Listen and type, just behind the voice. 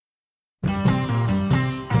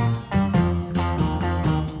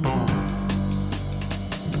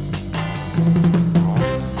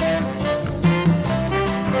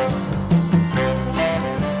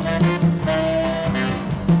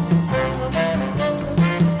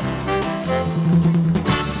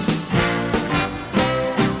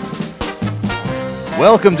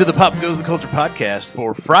Welcome to the Pop Goes the Culture podcast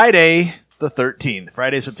for Friday the 13th.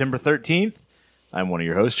 Friday, September 13th. I'm one of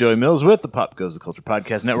your hosts, Joey Mills, with the Pop Goes the Culture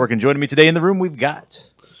podcast network. And joining me today in the room, we've got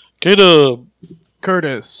K-Dub,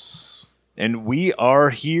 Curtis. And we are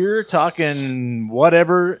here talking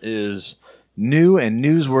whatever is new and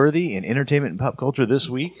newsworthy in entertainment and pop culture this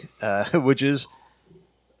week, which is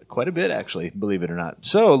quite a bit, actually, believe it or not.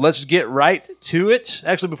 So let's get right to it.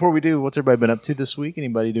 Actually, before we do, what's everybody been up to this week?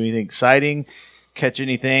 Anybody do anything exciting? Catch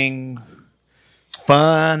anything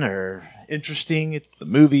fun or interesting at the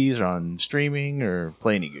movies or on streaming or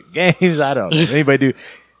play any good games? I don't know. Anybody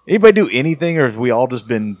do anything, or have we all just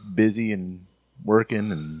been busy and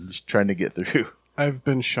working and just trying to get through? I've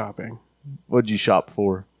been shopping. What'd you shop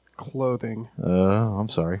for? Clothing. I'm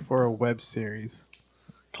sorry. For a web series.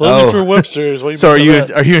 clothing for web series. What So are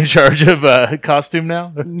you in charge of costume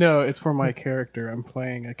now? No, it's for my character. I'm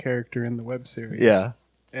playing a character in the web series. Yeah.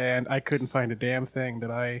 And I couldn't find a damn thing that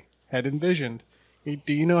I had envisioned.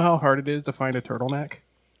 Do you know how hard it is to find a turtleneck?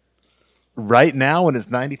 Right now, when it's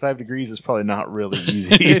 95 degrees, it's probably not really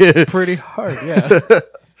easy. It's pretty hard, yeah.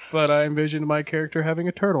 But I envisioned my character having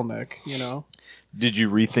a turtleneck, you know? Did you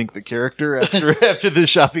rethink the character after the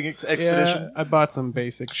shopping expedition? Yeah, I bought some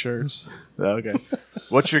basic shirts. Okay.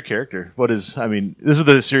 What's your character? This is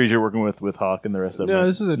the series you're working with Hawk and the rest of them. No,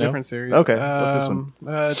 this is a different series. Okay. What's this one?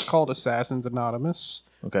 It's called Assassins Anonymous.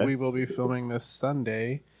 Okay. We will be filming this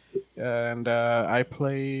Sunday. And I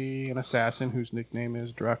play an assassin whose nickname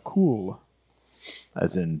is Dracul.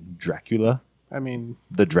 As in Dracula, I mean,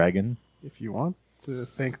 the dragon. if you want to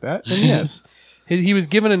think that, then yes. He was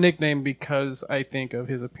given a nickname because I think of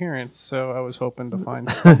his appearance, so I was hoping to find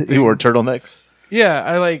something. He wore turtlenecks. Yeah,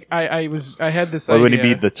 I had this Why idea. would he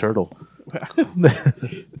be the turtle?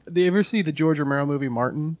 Do you ever see the George Romero movie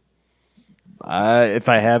Martin? If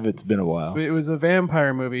I have, it's been a while. It was a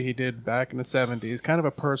vampire movie he did back in the 70s, kind of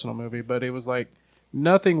a personal movie, but it was like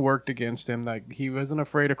nothing worked against him. Like he wasn't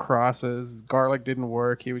afraid of crosses. Garlic didn't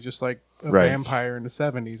work. He was just like a vampire in the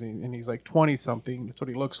 70s, and he's like 20 something. That's what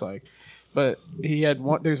he looks like. But he had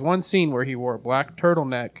there's one scene where he wore a black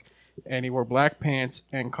turtleneck and he wore black pants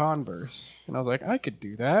and Converse. And I was like, I could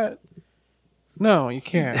do that. No, you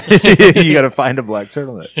can't. You got to find a black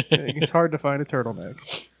turtleneck. It's hard to find a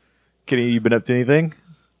turtleneck. Kenny, you been up to anything?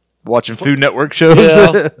 Watching Food Network shows?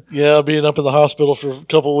 Yeah, being up in the hospital for a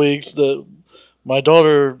couple weeks. My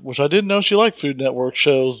daughter, which I didn't know she liked Food Network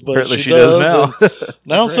shows, but Apparently she does now.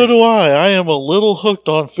 Now so do I. I am a little hooked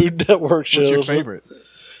on Food Network shows. What's your favorite?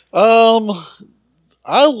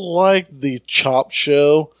 I like the Chopped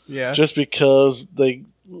show. Yeah. Just because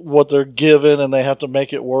what they're given and they have to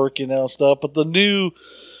make it work, stuff. But the new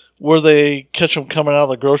where they catch them coming out of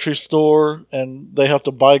the grocery store and they have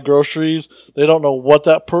to buy groceries, they don't know what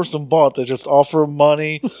that person bought. They just offer them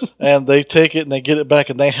money and they take it and they get it back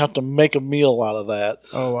and they have to make a meal out of that.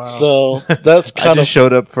 Oh wow! So that's kind I of just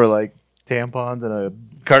showed up for like tampons and a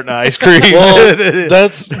carton of ice cream. well,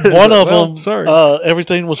 that's one of them. Sorry.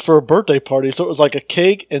 Everything was for a birthday party, so it was like a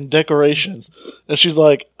cake and decorations. And she's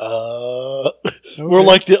like, Where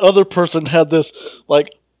like the other person had this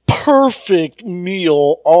like perfect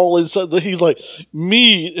meal all inside. He's like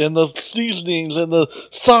meat and the seasonings and the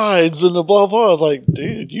sides and the blah blah. I was like,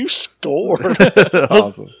 dude, you scored.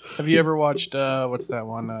 Awesome. Have you ever watched what's that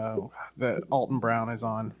one that Alton Brown is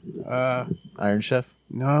on? Iron Chef?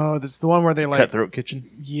 No, this is the one where they like Cutthroat Kitchen?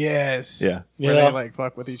 yes, Yeah. where Yeah. they like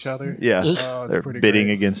fuck with each other. Yeah. Oh, it's They're pretty bidding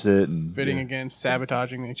great. against it. And, Bidding against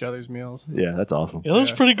sabotaging each other's meals. Yeah, that's awesome. Yeah, that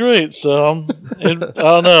was pretty great. So I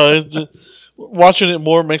don't know. Watching it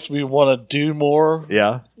more makes me want to do more.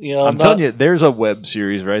 Yeah. I'm telling you, there's a web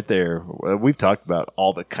series right there. We've talked about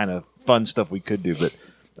all the kind of fun stuff we could do, but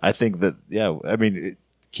I think that,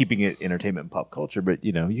 keeping it entertainment and pop culture, but,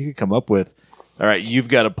 you could come up with, all right, you've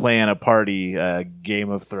got to plan a party, Game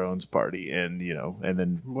of Thrones party, and and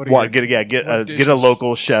then get a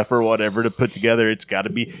local chef or whatever to put together. It's got to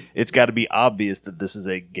be obvious that this is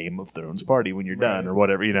a Game of Thrones party when you're done, or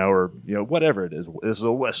whatever, or whatever it is. This is a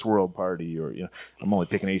Westworld party, or I'm only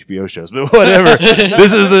picking HBO shows, but whatever.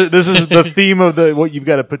 this is the theme of what you've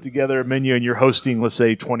got to put together a menu, and you're hosting, let's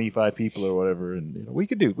say, 25 people or whatever, and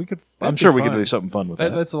I'm sure we could do something fun with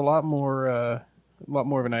that. That's a lot more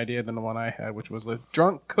of an idea than the one I had, which was the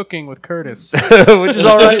drunk cooking with Curtis. Which is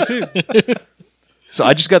all right too. So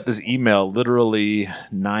I just got this email literally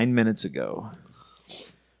 9 minutes ago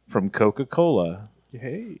from Coca-Cola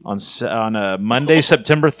Hey, on Monday,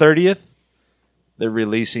 September 30th. They're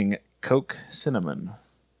releasing Coke Cinnamon.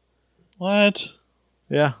 What?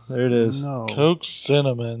 Yeah, there it is. no. Coke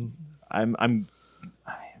cinnamon. I'm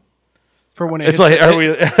For when it It's hits like, are we?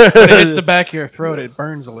 when it hits the back of your throat, it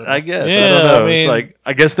burns a little. I guess. I Yeah, don't know. I mean- It's like,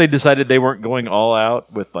 I guess they decided they weren't going all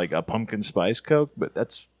out with like a pumpkin spice Coke, but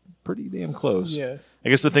that's pretty damn close. Yeah. I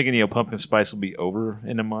guess they're thinking, pumpkin spice will be over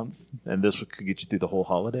in a month, and this could get you through the whole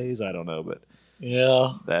holidays. I don't know, but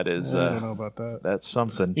Yeah. that is I don't know about that. that's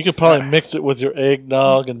something. You could probably mix it with your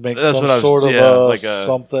eggnog and make That's some what I was- sort of yeah, like a-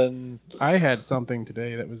 something. I had something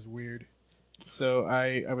today that was weird. So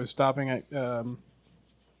I was stopping at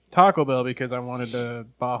Taco Bell because I wanted a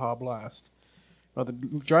Baja Blast. Well, the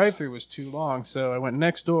drive-through was too long, so I went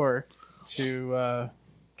next door to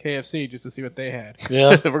KFC just to see what they had.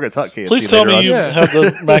 Yeah. We're gonna talk KFC. Please tell later me on. you Yeah. have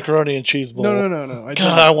the macaroni and cheese bowl. No. I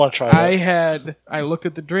God, I want to try that. I looked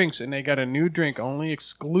at the drinks, and they got a new drink only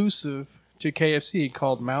exclusive to KFC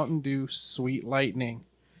called Mountain Dew Sweet Lightning.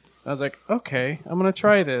 I was like, okay, I'm going to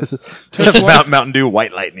try this. Took one- Mountain Dew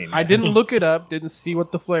White Lightning. I didn't look it up, didn't see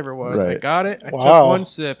what the flavor was. I Right. got it. I took Wow. one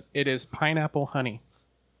sip. It is pineapple honey.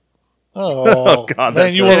 Oh, God, man,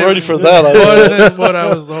 that's you so- weren't ready for that. I It guess. wasn't what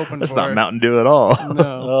I was hoping That's for. not Mountain Dew at all.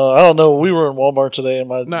 No. I don't know. We were in Walmart today, and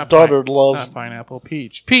my Not daughter pine- loves. Not pineapple.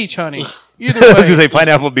 Peach. Peach honey. Either I was way. gonna say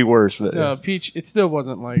pineapple would be worse, but No, peach. It still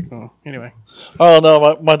wasn't like. Oh, anyway. Oh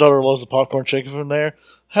no, my daughter loves the popcorn chicken from there.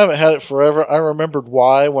 Haven't had it forever. I remembered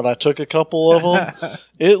why when I took a couple of them.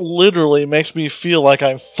 It literally makes me feel like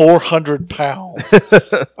I'm 400 pounds.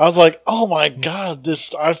 I was like, oh my God,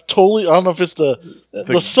 this, I don't know if it's the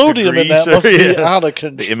sodium in that grease must or- be yeah. out of the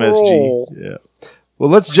control. MSG. Yeah. Well,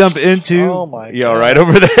 let's jump into. Oh, my Yeah, all God. right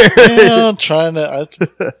over there. Yeah, I'm trying to,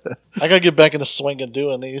 I gotta get back in the swing of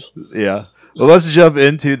doing these. Yeah. Well, let's jump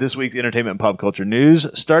into this week's entertainment and pop culture news.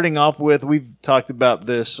 Starting off with, we've talked about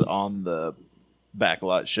this on the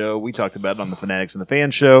Backlot show. We talked about it on the Fanatics and the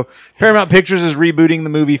Fan show. Paramount Pictures is rebooting the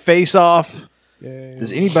movie Face Off. Yay.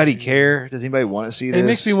 Does anybody care? Does anybody want to see this? It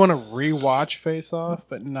makes me want to rewatch Face Off,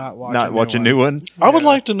 but not watch. Not a new one. I would Yeah.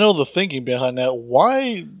 like to know the thinking behind that.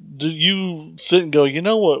 Why do you sit and go, you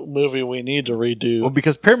know what movie we need to redo? Well,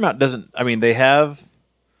 because Paramount doesn't. I mean, they have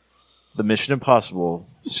the Mission Impossible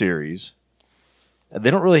series. And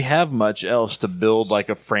they don't really have much else to build like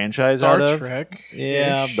a franchise Star out of. Trek.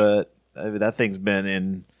 Yeah, but that thing's been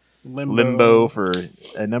in Limbo. limbo for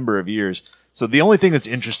a number of years. So the only thing that's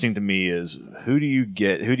interesting to me is who do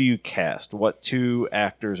you cast? What two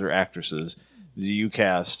actors or actresses do you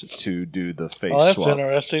cast to do the face Oh, that's swap?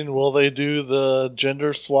 interesting. Will they do the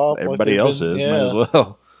gender swap? like Everybody they've else been- is. Yeah. Might as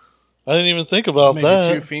well. I didn't even think about Maybe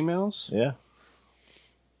that. 2 females. Yeah.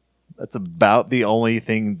 That's about the only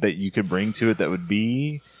thing that you could bring to it that would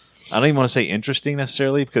be, I don't even want to say interesting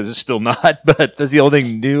necessarily because it's still not, but that's the only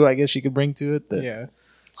thing new I guess you could bring to it. That, Yeah.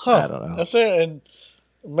 Huh. I don't know. That's it. And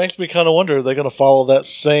it makes me kind of wonder, are they going to follow that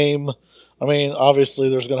same... I mean, obviously,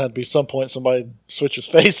 there's going to have to be some point somebody switches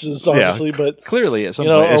faces, obviously, but Clearly, at some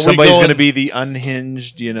You know, point, are we if somebody's going to going- be the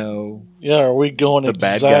unhinged, yeah, are we going The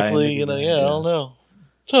bad guy in exactly, the you know, beginning, I yeah. don't know.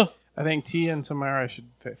 Huh. I think Tia and Tamara should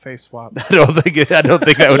face swap. I don't think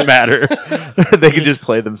that would matter. They could just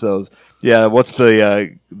play themselves. Yeah, what's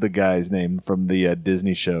the guy's name from the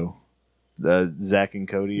Disney show? Zach and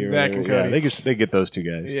Cody. Or Zach and whatever. Cody. Yeah, they get those two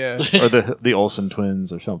guys. Yeah. Or the Olsen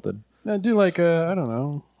twins or something. No, do like I don't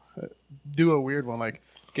know. Do a weird one like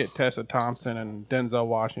get Tessa Thompson and Denzel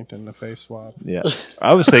Washington to face swap. Yeah,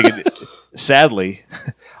 I was thinking. Sadly,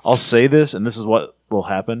 I'll say this, and this is what will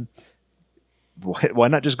happen. Why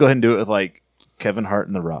not just go ahead and do it with like Kevin Hart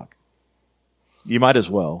and The Rock? You might as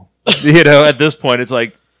well. At this point, it's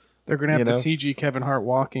like, They're gonna have You to know? CG Kevin Hart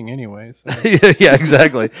walking anyways. yeah,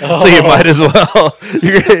 exactly. So you might as well.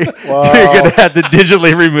 You're Wow. gonna have to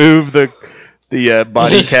digitally remove the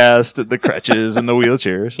body cast, the crutches, and the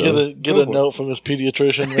wheelchair. So. Get a note from his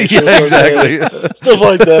pediatrician. make sure Yeah, it's okay. exactly. Stuff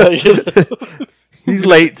like that. you know. He's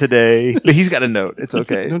late today, but he's got a note. It's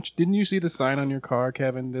okay. Didn't you see the sign on your car,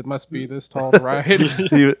 Kevin? It must be this tall to ride.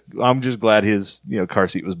 I'm just glad his car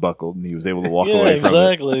seat was buckled and he was able to walk Yeah, away from it.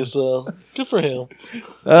 exactly. So good for him.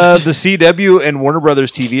 The CW and Warner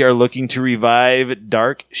Brothers TV are looking to revive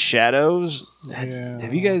Dark Shadows. Yeah.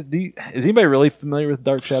 Have you guys? Is anybody really familiar with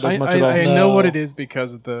Dark Shadows much at all? I know what No. it is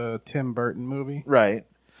because of the Tim Burton movie, Right.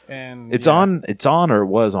 and It's yeah. on or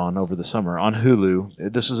was on over the summer on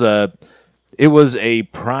Hulu. It was a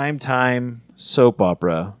primetime soap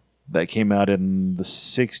opera that came out in the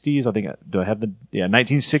 60s. I think,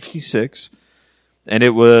 1966. And it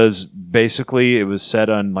was set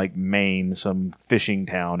on like Maine, some fishing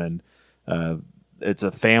town. And it's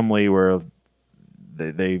a family where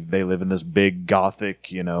they live in this big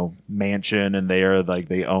Gothic, mansion. And they are like,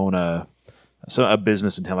 they own a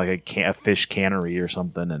business in town, like a fish cannery or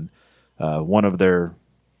something. And one of their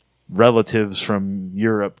relatives from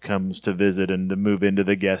Europe comes to visit and to move into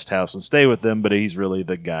the guest house and stay with them, but he's really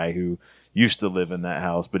the guy who used to live in that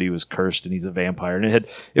house, but he was cursed and he's a vampire. And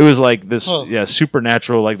it was like this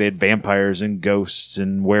supernatural, like they had vampires and ghosts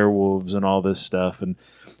and werewolves and all this stuff, and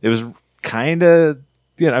it was kind of,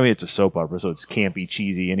 I mean, it's a soap opera, so it's campy,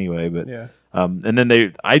 cheesy anyway, but Yeah. and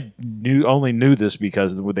then I only knew this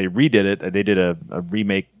because when they redid it, they did a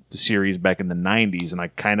remake series back in the 90s, and I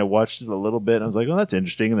kind of watched it a little bit, and I was like, oh, that's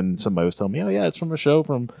interesting. And then somebody was telling me, oh yeah, it's from a show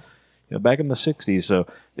from back in the 60s. So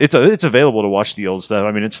it's available to watch the old stuff.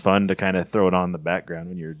 I mean, it's fun to kind of throw it on in the background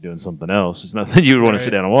when you're doing something else. It's nothing you would want to sit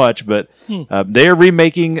down and watch, but they are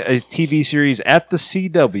remaking a TV series at the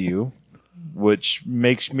CW, which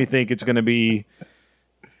makes me think it's going to be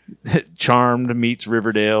Charmed meets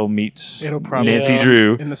Riverdale meets It'll probably Nancy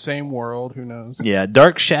Drew. in the same world. Who knows? Yeah,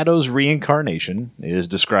 Dark Shadows Reincarnation is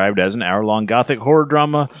described as an hour-long gothic horror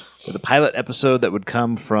drama with a pilot episode that would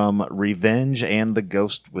come from Revenge and the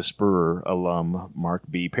Ghost Whisperer alum Mark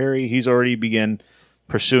B. Perry. He's already begun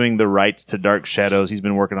pursuing the rights to Dark Shadows. He's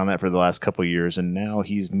been working on that for the last couple of years, and now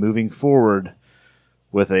he's moving forward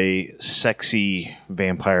with a sexy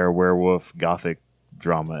vampire werewolf gothic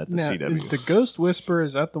drama at the Now, CW. is the Ghost Whisperer,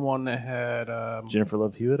 is that the one that had Jennifer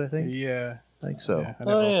Love Hewitt, I think. Yeah. I think so.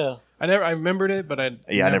 Yeah, I remembered it, but I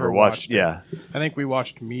never watched. it. Yeah, I think we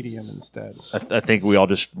watched Medium instead. I think we all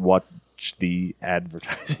just watched the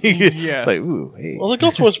advertising. Yeah. It's like, ooh, hey. Well, the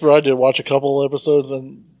Ghost Whisperer, I did watch a couple of episodes,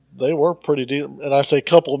 and they were pretty decent. And I say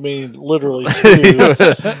couple, mean literally two.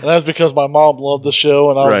 And that's because my mom loved the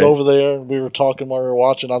show, and I was Right. over there, and we were talking while we were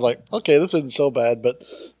watching. I was like, okay, this isn't so bad, but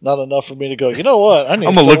not enough for me to go, you know what? I'm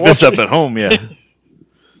going to look this up at home, yeah.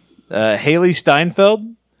 Haley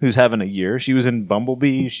Steinfeld, who's having a year. She was in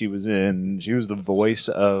Bumblebee. She was the voice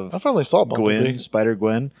of I finally saw Bumblebee. Gwen,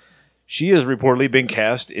 Spider-Gwen. She has reportedly been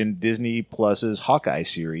cast in Disney Plus's Hawkeye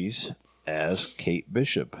series as Kate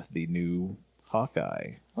Bishop, the new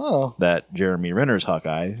Hawkeye Oh. that Jeremy Renner's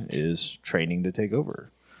Hawkeye is training to take over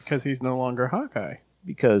Because he's no longer Hawkeye.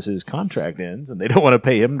 because his contract ends and they don't want to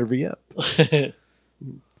pay him to re-up.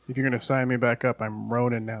 If you're going to sign me back up, I'm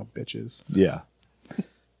Ronin now, bitches. Yeah.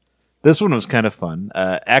 This one was kind of fun.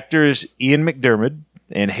 Actors Ian McDiarmid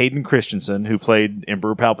and Hayden Christensen, who played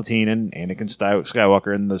Emperor Palpatine and Anakin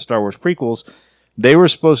Skywalker in the Star Wars prequels, they were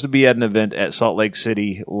supposed to be at an event at Salt Lake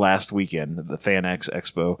City last weekend, the FanX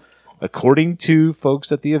Expo. According to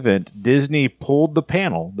folks at the event, Disney pulled the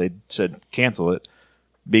panel. They said cancel it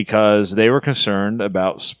because they were concerned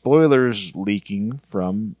about spoilers leaking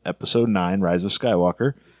from Episode 9, Rise of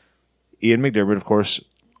Skywalker. Ian McDiarmid, of course,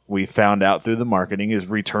 we found out through the marketing, is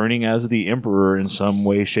returning as the Emperor in some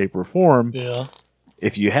way, shape, or form. Yeah.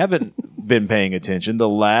 If you haven't been paying attention, the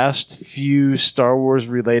last few Star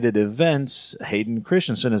Wars-related events, Hayden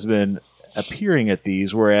Christensen has been appearing at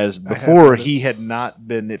these, whereas before he had not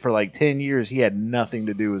been, for like 10 years, he had nothing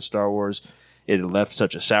to do with Star Wars. It had left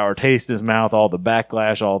such a sour taste in his mouth, all the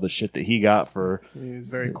backlash, all the shit that he got for... He's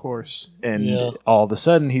very coarse. And all of a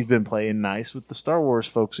sudden, he's been playing nice with the Star Wars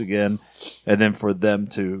folks again. And then for them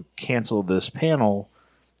to cancel this panel,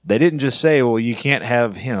 they didn't just say, well, you can't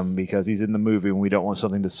have him because he's in the movie and we don't want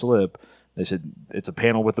something to slip. They said, it's a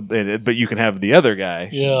panel with but you can have the other guy.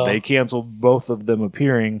 Yeah. They canceled both of them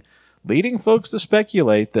appearing, leading folks to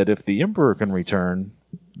speculate that if the Emperor can return,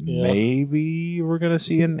 maybe we're going to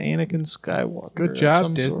see an Anakin Skywalker. Good of job,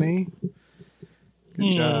 some Disney.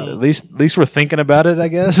 Good job. At least we're thinking about it, I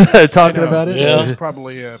guess. Talking about it. Yeah. It's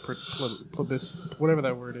probably whatever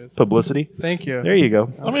that word is. Publicity. Thank you. There you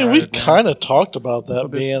go. I mean, we kind of talked about that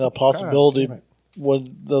being a possibility God,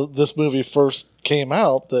 when this movie first came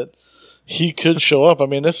out, that he could show up. I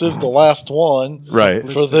mean, this is the last one Right.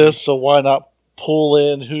 for this, so why not pull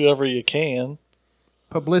in whoever you can?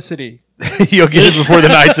 Publicity. You'll get it before the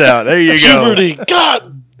night's out. There you go. Puberty,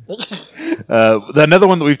 God! Another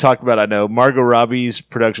one that we've talked about, I know, Margot Robbie's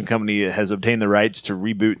production company has obtained the rights to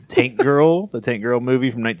reboot Tank Girl, the Tank Girl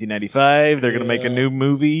movie from 1995. They're going to make a new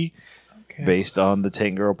movie based on the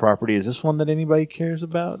Tank Girl property. Is this one that anybody cares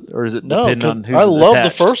about? Or is it No, depend on who's I love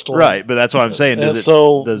attached? the first one. Right, but that's what I'm saying. And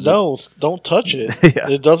don't touch it. Yeah.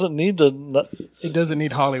 It doesn't need to. It doesn't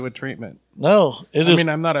need Hollywood treatment. No, I mean,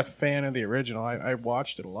 I'm not a fan of the original. I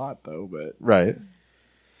watched it a lot, though, but Right.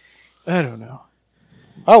 I don't know.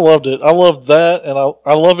 I loved it. I loved that, and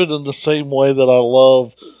I love it in the same way that I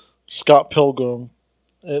love Scott Pilgrim.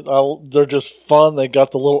 They're just fun. They got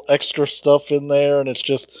the little extra stuff in there, and it's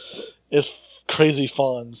crazy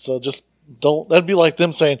fun. So just don't. That'd be like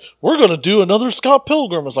them saying, "We're going to do another Scott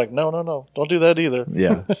Pilgrim." It's like, no, don't do that either.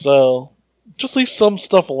 Yeah. So just leave some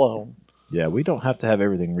stuff alone. Yeah, we don't have to have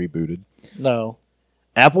everything rebooted. No.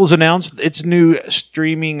 Apple's announced its new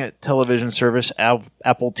streaming television service,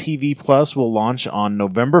 Apple TV Plus, will launch on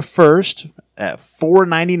November 1st at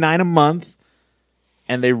 $4.99 a month,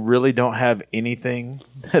 and they really don't have anything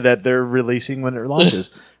that they're releasing when it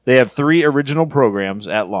launches. They have 3 original programs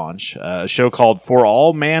at launch. A show called For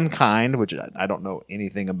All Mankind, which I don't know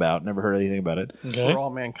anything about, never heard anything about it. Okay. For all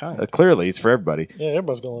mankind. Clearly, it's for everybody. Yeah,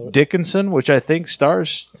 everybody's going to love it. Dickinson, which I think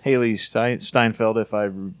stars Haley Steinfeld, if I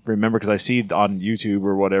remember, because I see it on YouTube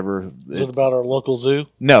or whatever. Is it about our local zoo?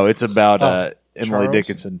 No, it's about Emily Charles?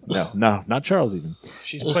 Dickinson. No, not Charles even.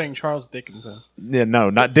 She's playing Charles Dickinson. Yeah, no,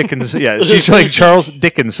 not Dickinson. Yeah, she's playing Charles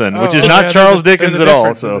Dickinson, which is Oh, not yeah, Charles there's Dickens a at all.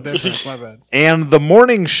 difference, So, there's a difference, my bad. and The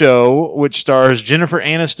Morning Show, which stars Jennifer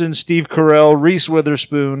Aniston, Steve Carell, Reese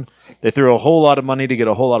Witherspoon. They threw a whole lot of money to get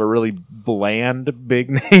a whole lot of really bland,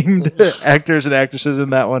 big-named actors and actresses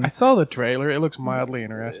in that one. I saw the trailer. It looks mildly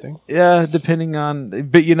interesting. Yeah, depending on...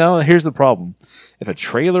 But, here's the problem. If a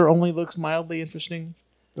trailer only looks mildly interesting,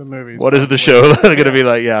 The movie's what is the show going to be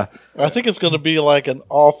like? Yeah. I think it's going to be like an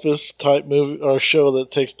office type movie or show that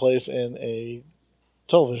takes place in a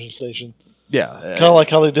television station. Yeah. Kind of like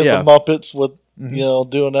how they did yeah. the Muppets with,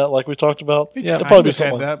 doing that like we talked about. Yeah. It'll probably be had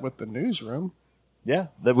something like that with the newsroom. Yeah,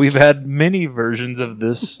 that we've had many versions of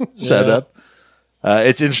this setup.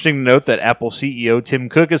 It's interesting to note that Apple CEO Tim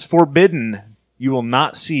Cook is forbidden. You will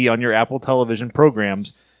not see on your Apple television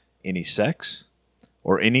programs any sex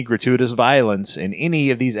or any gratuitous violence in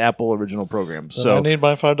any of these Apple original programs. that. So I need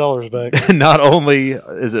my $5 back. not only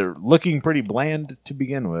is it looking pretty bland to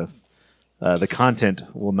begin with, the content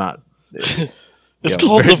will not. It's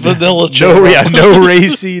called the Vanilla No, Channel. no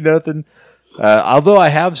racy, nothing. Although I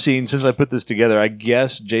have seen, since I put this together, I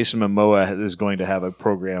guess Jason Momoa is going to have a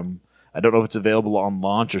program. I don't know if it's available on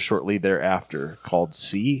launch or shortly thereafter, called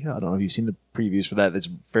C. I don't know if you've seen the previews for that. It's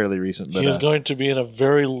fairly recent. But, He is going to be in a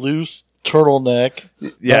very loose turtleneck.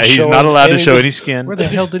 yeah, he's showing not allowed to show anything. any skin. Where the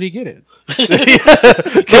hell did he get it?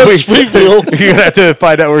 That's Springfield. You're going to have to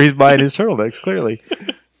find out where he's buying his turtlenecks, clearly.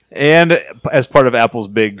 And as part of Apple's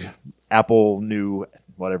big Apple new,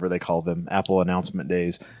 whatever they call them, Apple announcement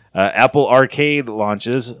days, Apple Arcade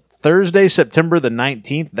launches Thursday, September the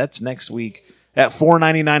 19th. That's next week. At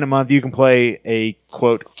 $4.99 a month, you can play a,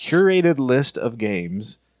 quote, curated list of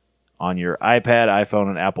games on your iPad, iPhone,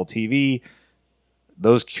 and Apple TV.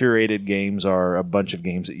 Those curated games are a bunch of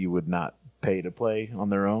games that you would not pay to play on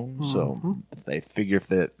their own. So if they figure if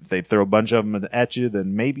they throw a bunch of them at you,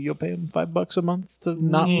 then maybe you'll pay them $5 a month to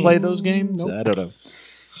not play those games. I don't know.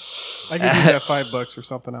 I could use that $5 for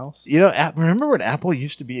something else. Remember when Apple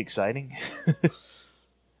used to be exciting?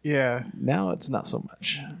 Yeah. Now it's not so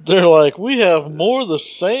much. They're like, we have more of the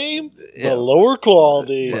same, Yeah. but lower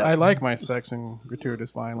quality. I like my sex and gratuitous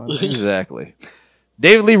violence. Exactly.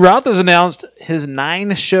 David Lee Roth has announced his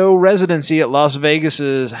 9-show residency at Las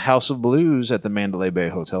Vegas's House of Blues at the Mandalay Bay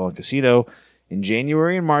Hotel and Casino in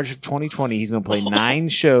January and March of 2020. He's going to play 9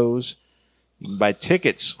 shows. You can buy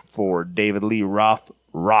tickets for David Lee Roth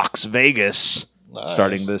Rocks Vegas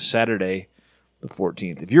starting this Saturday, the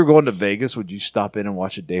 14th. If you're going to Vegas, would you stop in and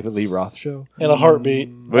watch a David Lee Roth show? In a heartbeat.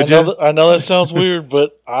 Would I know that sounds weird,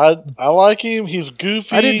 but I like him. He's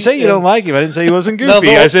goofy. I didn't say you and- don't like him. I didn't say he wasn't No,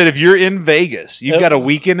 goofy. I said if you're in Vegas, you've got a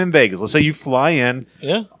weekend in Vegas. Let's say you fly in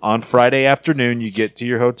Yeah. on Friday afternoon, you get to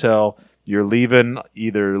your hotel, you're leaving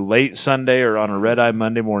either late Sunday or on a red-eye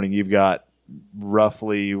Monday morning. You've got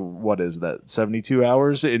roughly, 72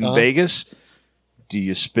 hours in Vegas. Do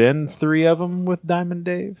you spend 3 of them with Diamond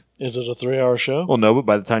Dave? Is it a 3-hour show? Well, no, but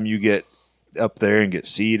by the time you get up there and get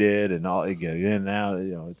seated and all, you get in and out,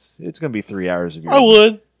 it's going to be 3 hours of your I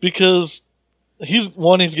would, because he's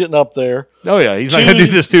getting up there. Oh, yeah. He's not going to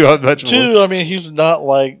do this too much more. 2, I mean, he's not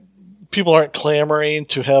like, people aren't clamoring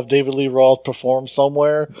to have David Lee Roth perform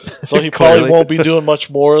somewhere, so he probably Clearly. won't be doing much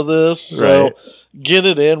more of this. So Right. get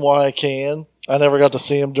it in while I can. I never got to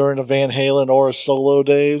see him during the Van Halen or his solo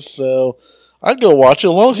days, so I'd go watch it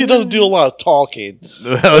as long as he doesn't do a lot of talking.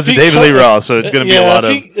 Well, it's If he David Lee cut- Roth, so it's going to be a lot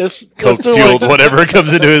of coke-fueled, whatever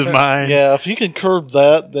comes into his mind. Yeah, if he can curb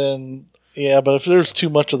that, then yeah. But if there's too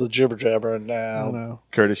much of the jibber jabber I don't now, know.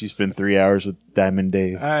 Curtis, you spend 3 hours with Diamond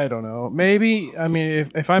Dave. I don't know. Maybe, I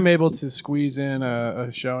mean, if I'm able to squeeze in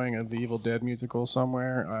a showing of the Evil Dead musical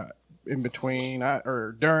somewhere, in between,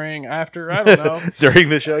 or during, after, I don't know. During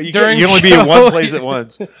the show, you During can only be show. in one place at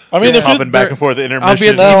once. I mean, if Hopping it, back and forth at I'll be intermission.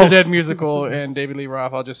 at the Evil Dead musical and David Lee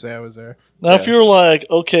Roth. I'll just say I was there. Now, if you're like,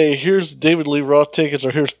 okay, here's David Lee Roth tickets or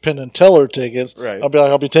here's Penn and Teller tickets, Right. I'll be like,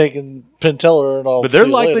 I'll be taking Penn Teller and all. But they're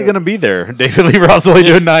likely going to be there. David Lee Roth's only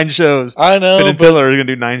doing 9 shows. I know, Penn and Teller are going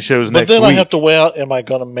to do 9 shows next But then week. I have to weigh out, am I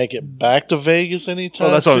going to make it back to Vegas anytime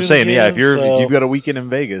Well, that's what I'm soon saying. Yeah, again? if you've got a weekend in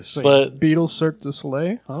Vegas. But Beatles Cirque du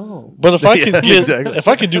Soleil. Oh, But if I can Yeah, get, exactly. if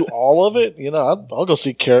I can do all of it, I'll go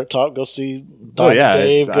see Carrot Top, go see Dr. Oh yeah,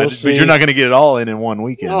 Dave, go but see. you're not going to get it all in one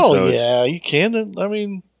weekend. Oh so yeah, you can. I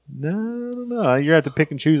mean, no, you're have to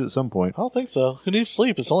pick and choose at some point. I don't think so. Who needs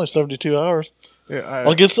sleep? It's only 72 hours. yeah,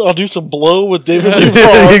 I'll do some blow with David Lee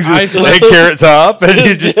Roth. And Carrot Top, and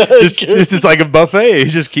you just Carrot- it's like a buffet. You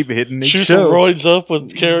just keep hitting each Shoot show. some roids up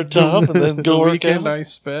with Carrot Top, and then the go work weekend out. I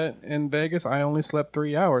spent in Vegas, I only slept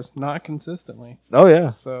 3 hours, not consistently. Oh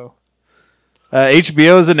yeah. So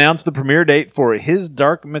HBO has announced the premiere date for His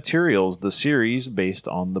Dark Materials, the series based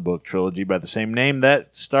on the book trilogy by the same name.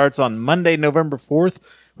 That starts on Monday, November 4th,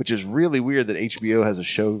 which is really weird that HBO has a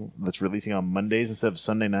show that's releasing on Mondays instead of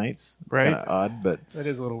Sunday nights. It's Right. kind of odd, but that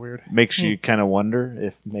is a little weird. makes you kind of wonder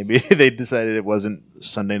if maybe they decided it wasn't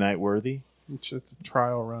Sunday night worthy. It's a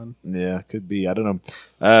trial run. Yeah, could be. I don't know.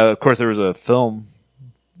 Of course, there was a film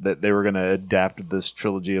that they were going to adapt this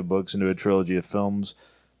trilogy of books into a trilogy of films.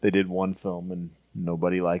 They did one film and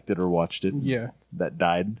nobody liked it or watched it. Yeah, That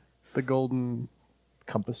died. the Golden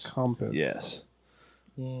Compass. Compass. Yes.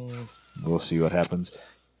 We'll see what happens.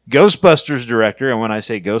 Ghostbusters director, and when I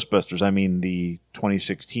say Ghostbusters, I mean the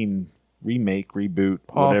 2016 remake, reboot,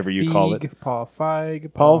 whatever you call it. Paul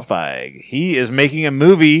Feig. Paul Feig. He is making a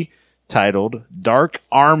movie titled Dark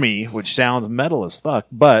Army, which sounds metal as fuck,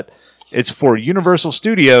 but it's for Universal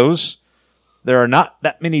Studios. There are not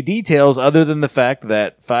that many details other than the fact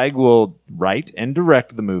that Feig will write and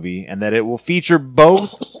direct the movie and that it will feature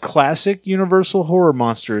both classic Universal horror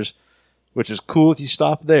monsters, which is cool if you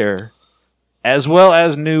stop there, as well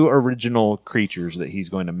as new original creatures that he's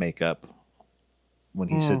going to make up when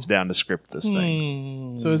he sits down to script this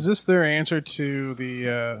thing. So is this their answer to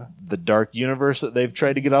the? The dark universe that they've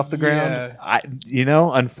tried to get off the ground. Yeah.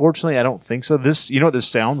 Unfortunately, I don't think so. This, what this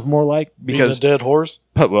sounds more like Being because a dead horse.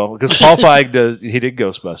 because Paul Feig he did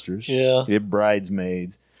Ghostbusters. Yeah. He did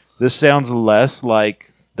Bridesmaids. This sounds less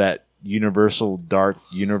like that Universal dark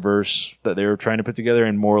universe that they were trying to put together,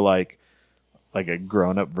 and more like a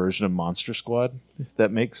grown-up version of Monster Squad. If that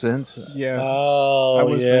makes sense. Yeah, Oh, I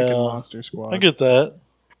was thinking yeah. Monster Squad. I get that.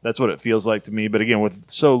 That's what it feels like to me. But again, with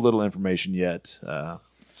so little information yet,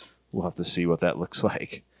 we'll have to see what that looks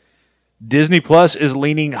like. Disney Plus is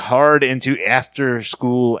leaning hard into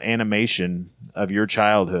after-school animation of your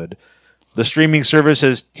childhood. The streaming service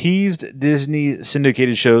has teased Disney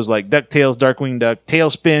syndicated shows like DuckTales, Darkwing Duck,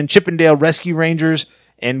 Tailspin, Chip 'n Dale Rescue Rangers,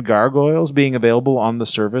 and Gargoyles being available on the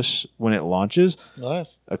service when it launches.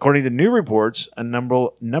 Nice. According to new reports, a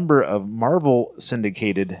number of Marvel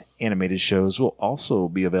syndicated animated shows will also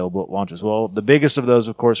be available at launch as well. The biggest of those,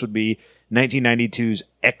 of course, would be 1992's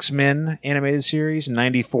X-Men animated series,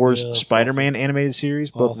 94's Yeah, Spider-Man animated series,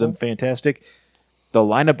 both of them Awesome. fantastic. The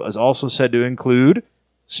lineup is also said to include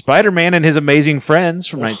Spider-Man and His Amazing Friends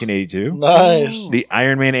from 1982. Nice. The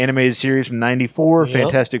Iron Man animated series from 94, Yep.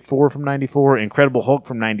 Fantastic Four from 94, Incredible Hulk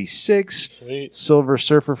from 96, Sweet. Silver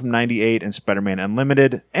Surfer from 98, and Spider-Man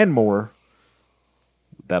Unlimited, and more.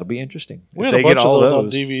 That'll be interesting. We If had a they bunch get of all those on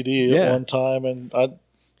DVD Yeah. at one time, and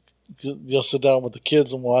you'll sit down with the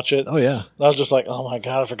kids and watch it. Oh, yeah. And I was just like, oh my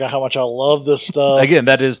God, I forgot how much I love this stuff. Again,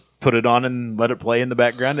 that is put it on and let it play in the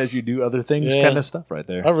background as you do other things Yeah. kind of stuff right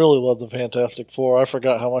there. I really love the Fantastic Four. I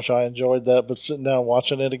forgot how much I enjoyed that, but sitting down and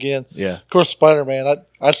watching it again. Yeah. Of course, Spider-Man,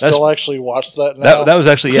 I still actually watch that now. That was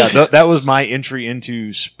actually, that was my entry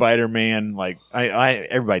into Spider-Man. Like,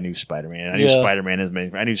 everybody knew Spider-Man. I knew Yeah.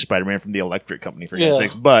 Spider-Man I knew Spider-Man from the Electric Company, for Yeah. God's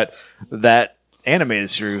sakes. But that animated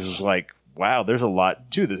series was like, wow, there's a lot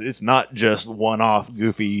to this. It's not just one-off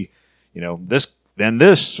goofy, this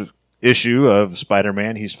issue of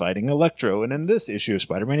Spider-Man, he's fighting Electro, and in this issue of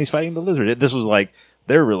Spider-Man, he's fighting the Lizard. This was like,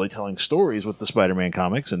 they're really telling stories with the Spider-Man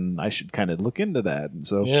comics, and I should kind of look into that. And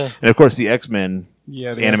so, Yeah. and of course, the X-Men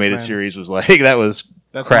Yeah, the animated X-Men. series was like, that was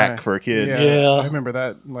That's crack when for a kid. Yeah. I remember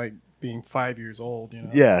that being 5 years old.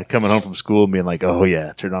 Yeah, coming home from school and being like, oh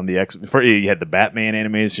yeah, turn on the X. Before you had the Batman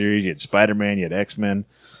animated series, you had Spider-Man, you had X-Men.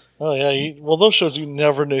 Oh yeah, those shows you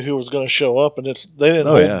never knew who was going to show up, and they didn't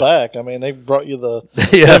Oh, hold yeah. back. I mean, they brought you the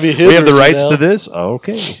Yeah, heavy hitters. we have the rights you know? to this.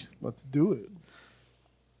 Okay, Let's do it.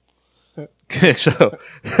 so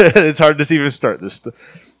it's hard to even start this.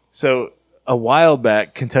 So a while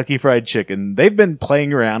back, Kentucky Fried Chicken, they've been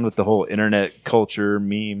playing around with the whole internet culture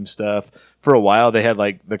meme stuff. For a while, they had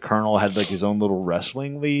the Colonel had his own little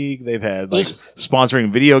wrestling league. They've had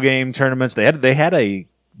sponsoring video game tournaments. They had a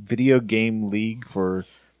video game league for,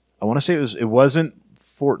 I want to say it wasn't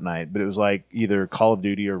Fortnite, but it was like either Call of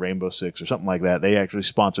Duty or Rainbow Six or something like that. They actually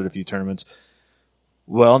sponsored a few tournaments.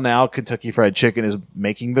 Well, now Kentucky Fried Chicken is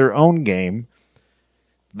making their own game.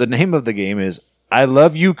 The name of the game is I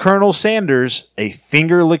Love You, Colonel Sanders, a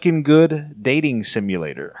finger-licking-good dating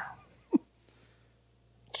simulator.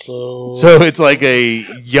 So it's like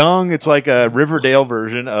it's like a Riverdale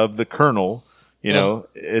version of the Colonel. You know,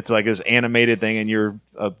 it's like this animated thing, and you're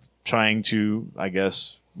trying to, I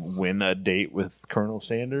guess, win a date with Colonel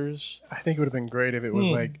Sanders. I think it would have been great if it was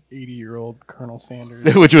like 80-year-old Colonel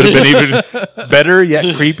Sanders. Which would have been even better, yet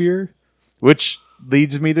creepier. Which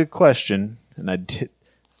leads me to question, and I did.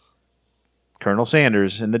 Colonel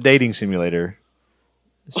Sanders in the dating simulator,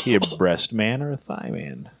 is he a breast man or a thigh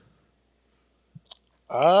man?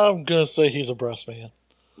 I'm going to say he's a breast man.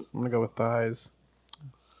 I'm going to go with thighs.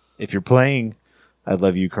 If you're playing I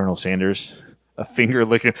Love You, Colonel Sanders, a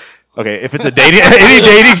finger-licking... Okay, if it's a dating any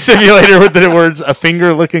dating simulator with the words a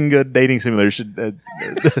finger-licking good dating simulator should...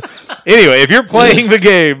 Anyway, if you're playing the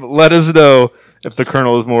game, let us know if the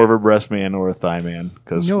Colonel is more of a breast man or a thigh man,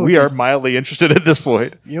 because we are mildly interested at this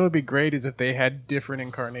point. You know what would be great is if they had different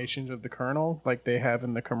incarnations of the Colonel, like they have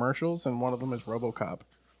in the commercials, and one of them is RoboCop.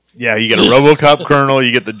 Yeah, you get a RoboCop Colonel,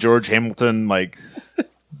 you get the George Hamilton, like,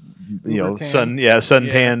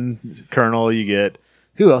 suntan Colonel, you get...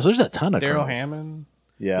 Who else? There's a ton of Daryl Colonels. Hammond.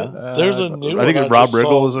 Yeah. There's a new I think one Rob just Riggle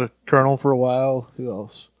saw. was a Colonel for a while. Who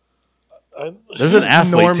else? There's an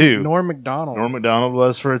athlete, too. Norm Macdonald. Norm Macdonald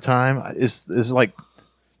was for a time. Is like...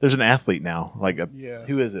 There's an athlete now.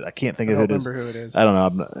 Who is it? I can't think of who it is. I don't remember who it is. I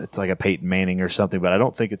don't know. It's like a Peyton Manning or something, but I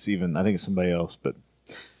don't think it's even... I think it's somebody else. But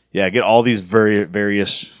yeah, get all these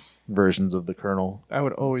various versions of the Colonel. I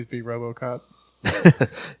would always be RoboCop.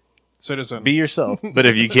 Citizen. Be yourself. But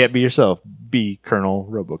if you can't be yourself, be Colonel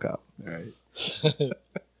RoboCop. All right.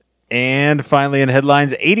 And finally in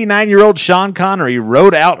headlines, 89-year-old Sean Connery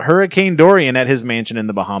rode out Hurricane Dorian at his mansion in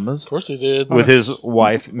the Bahamas Of course he did. with his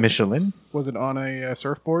wife, Michelin. Was it on a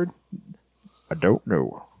surfboard? I don't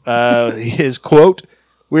know. His quote,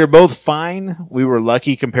 "We are both fine. We were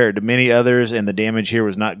lucky compared to many others, and the damage here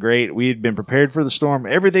was not great. We had been prepared for the storm.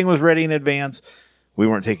 Everything was ready in advance. We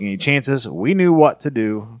weren't taking any chances. We knew what to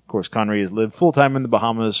do." Of course, Connery has lived full-time in the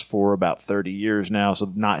Bahamas for about 30 years now, so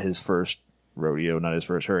not his first rodeo, not his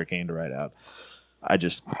first hurricane to ride out. I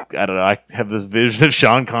don't know. I have this vision of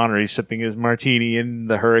Sean Connery sipping his martini and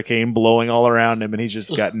the hurricane blowing all around him, and he's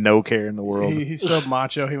just got no care in the world. He's so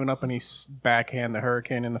macho. He went up and he backhand the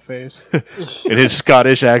hurricane in the face. In his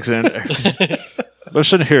Scottish accent.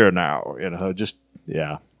 Listen here now.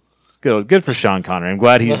 Yeah. It's good for Sean Connery. I'm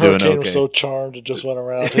glad he's the doing hurricane okay. was so charmed it just went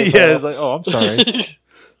around his Yeah, house. it's like, oh, I'm sorry.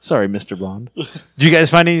 Sorry, Mr. Blonde. Did you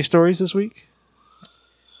guys find any stories this week?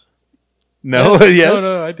 No? Yes?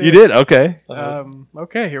 No, I did. You did? Okay.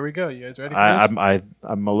 Okay, here we go. You guys ready for this?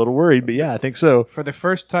 I'm a little worried, but yeah, I think so. For the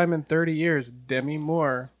first time in 30 years, Demi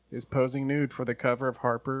Moore is posing nude for the cover of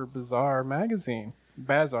Harper Bazaar magazine,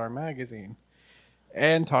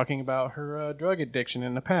 and talking about her drug addiction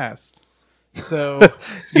in the past. So,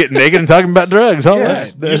 Getting naked and talking about drugs, huh? Yeah,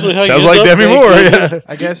 That usually how you sounds end like up Demi naked. Moore. Yeah.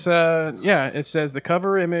 I guess, it says the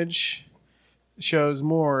cover image shows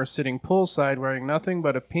Moore sitting poolside wearing nothing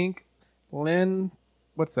but a pink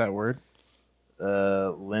what's that word?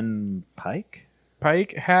 Lynn Pike?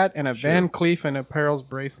 Pike hat and a Van Cleef and apparel's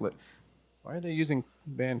bracelet. Why are they using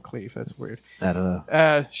Van Cleef? That's weird. I don't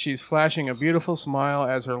know. She's flashing a beautiful smile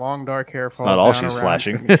as her long dark hair falls Not all down she's around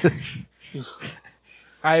flashing.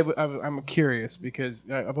 I'm curious because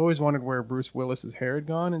I've always wondered where Bruce Willis's hair had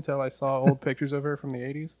gone until I saw old pictures of her from the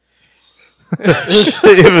 80s.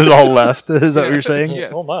 It was all left. Is that what you're saying?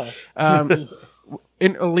 Yes. Oh my.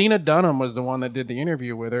 And Alina Dunham was the one that did the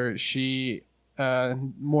interview with her. She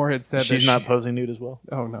Moore had said She's that not posing nude as well.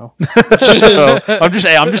 Oh no. I'm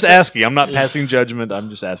just asking. I'm not passing judgment. I'm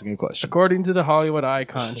just asking a question. According to the Hollywood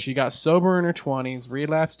icon, she got sober in her 20s,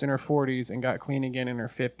 relapsed in her 40s, and got clean again in her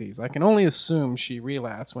 50s. I can only assume she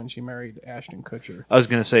relapsed when she married Ashton Kutcher. I was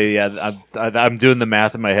gonna say, yeah. I'm doing the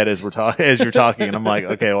math in my head as you're talking, and I'm like,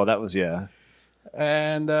 okay, well, that was yeah.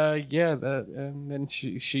 And and then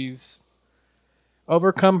she's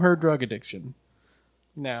overcome her drug addiction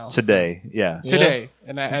now Today, yeah. today,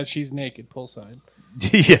 and as she's naked poolside,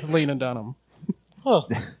 Yeah. Lena Dunham. Huh.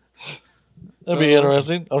 That'd be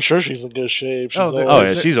interesting. I'm sure she's in good shape. She's Oh, there- Oh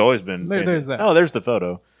always- yeah, she's always been. There- there's that. Oh, there's the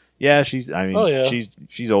photo. Yeah, she's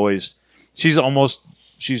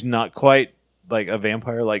not quite like a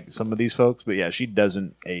vampire like some of these folks, but yeah, she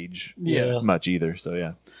doesn't age Yeah. much either. So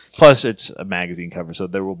yeah. Plus, it's a magazine cover, so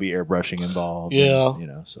there will be airbrushing involved. Yeah.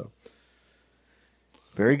 And, so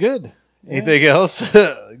very good. Anything else?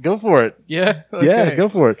 Go for it. Yeah. Yeah, Okay. go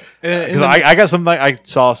for it. Because I got something. I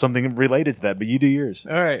saw something related to that, but you do yours.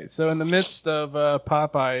 All right. So in the midst of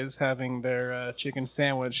Popeyes having their chicken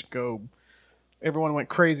sandwich go, everyone went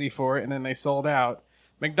crazy for it, and then they sold out.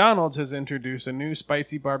 McDonald's has introduced a new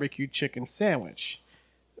spicy barbecue chicken sandwich.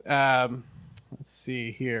 Let's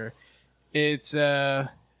see here. It's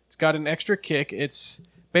got an extra kick. It's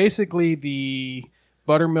basically the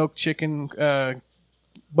buttermilk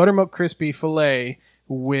crispy fillet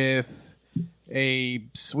with a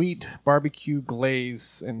sweet barbecue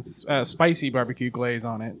glaze and spicy barbecue glaze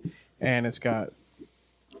on it, and it's got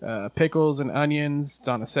pickles and onions. It's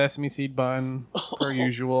on a sesame seed bun, per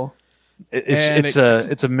usual. It's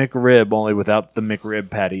a McRib, only without the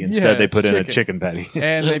McRib patty. Instead, they put in a chicken patty.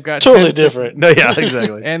 And they've got Totally different. No, yeah,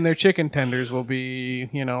 exactly. And their chicken tenders will be,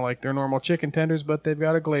 like their normal chicken tenders, but they've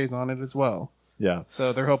got a glaze on it as well. Yeah.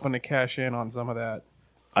 So they're hoping to cash in on some of that.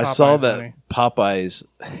 I saw Popeyes that money. Popeyes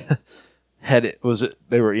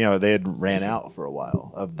they had ran out for a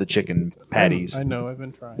while of the chicken patties. I know. I've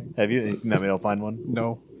been trying. Have you? Let me know, find one.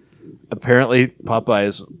 No. Apparently,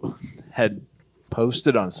 Popeyes had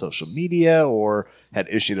posted on social media or had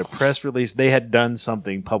issued a press release. They had done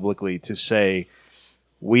something publicly to say,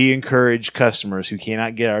 we encourage customers who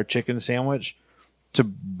cannot get our chicken sandwich to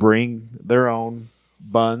bring their own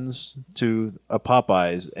buns to a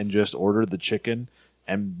Popeyes and just order the chicken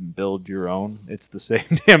and build your own. It's the same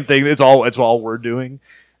damn thing. It's all we're doing.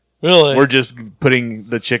 Really? We're just putting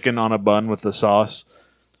the chicken on a bun with the sauce.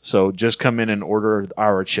 So just come in and order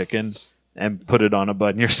our chicken and put it on a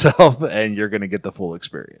bun yourself, and you're going to get the full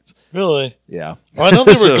experience. Really? Yeah. Well, I know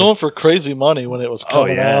they were going for crazy money when it was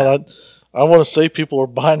coming yeah. out. I want to say people were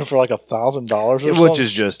buying it for like $1,000 or something. Which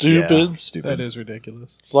is just stupid. Stupid. That is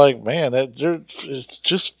ridiculous. It's like, man, it's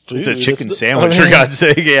just food. It's a chicken It's- sandwich, for God's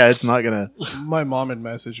sake. Yeah, it's not going to... My mom had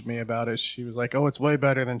messaged me about it. She was like, "Oh, it's way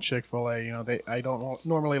better than Chick-fil-A. I don't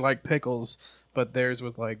normally like pickles, but theirs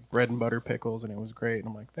with like bread and butter pickles, and it was great." And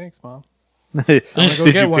I'm like, "Thanks, Mom." Did go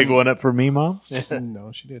you get pick one. one up for me, Mom?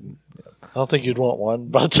 No, she didn't. I don't think you'd want one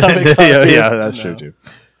by the time it got yeah, here. that's No. true, too.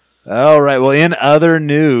 All right. Well, in other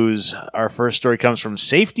news, our first story comes from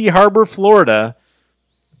Safety Harbor, Florida,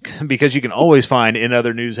 because you can always find in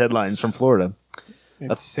other news headlines from Florida.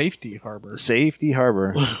 It's Safety Harbor. Safety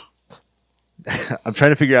Harbor. I'm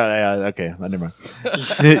trying to figure out. Okay, never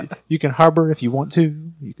mind. You can harbor if you want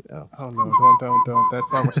to. You can, Oh no! Don't! That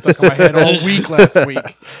song was stuck in my head all week last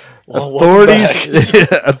week. Well, welcome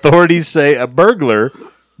back. Authorities say a burglar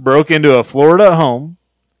broke into a Florida home,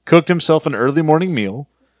 cooked himself an early morning meal,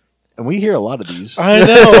 and we hear a lot of these, I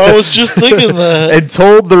know. I was just thinking that. and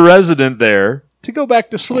told the resident there to go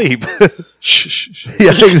back to sleep.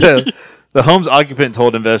 Yeah, exactly. The home's occupant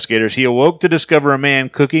told investigators he awoke to discover a man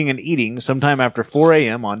cooking and eating sometime after 4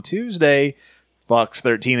 a.m. on Tuesday. Fox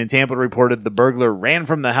 13 in Tampa reported the burglar ran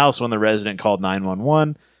from the house when the resident called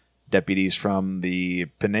 911. Deputies from the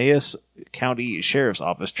Pinellas County Sheriff's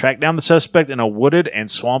Office tracked down the suspect in a wooded and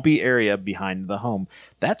swampy area behind the home.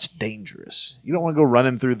 That's dangerous. You don't want to go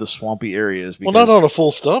running through the swampy areas. Well, Because, not on a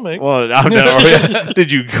full stomach. Well, I don't know.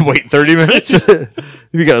 Did you wait 30 minutes?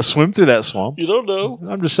 You got to swim through that swamp. You don't know.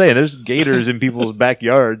 I'm just saying, there's gators in people's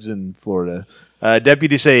backyards in Florida.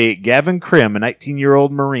 Deputies say Gavin Krim, a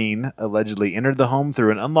 19-year-old Marine, allegedly entered the home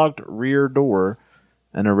through an unlocked rear door.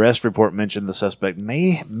 An arrest report mentioned the suspect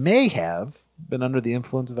may have been under the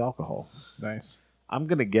influence of alcohol. Nice. I'm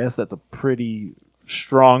going to guess that's a pretty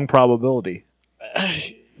strong probability.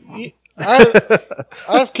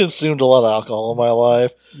 I've consumed a lot of alcohol in my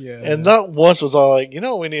life, Yeah. and not once was I like, you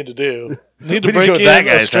know what we need to do? We need to We need to break go to that in a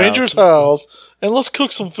guy's stranger's house and let's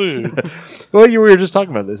cook some food. Well, we were just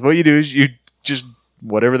talking about this. What you do is you just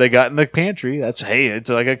whatever they got in the pantry. It's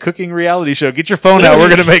like a cooking reality show. Get your phone out. We're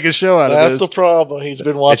going to make a show out of That's this. the problem. He's been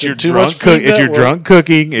It's watching your too drunk much Food It's your Network. drunk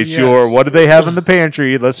cooking. It's Yes. your what do they have in the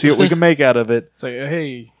pantry? Let's see what we can make out of it. It's like,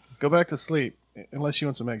 hey, go back to sleep. Unless you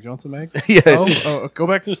want some eggs. You want some eggs? Yeah. Oh, go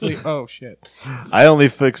back to sleep. Oh, shit. I only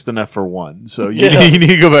fixed enough for one, so you, Yeah. you need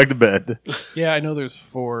to go back to bed. Yeah, I know there's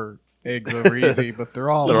 4 eggs over easy, but they're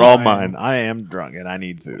all They're all mine. I am drunk and I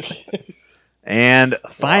need food. And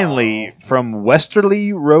finally, from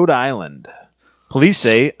Westerly, Rhode Island, police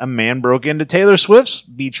say a man broke into Taylor Swift's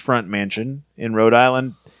beachfront mansion in Rhode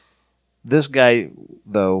Island. This guy,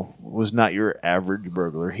 though, was not your average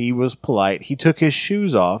burglar. He was polite. He took his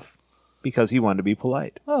shoes off because he wanted to be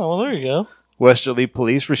polite. Oh, well, there you go. Westerly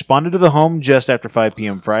police responded to the home just after 5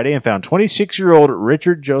 p.m. Friday and found 26-year-old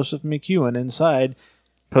Richard Joseph McEwen inside.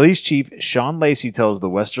 Police Chief Sean Lacey tells the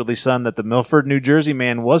Westerly Sun that the Milford, New Jersey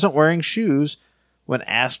man wasn't wearing shoes When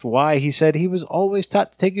asked why, he said he was always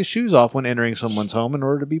taught to take his shoes off when entering someone's home in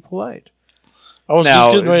order to be polite. I was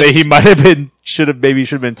Now, just getting ready he might have been, should have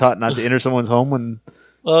been taught not to enter someone's home when,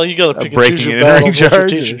 well, you got to pick and breaking choose your and entering battles what you're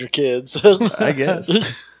charge, teaching your kids. I guess.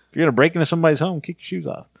 If you're going to break into somebody's home, kick your shoes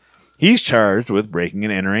off. He's charged with breaking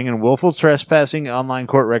and entering and willful trespassing. Online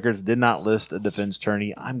court records did not list a defense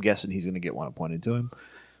attorney. I'm guessing he's going to get one appointed to him.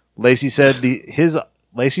 Lacey said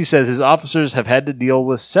Lacey says his officers have had to deal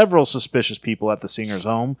with several suspicious people at the singer's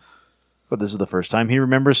home, but this is the first time he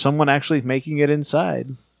remembers someone actually making it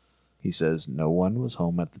inside. He says no one was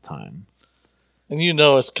home at the time. And you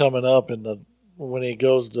know it's coming up when he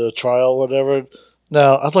goes to trial or whatever.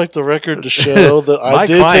 Now, I'd like the record to show that I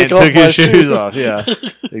did take off my shoes off. Yeah,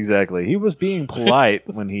 exactly. He was being polite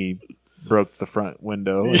when he broke the front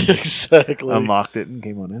window and exactly unlocked it and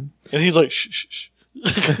came on in. And he's like, shh, shh, shh.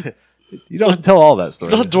 You don't have to tell all that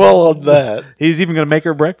story. Let's not dwell on that. He's even going to make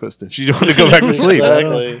her breakfast if she don't want to go back to sleep.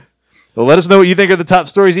 Exactly. Well, let us know what you think are the top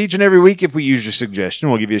stories each and every week. If we use your suggestion,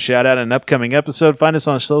 we'll give you a shout out in an upcoming episode. Find us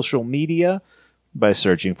on social media by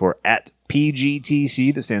searching for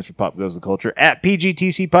 @PGTC, that stands for Pop Goes the Culture,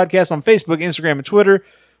 @PGTC Podcast on Facebook, Instagram, and Twitter.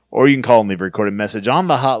 Or you can call and leave a recorded message on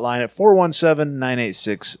the hotline at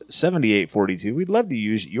 417-986-7842. We'd love to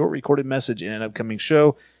use your recorded message in an upcoming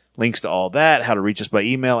show. Links to all that, how to reach us by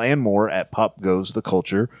email, and more at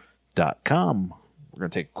popgoestheculture.com. We're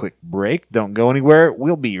going to take a quick break. Don't go anywhere.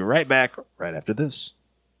 We'll be right back right after this.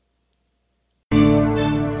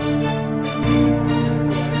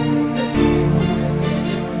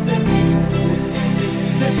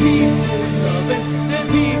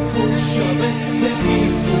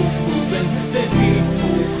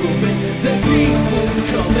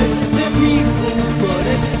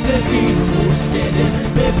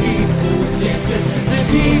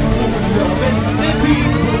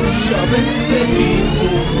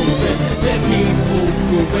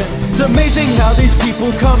 It's amazing how these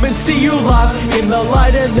people come and see you live in the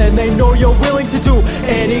light, and then they know you're willing to do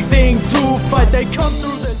anything to fight. They come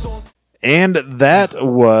through the door. And that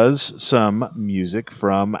was some music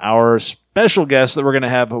from our special guest that we're going to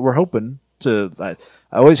have. We're hoping to. I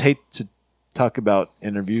always hate to talk about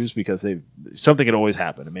interviews because something could always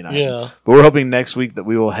happen. It may not happen. But we're hoping next week that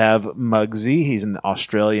we will have Muggsy. He's an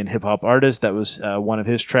Australian hip-hop artist. That was one of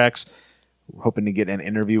his tracks. We're hoping to get an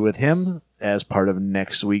interview with him as part of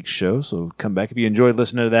next week's show. So come back if you enjoyed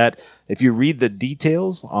listening to that. If you read the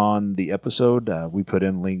details on the episode, we put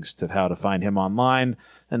in links to how to find him online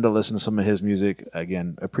and to listen to some of his music.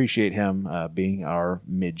 Again, appreciate him being our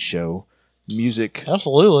mid-show music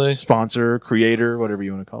absolutely sponsor, creator, whatever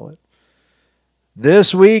you want to call it.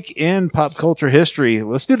 This week in pop culture history,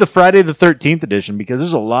 let's do the Friday the 13th edition because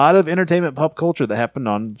there's a lot of entertainment pop culture that happened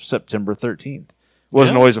on September 13th. It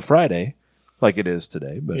wasn't always a Friday like it is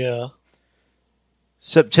today, but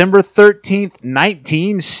September 13th,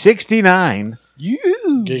 1969.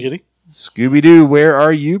 Giggity. Scooby-Doo, Where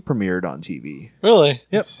Are You? Premiered on TV. Really?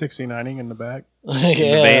 Yep. 69ing in the back. The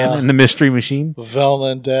band and the Mystery Machine. Velma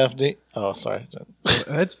and Daphne. Oh, sorry.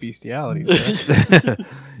 That's bestiality, sir.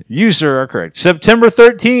 You, sir, are correct. September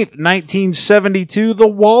 13th, 1972, The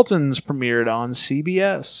Waltons premiered on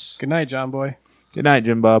CBS. Good night, John Boy. Good night,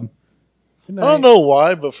 Jim Bob. Good night. I don't know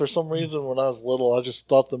why, but for some reason when I was little, I just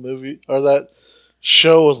thought the movie or that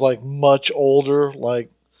show was like much older,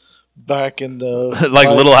 like back in the like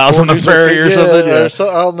Little House on the Prairie or something. Yeah.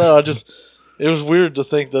 I don't know. It was weird to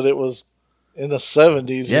think that it was in the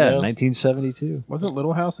 70s. Yeah, you know? 1972. Wasn't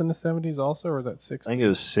Little House in the 70s also, or was that 60s? I think it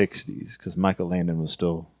was 60s because Michael Landon was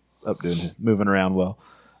still up doing moving around well.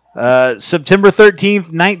 September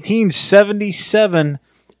 13th, 1977,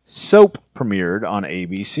 Soap premiered on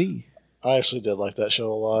ABC. I actually did like that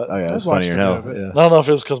show a lot. Oh, yeah, I that's funny watched or a no. bit of it. Yeah. I don't know if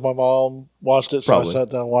it was because my mom watched it, so Probably. I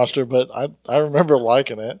sat down and watched her, but I remember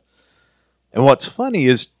liking it. And what's funny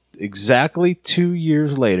is exactly 2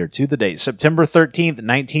 years later, to the date, September 13th,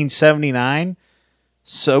 1979,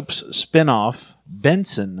 Soap's spinoff,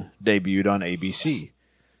 Benson, debuted on ABC.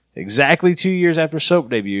 Exactly 2 years after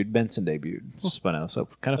Soap debuted, Benson debuted. Spun out of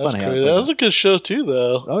Soap. Kind of That's funny. crazy. That was a good show, too,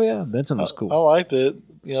 though. Oh, yeah. Benson was cool. I liked it.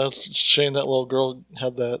 You know, it's a shame that little girl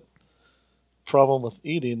had that problem with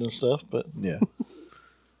eating and stuff, but Yeah.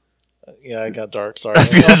 yeah, I got dark. Sorry. I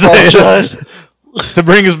was gonna say, apologize. to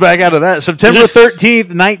bring us back out of that, September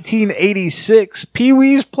 13th, 1986,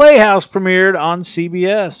 Pee-wee's Playhouse premiered on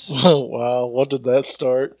CBS. Oh, wow. What did that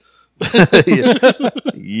start?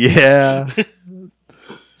 Yeah.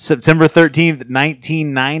 September 13th,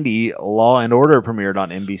 1990, Law and Order premiered on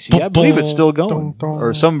NBC. I believe it's still going.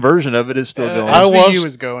 Or some version of it is still going. I SVU watched-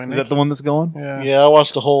 is going. Is that the one that's going? Yeah. Yeah, I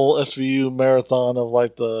watched a whole SVU marathon of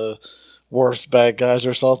like the worst bad guys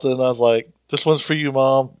or something. And I was like, This one's for you,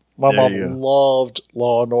 Mom. My There you mom go. loved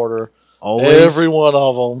Law and Order. Always, Every one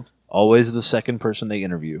of them. always the second person they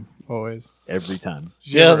interview Always. every time.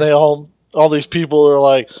 Yeah, they all these people are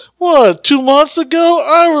like, what, 2 months ago?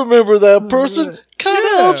 I remember that person. Kind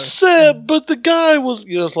of Yeah. upset, but the guy was,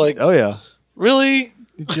 it's like, Oh yeah, really?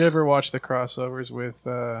 Did you ever watch the crossovers with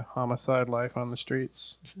Homicide: Life on the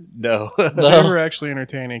Streets? no, They were actually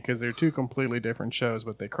entertaining because they're two completely different shows,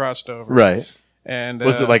 but they crossed over. right. And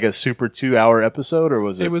Was it like a super 2-hour episode, or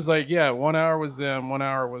was it? It was like 1 hour was them, 1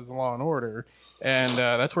 hour was Law and Order, and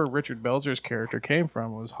that's where Richard Belzer's character came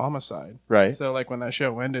from, was Homicide. Right. So like when that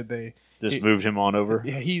show ended, they just moved him on over.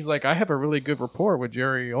 yeah, he's like, I have a really good rapport with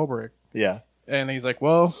Jerry Olbrich, Yeah. and he's like,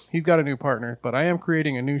 well, he's got a new partner, but I am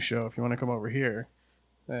creating a new show if you want to come over here,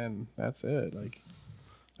 and that's it. Like.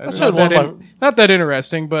 That's had not, one that of not that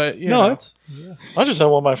interesting, but you know. it's I just had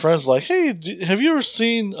one of my friends like, hey, have you ever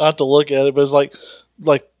seen, I have to look at it, but it's like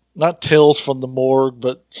not Tales from the Morgue,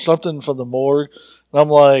 but something from the morgue. And I'm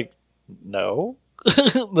like, no.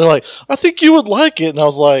 They're like, I think you would like it. And I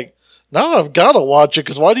was like, now I've got to watch it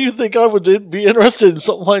because why do you think I would be interested in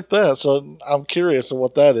something like that? So I'm curious of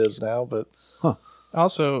what that is now. But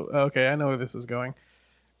Also, okay, I know where this is going.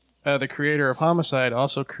 The creator of Homicide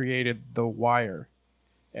also created The Wire.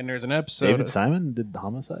 And there's an episode. David Simon did the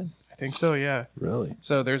Homicide. I think so, yeah. Really?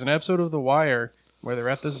 So there's an episode of The Wire where they're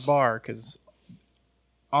at this bar because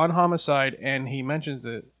on Homicide, and he mentions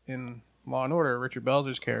it in Law and Order, Richard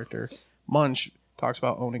Belzer's character, Munch, talks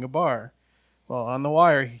about owning a bar. Well, on The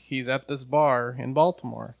Wire, he's at this bar in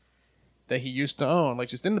Baltimore that he used to own, like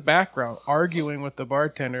just in the background, arguing with the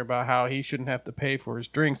bartender about how he shouldn't have to pay for his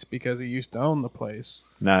drinks because he used to own the place.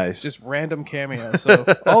 Nice. Just random cameos. So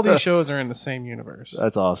all these shows are in the same universe,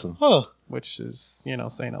 That's awesome. which is,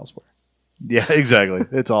 saying elsewhere. Yeah, exactly.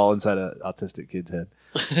 It's all inside an autistic kid's head.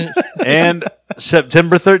 And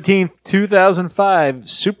September 13th, 2005,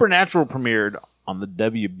 Supernatural premiered on the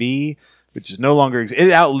WB, which is no longer... It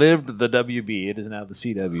outlived the WB. It is now the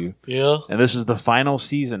CW. yeah. And this is the final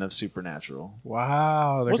season of Supernatural.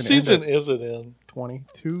 Wow. What season is it in?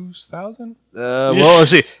 22,000? Well,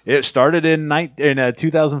 let's see. It started in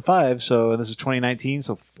 2005, so this is 2019,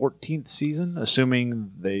 so 14th season,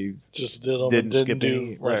 assuming they... Just did them Didn't and skip didn't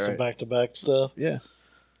any- do like right, some right. back-to-back stuff. Yeah.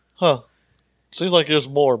 Huh. Seems like there's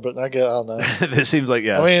more, but I don't know. This seems like,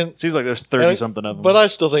 I mean, seems like there's 30-something of them. But I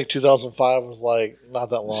still think 2005 was like not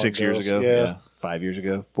that long 6 ago. years ago. Yeah. 5 years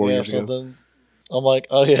ago. 4 Yeah, years ago. something. I'm like,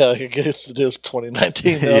 oh yeah, I guess it is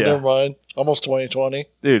 2019 now. Yeah. Never mind. Almost 2020.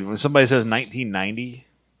 Dude, when somebody says 1990,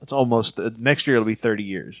 that's almost... next year it'll be 30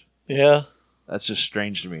 years. Yeah. That's just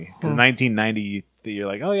strange to me. Because 1990, you're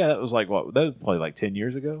like, oh yeah, that was like, what? That was probably like 10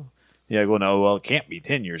 years ago? Yeah, well, no, well, it can't be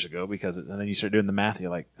 10 years ago because... And then you start doing the math, you're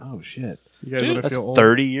like, oh shit. You guys Dude, would have That's feel old.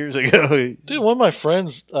 30 years ago. Dude, one of my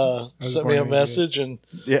friends sent me a born in message and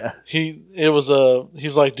Yeah. he's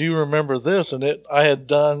like, do you remember this? And I had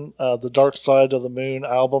done the Dark Side of the Moon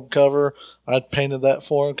album cover. I'd painted that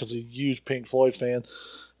for him because he's a huge Pink Floyd fan.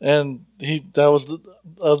 And that was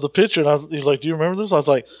the picture. And he's like, do you remember this? I was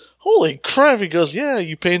like, holy crap. He goes, yeah,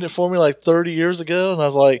 you painted it for me like 30 years ago. And I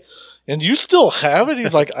was like, and you still have it?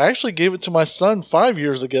 He's like, I actually gave it to my son 5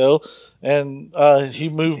 years ago. And he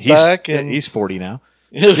moved back. And he's 40 now.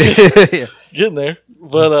 getting there.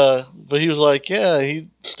 But he was like, yeah, he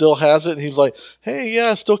still has it. And he's like, hey, yeah,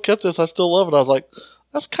 I still kept this. I still love it. I was like,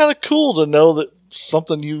 that's kind of cool to know that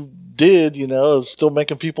something you did, is still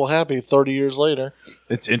making people happy 30 years later.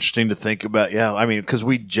 It's interesting to think about. Yeah, I mean, because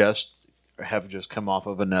we have just come off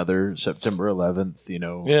of another September 11th.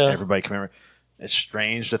 Yeah. Everybody can remember. It's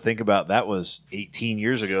strange to think about. That was 18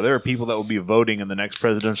 years ago. There are people that will be voting in the next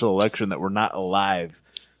presidential election that were not alive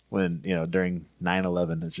when during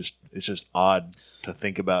 9/11. It's just odd to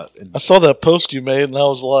think about. I saw that post you made, and I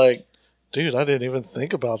was like, dude, I didn't even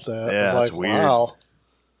think about that. Yeah, I was that's like, weird. wow.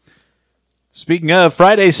 Speaking of,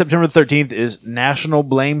 Friday, September 13th is National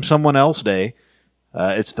Blame Someone Else Day.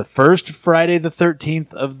 It's the first Friday the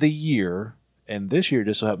 13th of the year. And this year, it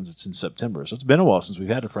just so happens it's in September. So it's been a while since we've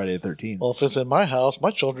had a Friday the 13th. Well, if it's in my house, my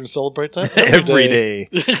children celebrate that Every day.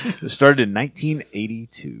 It started in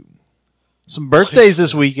 1982. Some birthdays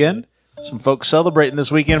this weekend. Some folks celebrating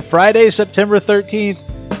this weekend. Friday, September 13th,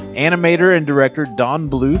 animator and director Don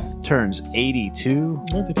Bluth turns 82.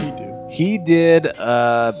 What did he do? He did,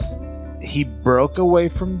 he broke away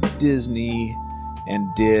from Disney and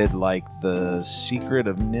did like The Secret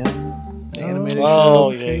of Nim. The animated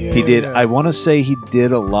Oh, show. yeah. He did. I want to say he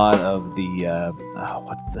did a lot of the.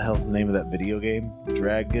 What the hell's the name of that video game?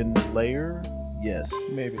 Dragon Lair. Yes,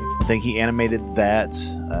 Maybe. I think he animated that.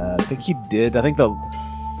 I think he did. I think the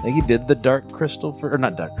I think he did the Dark Crystal or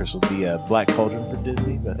not Dark Crystal, the Black Cauldron for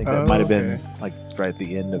Disney. But I think that might have been like right at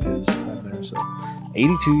the end of his time there. So,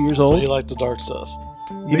 82 years So old. you like the dark stuff?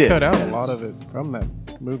 He They did, cut out yeah. a lot of it from that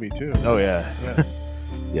movie too. Oh yeah,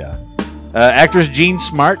 Yeah. yeah. Actress Jean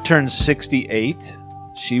Smart turns 68.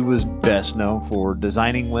 She was best known for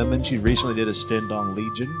designing women. She recently did a stint on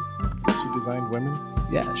Legion. She designed women.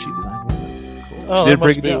 Yeah, she designed women. Cool. Oh, She that did break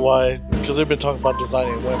must it be down. why. Because they've been talking about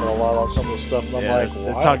designing women a lot on some of the stuff, and I'm Yeah, like,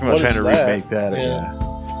 they're why? talking about What trying is to that? remake that.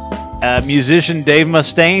 Yeah. Yeah. Musician Dave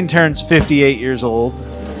Mustaine turns 58 years old.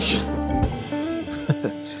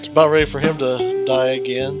 It's about ready for him to die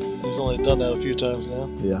again. He's only done that a few times now.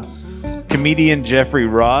 Yeah. Comedian Jeffrey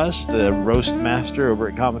Ross, the roast master over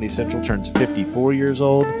at Comedy Central, turns 54 years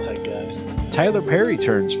old. That guy. Tyler Perry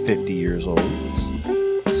turns 50 years old.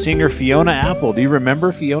 Singer Fiona Apple. Do you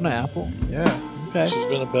remember Fiona Apple? Yeah. Okay. She's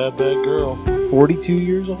been a bad, bad girl. 42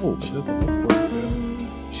 years old. She doesn't look 42.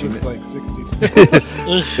 She looks like 62.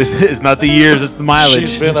 It's not the years, it's the mileage.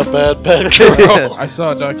 She's been a bad, bad girl. I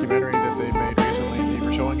saw a documentary that they made recently. And they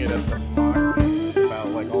were showing it at the Moxie about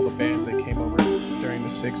like all the bands that came over during the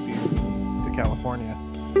 '60s to California,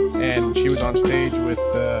 and she was on stage with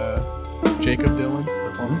Jacob Dylan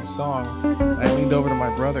performing a song. And I leaned over to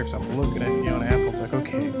my brother because I'm looking at Fiona Apple. It's like,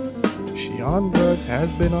 okay, is she on drugs?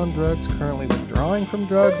 Has been on drugs? Currently withdrawing from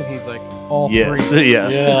drugs? And he's like, it's all Yes, three. yeah,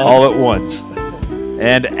 Yeah. all at once.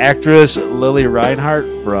 And actress Lily Reinhart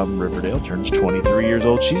from Riverdale turns 23 years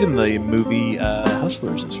old. She's in the movie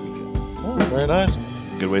Hustlers this weekend. Oh, very nice.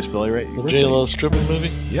 Good way to spell it right. The J-Lo stripping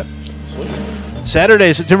movie. Yep. Sweet.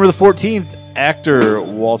 Saturday, September the 14th, actor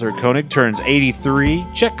Walter Koenig turns 83.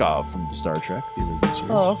 Chekhov from Star Trek, the original series.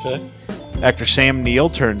 Oh, okay. Actor Sam Neill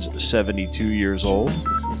turns 72 years old.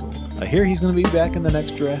 I hear he's going to be back in the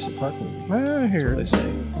next Jurassic Park movie. I That's hear what they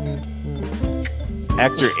it. say.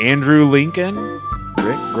 Actor Andrew Lincoln,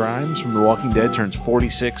 Rick Grimes from The Walking Dead, turns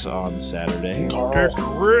 46 on Saturday. Carl.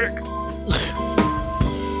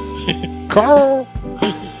 Carl!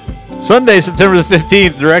 Sunday, September the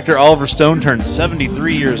 15th, director Oliver Stone turns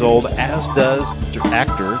 73 years old, as does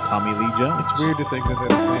actor Tommy Lee Jones. It's weird to think that they're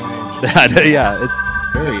the same age. Yeah, it's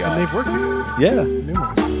very And odd. they've worked together Yeah,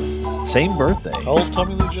 numerous. same birthday. How old's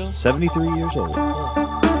Tommy Lee Jones? 73 years old.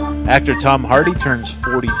 Actor Tom Hardy turns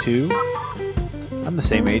 42. I'm the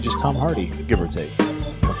same age as Tom Hardy, give or take. A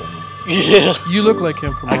couple months. Yeah. You look like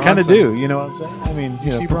him from I kind of Bronson. do, you know what I'm saying? I mean,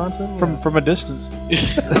 You see Bronson? from a distance. Joey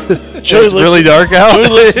It's looks, really dark out. Joey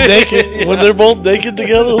looks naked. When they're both naked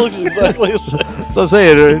together, it looks exactly the same. That's what I'm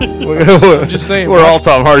saying. I'm just saying, We're all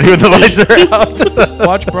Tom Hardy when the lights are out.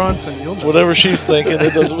 Watch Bronson. You'll It's whatever she's thinking.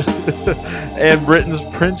 It doesn't. And Britain's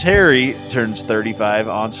Prince Harry turns 35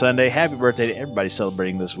 on Sunday. Happy birthday to everybody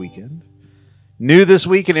celebrating this weekend. New this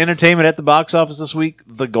week in entertainment at the box office this week,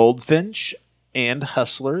 The Goldfinch and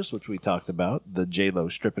Hustlers, which we talked about, the J-Lo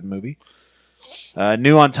stripping movie.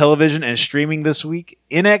 New on television and streaming this week,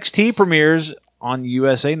 NXT premieres on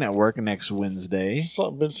USA Network next Wednesday.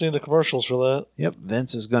 Been seeing the commercials for that. Yep,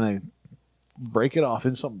 Vince is going to break it off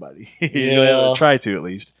in somebody. He's Yeah. going to try to, at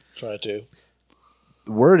least. Try to.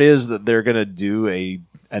 The word is that they're going to do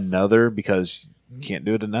another, because you can't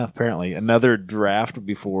do it enough, apparently, another draft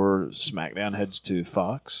before SmackDown heads to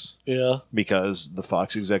Fox, Yeah. because the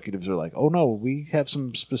Fox executives are like, oh no, we have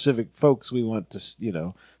some specific folks we want to,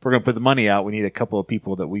 if we're going to put the money out, we need a couple of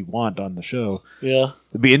people that we want on the show. Yeah.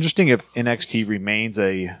 It'd be interesting if NXT remains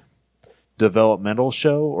a developmental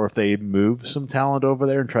show, or if they move some talent over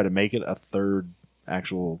there and try to make it a third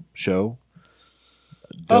actual show.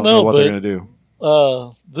 Don't know what they're going to do.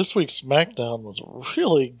 This week's SmackDown was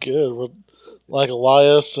really good with like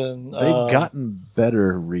Elias and They've gotten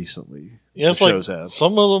better recently. yeah, it's the like shows have.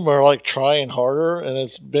 some of them are like trying harder, and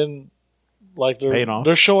it's been like Paying off.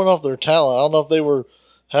 they're showing off their talent. I don't know if they were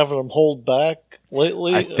having them hold back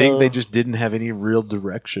lately. I think or- they just didn't have any real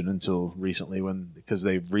direction until recently, because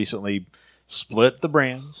they've recently split the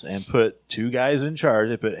brands and put two guys in charge.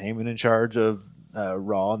 They put Heyman in charge of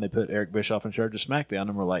Raw, and they put Eric Bischoff in charge of SmackDown,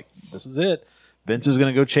 and we're like, this is it. Vince is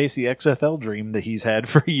going to go chase the XFL dream that he's had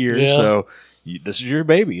for years. Yeah. So this is your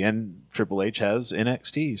baby, and Triple H has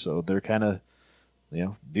NXT, so they're kind of,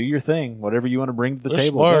 do your thing, whatever you want to bring to the they're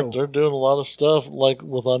table. smart. go. They're doing a lot of stuff like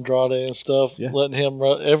with Andrade and stuff. Yeah. Letting him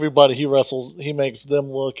everybody he wrestles, he makes them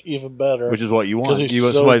look even better. Which is what you want. 'Cause he's You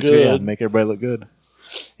want so somebody to good. make everybody look good.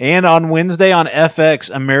 And on Wednesday on FX,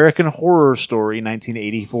 American Horror Story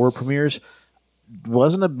 1984 premieres.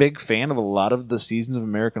 Wasn't a big fan of a lot of the seasons of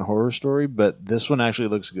American Horror Story, but this one actually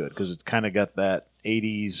looks good because it's kind of got that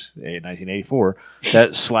 80s, 1984,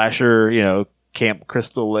 that slasher, Camp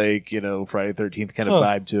Crystal Lake, Friday the 13th kind of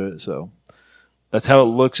vibe to it. So that's how it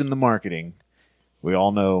looks in the marketing. we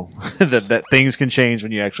all know that things can change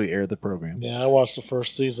when you actually air the program. Yeah, I watched the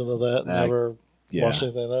first season of that. Never watched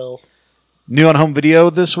anything else. New on home video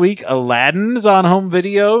this week. Aladdin's on home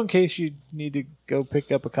video. In case you need to go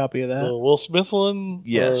pick up a copy of that. The Will Smith one.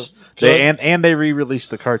 Yes, they re-released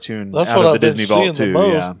the cartoon. That's out what of I've the been Disney Vault seeing too. the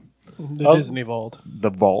most. Yeah, The Disney Vault. the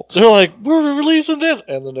Vault. They're like, we're releasing this,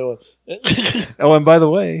 and the new one. Oh, and by the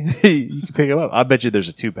way, you can pick them up. I bet you there's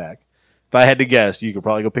a 2-pack. If I had to guess, you could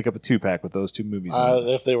probably go pick up a 2-pack with those two movies.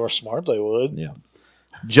 If they were smart, they would. Yeah.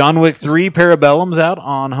 John Wick 3 Parabellum's out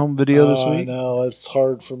on home video this I week. know it's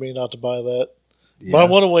hard for me not to buy that, Yeah. but I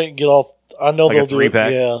want to wait and get off. I know Like a they'll do it.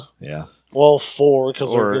 3-pack? Yeah, Yeah. well, 4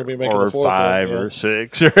 because they're going to be making or the 4th 5 one, yeah. or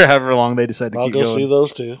 6 or however long they decide to I'll keep go going. see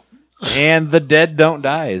those two. And The Dead Don't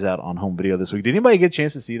Die is out on home video this week. Did anybody get a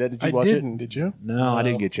chance to see that? Did you I watch didn't. it? Did you? No, I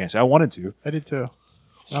didn't get a chance. I wanted to. I did too.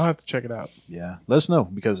 I'll have to check it out. Yeah, let us know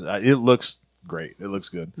because it looks great. It looks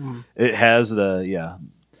good. It has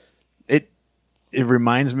It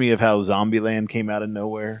reminds me of how Zombieland came out of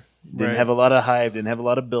nowhere. Didn't Right. have a lot of hype, didn't have a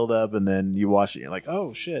lot of build up, and then you watch it, and you're like,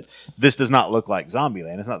 oh shit, this does not look like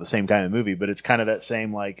Zombieland. It's not the same kind of movie, but it's kind of that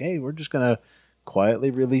same like, hey, we're just gonna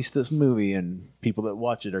quietly release this movie, and people that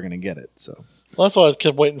watch it are gonna get it. So Well, that's why I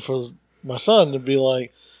kept waiting for my son to be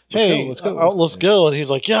like, "Hey, Let's go. let's go." And he's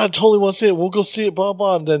like, "Yeah, I totally want to see it. We'll go see it, blah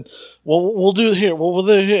blah." And then we'll do it here. We'll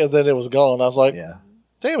do it here. And then it was gone. I was like, yeah,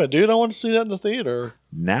 "Damn it, dude! I want to see that in the theater."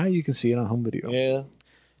 now you can see it on home video. Yeah,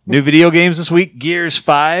 New video games this week. Gears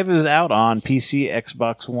 5 is out on PC,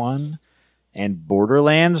 Xbox One, and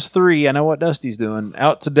Borderlands 3. I know what Dusty's doing.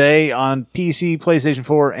 Out today on PC, PlayStation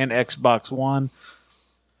 4, and Xbox One.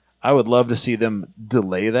 I would love to see them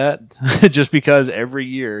delay that just because every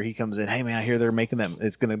year he comes in, hey man, I hear they're making them.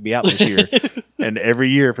 It's going to be out this year. And every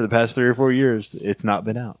year for the past 3 or 4 years, it's not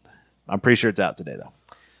been out. I'm pretty sure it's out today though.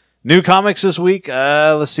 New comics this week.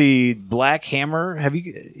 Let's see. Black Hammer. Have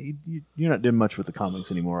you're not doing much with the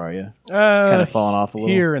comics anymore, are you? Kind of falling off a little.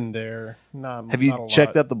 Here and there. Not. Have you not a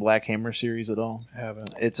checked lot. out the Black Hammer series at all? I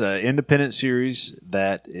haven't. It's an independent series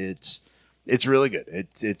that it's really good.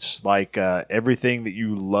 It's like everything that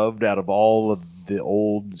you loved out of all of the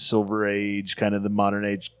old Silver Age, kind of the modern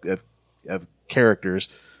age of characters,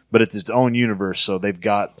 but it's its own universe. So they've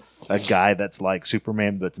got a guy that's like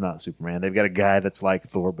Superman, but it's not Superman. They've got a guy that's like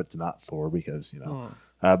Thor, but it's not Thor because, you know.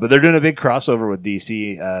 But they're doing a big crossover with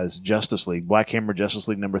DC as Justice League. Black Hammer Justice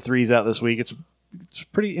League number 3 is out this week. It's a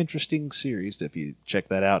pretty interesting series if you check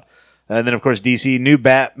that out. And then, of course, DC, new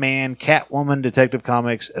Batman, Catwoman, Detective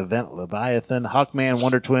Comics, Event Leviathan, Hawkman,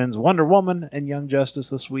 Wonder Twins, Wonder Woman, and Young Justice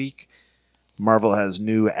this week. Marvel has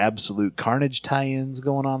new Absolute Carnage tie-ins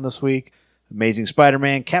going on this week. Amazing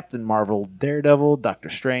Spider-Man, Captain Marvel, Daredevil, Doctor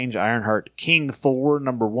Strange, Ironheart, King Thor,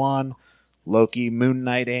 number 1, Loki, Moon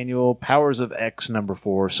Knight Annual, Powers of X, number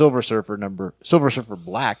 4, Silver Surfer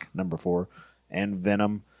Black, number 4, and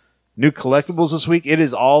Venom. New collectibles this week. It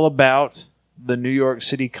is all about the New York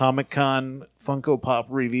City Comic Con Funko Pop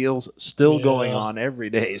reveals still going on every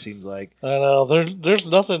day, it seems like. I know. There's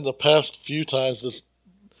nothing the past few times that's,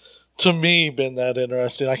 to me, been that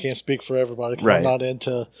interesting. I can't speak for everybody because I'm not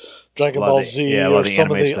into Dragon Ball Z or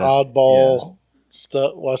some of the oddball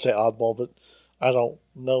stuff. Well, I say oddball, but I don't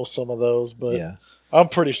know some of those. But I'm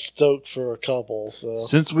pretty stoked for a couple. So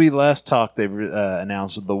since we last talked, they've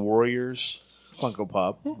announced the Warriors Funko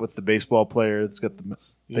Pop with the baseball player that's got the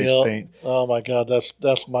face paint. Oh my god,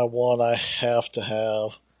 that's my one I have to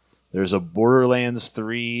have. There's a Borderlands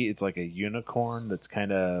 3. It's like a unicorn that's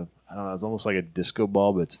kind of, I don't know, it's almost like a disco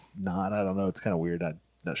ball, but it's not. I don't know. It's kind of weird. I'm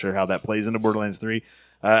not sure how that plays into Borderlands 3.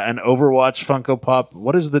 An Overwatch Funko Pop.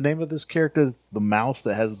 What is the name of this character? The mouse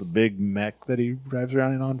that has the big mech that he drives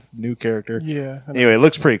around in on? New character. Yeah. Anyway, it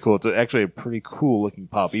looks pretty cool. It's actually a pretty cool looking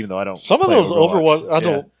pop, even though I don't Some of play those Overwatch, I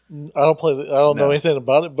don't play. I don't know No. anything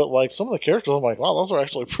about it, but like some of the characters, I'm like, wow, those are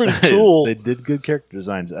actually pretty cool. They did good character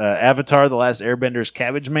designs. Avatar: The Last Airbender's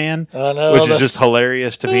Cabbage Man, I know, which is just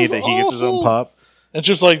hilarious to me that he gets his own awesome. pop. And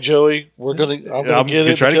just like Joey, I'm gonna get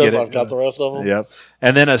it because I've got the rest of them. Yep.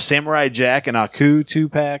 And then a Samurai Jack and Aku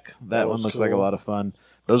 2-pack. That That one was looks like a cool. lot of fun.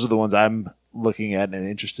 Those are the ones I'm looking at and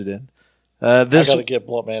interested in. I This got to get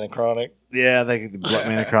Bluntman and Chronic. Yeah, they could Black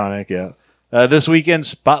Man Chronic, yeah. This weekend,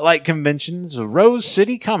 Spotlight Conventions, Rose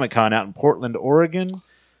City Comic Con out in Portland, Oregon.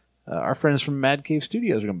 Our friends from Mad Cave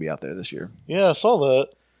Studios are going to be out there this year. Yeah, I saw that.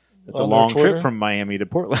 It's a On long their Twitter. trip from Miami to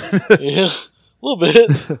Portland. Yeah, a little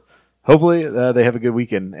bit. Hopefully, they have a good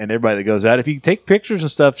weekend, and everybody that goes out, if you take pictures and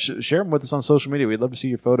stuff, share them with us on social media. We'd love to see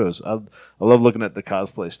your photos. I love looking at the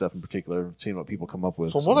cosplay stuff in particular, seeing what people come up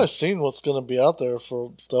with. From what I've seen, what's going to be out there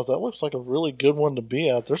for stuff, that looks like a really good one to be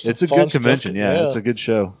at. There's some It's a fun good stuff. convention, yeah. It's a good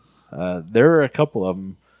show. There are a couple of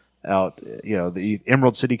them. out. The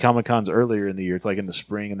Emerald City Comic Con's earlier in the year. It's like in the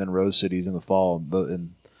spring, and then Rose City's in the fall.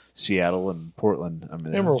 In Seattle and Portland. I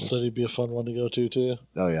mean, Emerald City would be a fun one to go to too.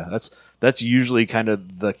 Oh yeah, that's usually kind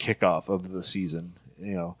of the kickoff of the season.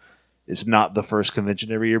 It's not the first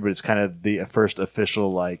convention every year, but it's kind of the first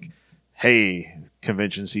official hey,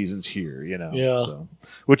 convention season's here. Yeah. So,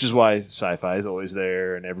 which is why sci-fi is always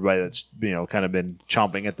there, and everybody that's kind of been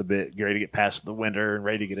chomping at the bit, ready to get past the winter and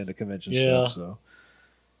ready to get into convention stuff. So.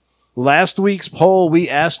 Last week's poll, we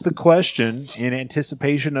asked the question in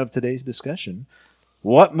anticipation of today's discussion.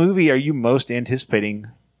 What movie are you most anticipating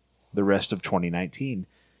the rest of 2019?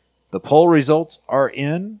 The poll results are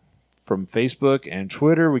in from Facebook and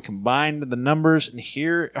Twitter. We combined the numbers, and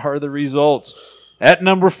here are the results. At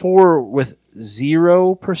number 4, with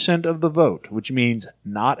 0% of the vote, which means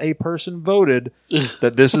not a person voted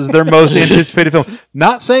that this is their most anticipated film.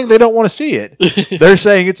 Not saying they don't want to see it. They're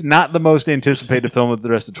saying it's not the most anticipated film of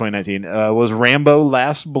the rest of 2019. Was Rambo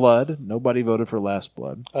Last Blood. Nobody voted for Last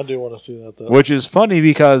Blood. I do want to see that, though. Which is funny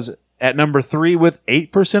because at number 3 with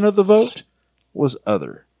 8% of the vote was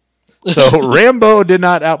Other. So Rambo did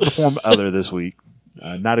not outperform Other this week.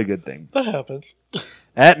 Not a good thing. That happens.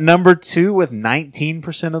 At number 2 with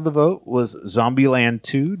 19% of the vote was Zombieland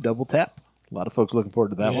 2 Double Tap. A lot of folks looking forward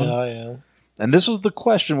to that one. Yeah, I am. And this was the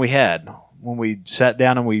question we had when we sat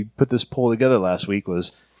down and we put this poll together last week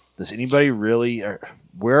was, does anybody really,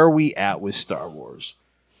 where are we at with Star Wars?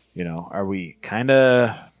 Are we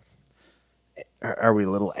are we a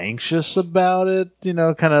little anxious about it? You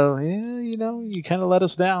kind of let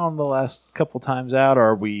us down the last couple times out. Or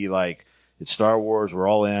are we like, it's Star Wars, we're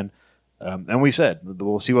all in? And we said,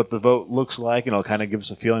 we'll see what the vote looks like, and it'll kind of give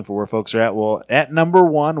us a feeling for where folks are at. Well, at number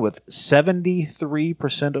 1 with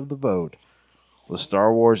 73% of the vote was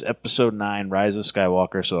Star Wars Episode 9, Rise of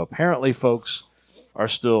Skywalker. So apparently folks are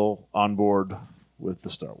still on board with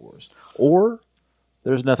the Star Wars. Or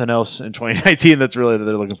there's nothing else in 2019 that they're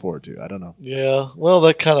looking forward to. I don't know. Yeah, well,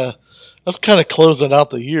 that's kind of closing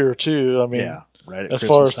out the year, too. I mean, yeah, right at as Christmas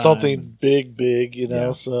far as time. something big,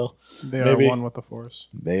 Yeah. so... They Maybe. are one with the Force.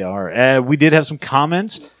 They are. We did have some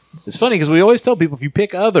comments. It's funny because we always tell people if you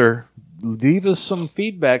pick Other, leave us some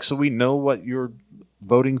feedback so we know what you're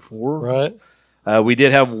voting for. Right. We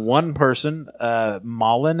did have one person,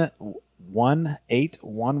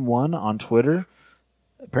 Mullen1811 on Twitter.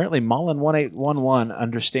 Apparently, Mullen1811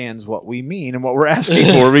 understands what we mean and what we're asking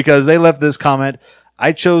for because they left this comment.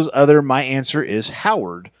 I chose Other. My answer is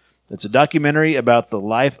Howard. It's a documentary about the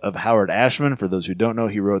life of Howard Ashman. For those who don't know,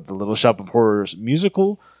 he wrote the Little Shop of Horrors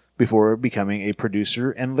musical before becoming a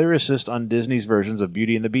producer and lyricist on Disney's versions of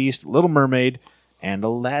Beauty and the Beast, Little Mermaid, and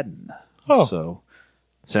Aladdin. Oh. So,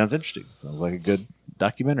 sounds interesting. Sounds like a good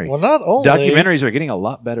documentary. Well, not only... Documentaries are getting a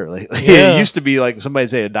lot better lately. Yeah. It used to be like somebody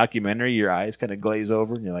say a documentary, your eyes kind of glaze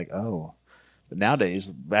over, and you're like, oh. But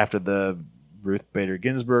nowadays, after the Ruth Bader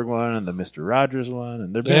Ginsburg one and the Mr. Rogers one,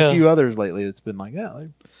 and there have been a few others lately that's been like, yeah,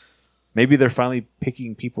 maybe they're finally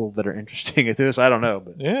picking people that are interesting to us. I don't know.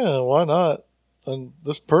 But Yeah, why not? And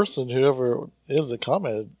this person, whoever is that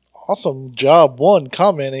commented, awesome job,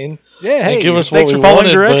 commenting. yeah, hey, give us thanks what for we following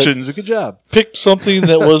wanted, but- directions. Good job. Picked something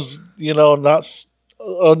that was, not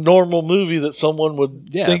a normal movie that someone would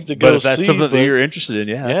think to go but if that's see. something but that you're interested in,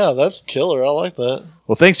 yeah, that's killer. I like that.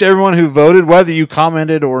 Well, thanks to everyone who voted, whether you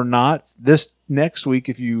commented or not. This next week,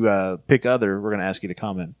 if you pick Other, we're going to ask you to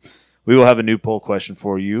comment. We will have a new poll question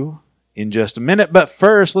for you in just a minute. But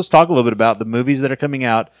first, let's talk a little bit about the movies that are coming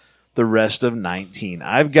out the rest of 19.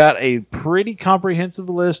 I've got a pretty comprehensive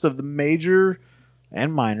list of the major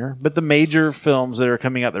and minor, but the major films that are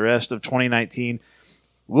coming out the rest of 2019.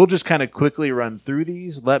 We'll just kind of quickly run through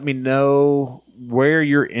these. Let me know where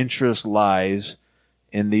your interest lies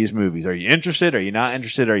in these movies. Are you interested? Are you not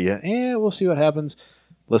interested? Are you, we'll see what happens.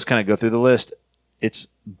 Let's kind of go through the list. It's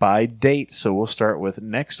by date, so we'll start with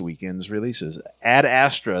next weekend's releases. Ad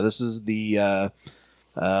Astra. This is the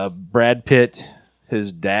Brad Pitt.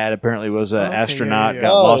 His dad apparently was an astronaut,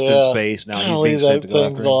 got lost in space. Now he's being sent to go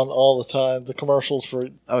thing's after him. on all the time. The commercials for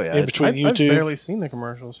in between I've YouTube. barely seen the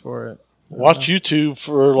commercials for it. Watch YouTube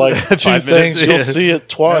for like 2 5 things. minutes, You'll yeah. see it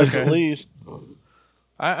twice Okay. at least.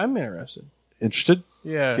 I'm interested. Interested?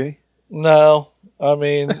 Yeah. Okay. No, I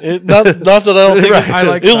mean, not that I don't think I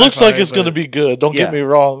like it looks like sci-fi, it's going to but- be good. Don't Yeah. get me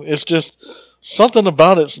wrong. It's just something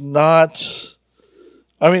about it's not.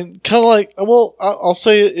 I mean, kind of like. Well, I'll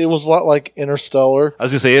say it was a lot like Interstellar. I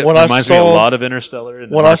was going to say, it When I reminds me a saw- lot of Interstellar.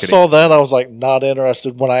 In the When I marketing. saw that, I was like not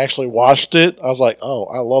interested. When I actually watched it, I was like, "Oh,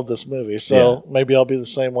 I love this movie." So maybe I'll be the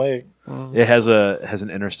same way. It has an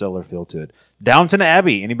Interstellar feel to it. Downton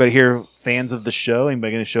Abbey. Anybody here fans of the show?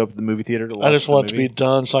 Anybody going to show up at the movie theater to watch I just the want it to movie? be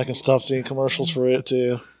done so I can stop seeing commercials for it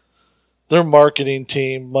too. their marketing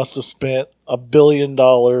team must have spent $1 billion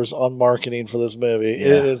on marketing for this movie. Yeah.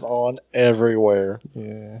 It is on everywhere.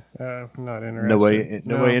 Yeah, I'm not interested. No way interested.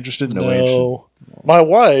 No way interested. No. My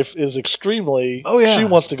wife is extremely. Oh, yeah. She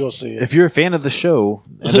wants to go see it. If you're a fan of the show,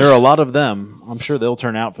 and there are a lot of them, I'm sure they'll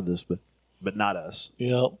turn out for this, but not us.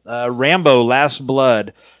 Yep. Rambo: Last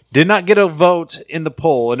Blood did not get a vote in the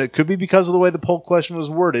poll, and it could be because of the way the poll question was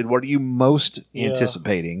worded. What are you most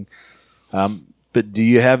anticipating? But do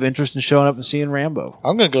you have interest in showing up and seeing Rambo?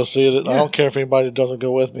 I'm going to go see it. Yeah. I don't care if anybody doesn't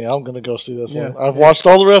go with me. I'm going to go see this Yeah. one. I've watched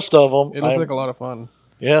all the rest of them. It looks like a lot of fun.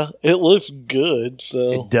 Yeah, it looks good.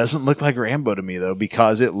 So It doesn't look like Rambo to me, though,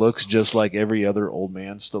 because it looks just like every other old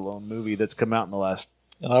man Stallone movie that's come out in the last.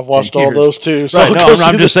 and I've watched 10 all years. those too. So Right, I'll no, go I'm see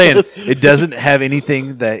just this saying one. it doesn't have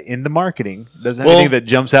anything that in the marketing doesn't have Well, anything that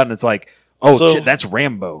jumps out and it's like, oh so- shit, that's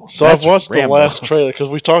Rambo. So That's I've watched Rambo. the last trailer because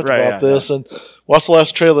we talked Right, about yeah, this and watched the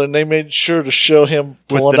last trailer, and they made sure to show him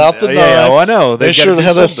With pulling out the knife. yeah, oh, I know. They They've sure gotta to do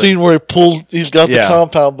have that something. scene where he's got Yeah. the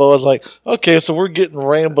compound bow. I was like, okay, so we're getting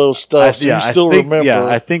Rambo stuff. So you still I think, remember? Yeah,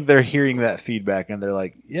 I think they're hearing that feedback and they're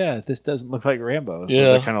like, yeah, this doesn't look like Rambo. So Yeah.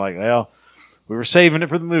 they're kind of like, well, we were saving it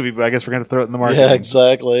for the movie, but I guess we're going to throw it in the market. Yeah,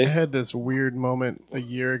 exactly. I had this weird moment a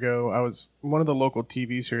year ago. I was one of the local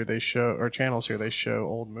TVs here. They show or channels here. They show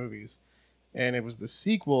old movies, and it was the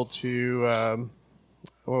sequel to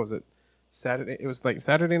what was it? Saturday. It was like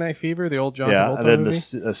Saturday Night Fever, the old John Yeah, Travolta and then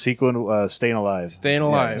movie. the sequel, Staying Alive. Staying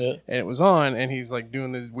Alive, Yeah. and it was on, and he's like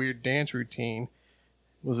doing this weird dance routine,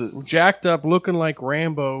 Was it jacked up, looking like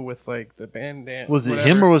Rambo with like the bandana. Was it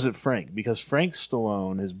him or was it Frank? Because Frank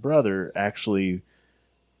Stallone, his brother, actually,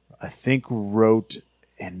 I think, wrote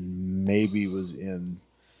and maybe was in.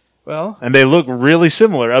 Well, And they look really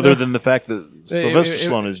similar, other than the fact that Sylvester it-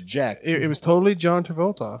 Stallone is jacked. it was totally John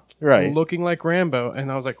Travolta, Right. looking like Rambo,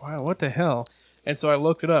 and I was like, wow, what the hell? And so I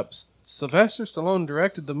looked it up. Sylvester Stallone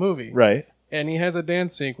directed the movie, Right. and he has a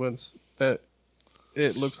dance sequence that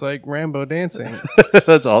it looks like Rambo dancing.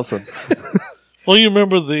 That's awesome. Well, you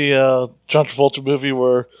remember the John Travolta movie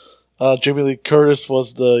where Jamie Lee Curtis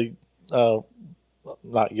was the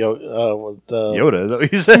not Yoda. Yoda, is that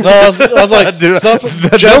what you said? No, I was like, Dude, it's not no,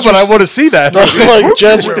 but I want to see that. No, like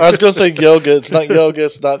Jazz, I was going to say yoga. It's not yoga.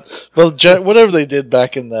 It's not. But whatever they did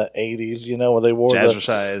back in the '80s, you know, where they wore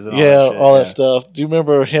Jazzercise and all yeah, that shit, all yeah. that stuff. Do you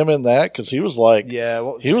remember him in that? Because he was like, Yeah,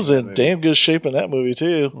 what he was the name in of that movie? damn good shape in that movie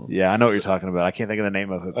too. Yeah, I know what you're talking about. I can't think of the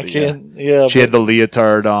name of it. I but can't. Yeah, She had the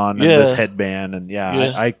leotard on and Yeah. this headband, and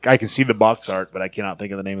Yeah. I can see the box art, but I cannot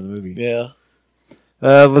think of the name of the movie. yeah.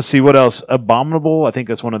 Let's see what else. Abominable. I think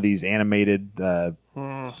that's one of these animated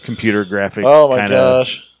computer graphic. Oh my kinda,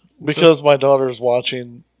 gosh! Because my daughter's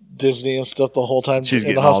watching Disney and stuff the whole time She's in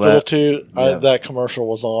the getting all hospital that. too. Yeah. That commercial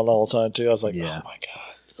was on all the time too. I was like, Yeah. oh my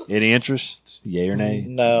god. Any interest? Yay or nay?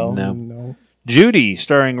 No. No. Judy,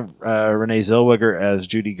 starring Renee Zellweger as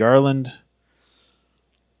Judy Garland.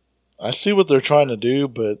 I see what they're trying to do,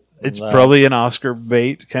 but It's no. probably an Oscar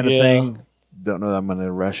bait kind of Yeah. thing. Don't know that I'm going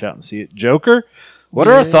to rush out and see it. Joker. What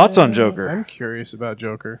are our thoughts on Joker? I'm curious about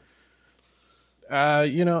Joker.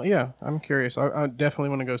 I'm curious. I definitely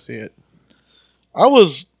want to go see it. I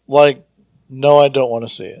was like, no, I don't want to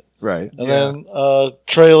see it. Right. And then a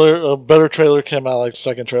better trailer came out, like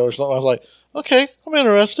second trailer or something. I was like, okay, I'm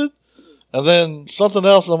interested. And then something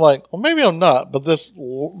else, and I'm like, well, maybe I'm not. But this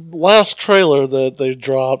last trailer that they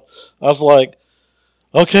dropped, I was like,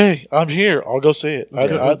 okay, I'm here. I'll go see it.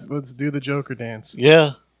 Let's do the Joker dance.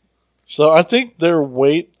 Yeah. So I think they're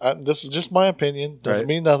this is just my opinion. Doesn't Right.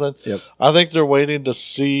 mean nothing. Yep. I think they're waiting to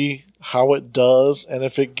see how it does, and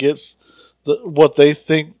if it gets what they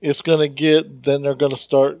think it's going to get, then they're going to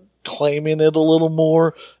start claiming it a little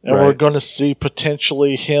more, and we're Right. going to see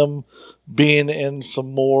potentially him being in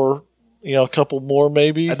some more, a couple more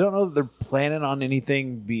maybe. I don't know that they're planning on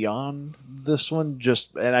anything beyond this one.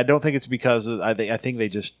 And I don't think it's because I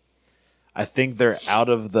think they're out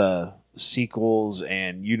of the sequels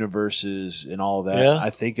and universes and all that. Yeah. I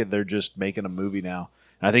think they're just making a movie now.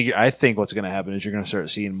 And I think what's going to happen is you're going to start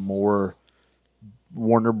seeing more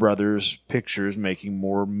Warner Brothers Pictures making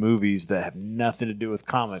more movies that have nothing to do with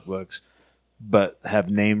comic books, but have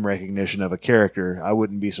name recognition of a character. I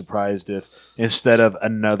wouldn't be surprised if instead of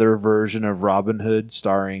another version of Robin Hood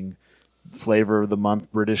starring Flavor of the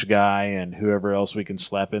Month British guy and whoever else we can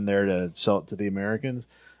slap in there to sell it to the Americans,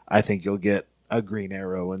 I think you'll get a Green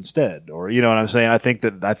Arrow instead. Or you know what I'm saying? I think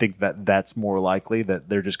that that's more likely, that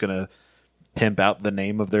they're just going to pimp out the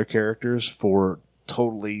name of their characters for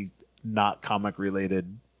totally not comic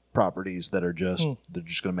related properties that are just they're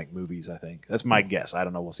just going to make movies. I think that's my guess. I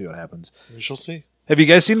don't know. We'll see what happens. We shall see. Have you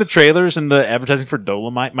guys seen the trailers and the advertising for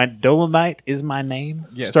Dolomite? My Dolomite is my name,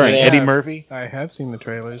 Yes. starring Yeah. Eddie Murphy. I have seen the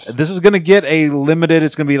trailers. This is going to get a limited.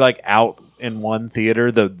 It's going to be like out in one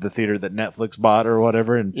theater, the theater that Netflix bought or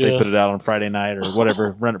whatever, and they Yeah. put it out on Friday night or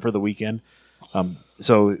whatever, run it for the weekend.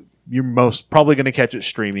 So you're most probably going to catch it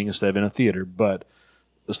streaming instead of in a theater. But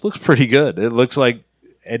this looks pretty good. It looks like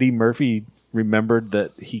Eddie Murphy remembered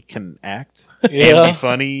that he can act and Yeah. be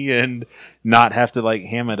funny and not have to like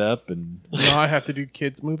ham it up and Now I have to do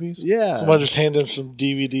kids movies. yeah. Somebody just hand him some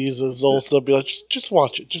DVDs of his old stuff. Be like, just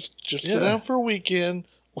watch it. Just sit Yeah. down for a weekend.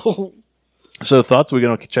 So thoughts? We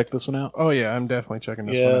going to check this one out? Oh yeah, I'm definitely checking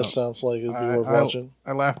this one Yeah, out. sounds like it'd be I, worth I- watching.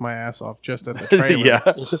 I laughed my ass off just at the trailer.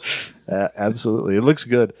 Yeah, absolutely. It looks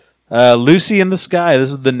good. Lucy in the Sky. This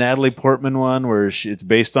is the Natalie Portman one where it's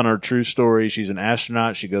based on her true story. She's an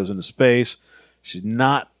astronaut. She goes into space. She's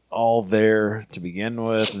not all there to begin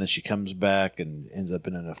with, and then she comes back and ends up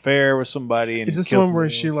in an affair with somebody. And Is this the kills one where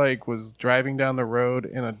somebody she else. like was driving down the road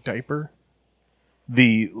in a diaper?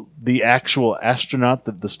 the actual astronaut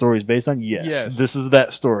that the story's based on? Yes. Yes. This is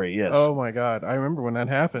that story. Yes. Oh my god, I remember when that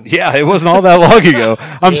happened. Yeah, it wasn't all that long ago.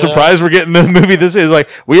 I'm Yeah. surprised we're getting the movie this is. Like,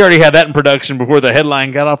 we already had that in production before the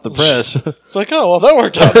headline got off the press. It's like, oh, well, that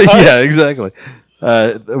worked out. Nice. Yeah, exactly.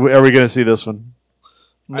 Are we going to see this one?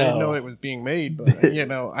 No. I didn't know it was being made, but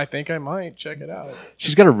I think I might check it out.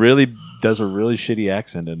 She's does a really shitty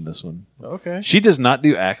accent in this one. Okay. She does not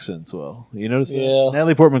do accents well. You notice that? Yeah.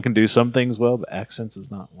 Natalie Portman can do some things well, but accents is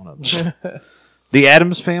not one of them. The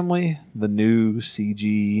Addams Family, the new I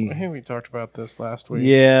CG. think we talked about this last week.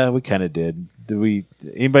 Yeah, we kind of did. Anybody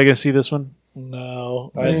going to see this one?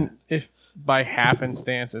 No. I mean, if by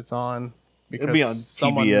happenstance it's on because It'll be on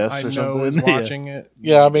someone TBS I or know something. is Yeah. watching it.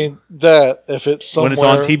 Yeah, I mean, that, if it's somewhere. When it's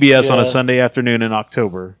on TBS on yeah. a Sunday afternoon in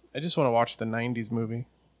October. I just want to watch the '90s movie.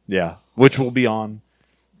 Yeah, which will be on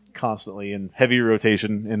constantly in heavy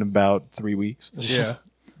rotation in about 3 weeks. Yeah.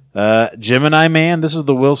 Gemini Man. This is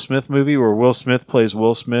the Will Smith movie where Will Smith plays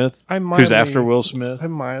Will Smith, I'm who's mildly- after Will Smith,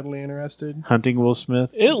 I'm mildly interested. hunting Will Smith.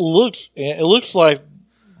 It looks like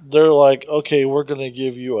they're like, okay, we're going to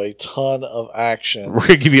give you a ton of action. We're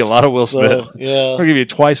gonna give you a lot of Will So, Smith. yeah. We're gonna give you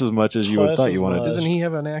twice as much as you would Twice thought as you wanted. much. Doesn't he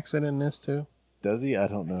have an accent in this too? Does he? I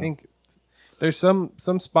don't know. I think there's some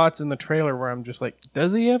spots in the trailer where I'm just like,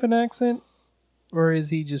 does he have an accent, or is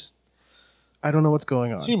he just? I don't know what's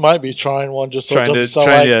going on. He might be trying one just so it trying doesn't to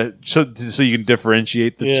sound like. so you can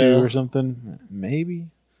differentiate the Yeah. two or something. Maybe.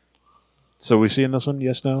 So we seeing this one?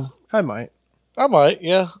 Yes, no. I might. I might,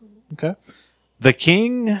 yeah. Okay. The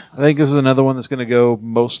King, I think this is another one that's going to go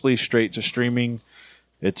mostly straight to streaming.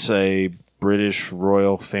 It's a British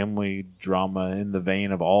royal family drama in the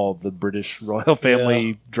vein of all the British royal family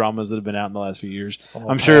Yeah. dramas that have been out in the last few years. I'm I'm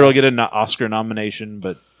gonna sure it'll pass. get an Oscar nomination,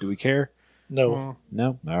 but do we care? No.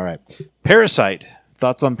 No? All right. Parasite.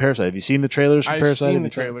 Thoughts on Parasite? Have you seen the trailers for I've Parasite? seen Have the you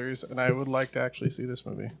tried- trailers, and I would like to actually see this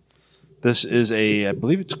movie. This is I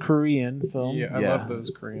believe it's Korean film. Yeah, I love those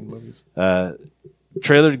Korean movies.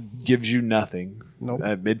 Trailer gives you nothing. Nope.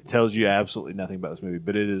 It tells you absolutely nothing about this movie,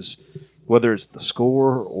 but it is, whether it's the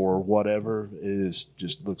score or whatever, it is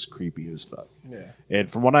just looks creepy as fuck. Yeah. And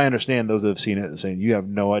from what I understand, those that have seen it are saying you have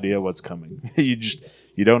no idea what's coming.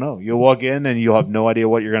 You don't know. You'll walk in and you'll have no idea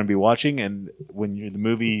what you're going to be watching, and when the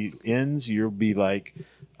movie ends, you'll be like,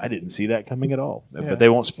 I didn't see that coming at all. Yeah. But they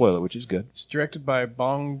won't spoil it, which is good. It's directed by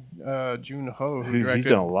Bong Joon-ho, who He's directed.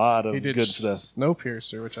 done a lot of he did good stuff.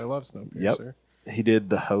 Snowpiercer, which I love. Snowpiercer. He did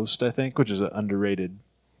The Host, I think, which is an underrated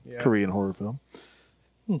Yeah. Korean horror film.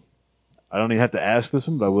 I don't even have to ask this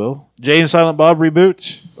one, but I will. Jay and Silent Bob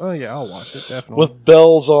reboot. Oh yeah, I'll watch it definitely. With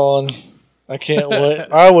bells on. I can't wait.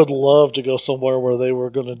 I would love to go somewhere where they were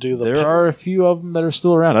going to do the. There are a few of them that are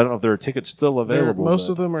still around. I don't know if there are tickets still available. Most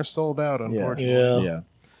but- of them are sold out, unfortunately. Yeah. Yeah.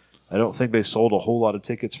 I don't think they sold a whole lot of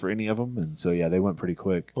tickets for any of them, and so yeah, they went pretty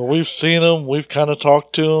quick. Well, we've seen them. We've kind of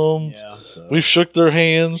talked to them. Yeah, so We've shook their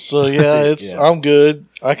hands. So yeah, it's. Yeah. I'm good.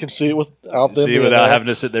 I can see it without them. see being without there. having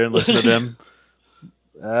to sit there and listen to them.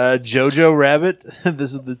 Jojo Rabbit.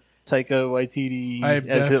 This is the Taika Waititi I'm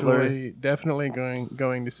as Hitler. definitely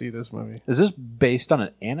going to see this movie. Is this based on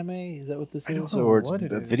an anime? Is that what this I don't is, know or it's what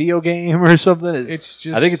it a is. video game or something? It's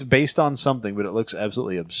just. I think it's based on something, but it looks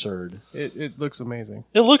absolutely absurd. It looks amazing.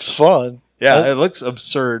 It looks fun. Yeah, it looks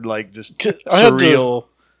absurd, like just I had to- surreal.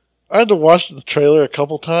 I had to watch the trailer a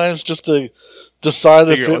couple times just to decide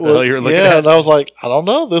if Figure out it what the hell was. you were looking Yeah, at. and I was like, I don't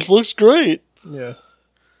know. This looks great. Yeah,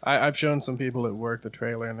 I've shown some people at work the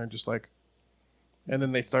trailer, and they're just like, and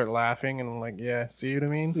then they start laughing, and I'm like, yeah, see what I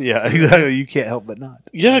mean? Yeah, exactly. You can't help but not.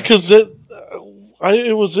 Yeah, because it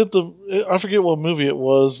was at the. I forget what movie it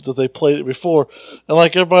was that they played it before, and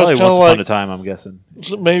like everybody's Probably kind once of upon a like time, I'm guessing.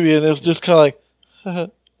 maybe, and it's just kind of like,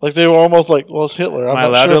 Like they were almost like, well, it's Hitler. I'm Am I not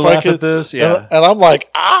allowed sure to if I laugh could. at this? Yeah. And I'm like,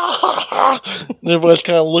 ah! And everybody's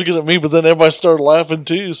kind of looking at me, but then everybody started laughing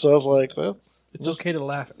too. So I was like, well, It's okay to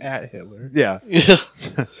laugh at Hitler. Yeah. yeah.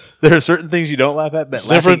 There are certain things you don't laugh at, but It's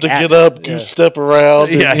different to laughing get up, yeah. goose step around.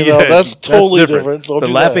 And, Yeah, you know, yeah, that's totally different. Don't But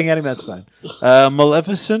do laughing that. at him, that's fine.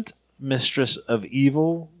 Maleficent, Mistress of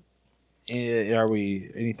Evil. Are we?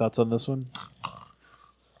 Any thoughts on this one?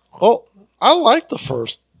 Well, I liked the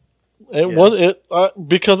first. It Yeah. was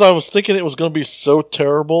because I was thinking it was going to be so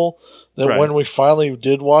terrible that Right. when we finally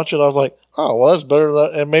did watch it, I was like, oh, well, that's better than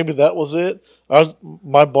that. And maybe that was it.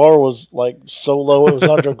 My bar was like so low it was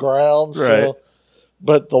underground. Right. So,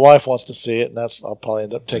 but the wife wants to see it, and I'll probably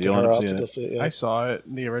end up taking you'll end her up out to seeing go it. see it. Yeah. I saw it,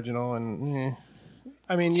 the original, and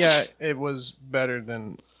I mean, yeah, it was better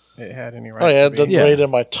than it had any right Oh yeah, to it be. doesn't Yeah. rate in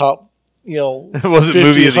my top, It wasn't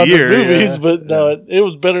movie of the 100 year. movies, yeah. but no, it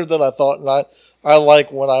was better than I thought. And I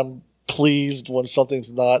like when I'm pleased when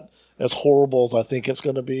something's not as horrible as I think it's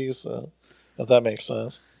going to be. So if that makes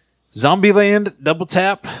sense. Zombieland, Double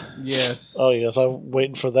Tap. Yes. Oh yes, I'm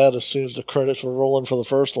waiting for that as soon as the credits were rolling for the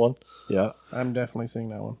first one. Yeah. I'm definitely seeing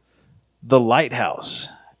that one. The Lighthouse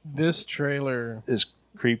This trailer, is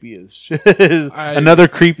creepy as shit. Another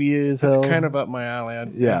creepy as it's hell. kind of up my alley.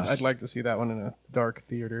 Yeah. I'd like to see that one in a dark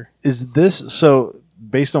theater. Is this so?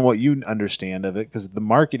 Based on what you understand of it, because the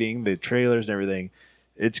marketing, the trailers, and everything,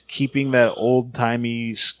 it's keeping that old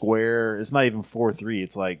timey square. It's not even 4:3.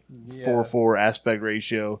 It's like 4:4 aspect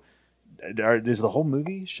ratio. Is the whole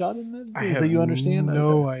movie shot in that? I Is have that you understand?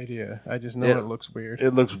 no idea. I just know Yeah. it looks weird.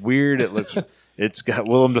 It looks weird. It looks. It's got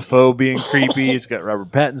Willem Dafoe being creepy. It's got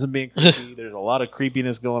Robert Pattinson being creepy. There's a lot of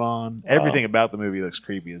creepiness going on. Everything about the movie looks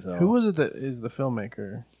creepy as hell. Who was it that is the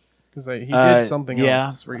filmmaker? Because he did something yeah.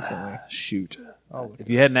 else recently. Shoot. I'll look If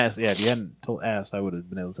you hadn't asked, if you hadn't asked, I would have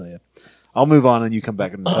been able to tell you. I'll move on and you come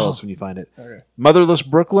back and tell us when you find it. Okay. Motherless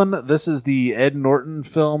Brooklyn. This is the Ed Norton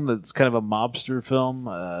film. That's kind of a mobster film.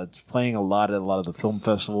 It's playing a lot of the film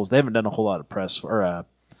festivals. They haven't done a whole lot of press or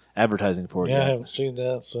advertising for it Yeah, I yet. haven't seen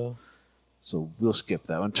that. So we'll skip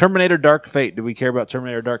that one. Terminator Dark Fate. Do we care about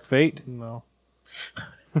Terminator Dark Fate? No.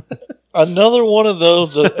 Another one of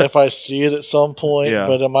those that if I see it at some point, Yeah.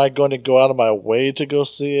 but am I going to go out of my way to go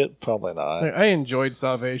see it? Probably not. I enjoyed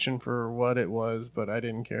Salvation for what it was, but I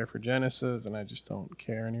didn't care for Genesis, and I just don't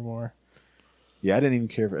care anymore. Yeah, I didn't even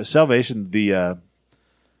care for Salvation. The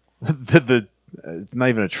it's not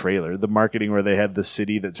even a trailer. The marketing where they had the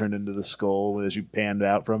city that turned into the skull as you panned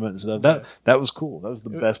out from it and stuff. That was cool. That was the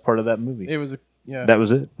best part of that movie. It was That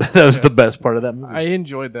was it. That was the best part of that movie. I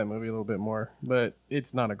enjoyed that movie a little bit more, but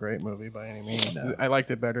it's not a great movie by any means. No. I liked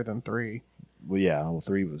it better than 3. Well, yeah,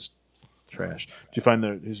 3 was trash. Did you find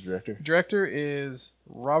who's the director? Director is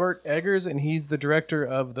Robert Eggers, and he's the director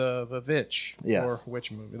of the Witch. Yes. Or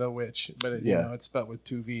Witch movie, The Witch. But Yeah. it's spelled with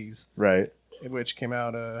 2 V's, Right. which came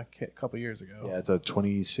out a couple years ago. Yeah, it's a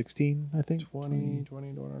 2016, I think.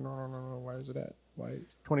 2020, no, why is it at? Why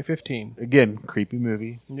 2015? Again, creepy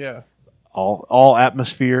movie. Yeah. All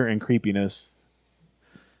atmosphere and creepiness.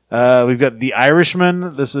 We've got The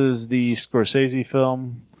Irishman. This is the Scorsese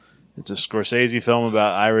film. It's a Scorsese film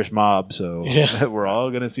about Irish mob, so Yeah. we're all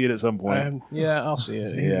going to see it at some point. I'll see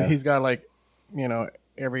it. He's got like,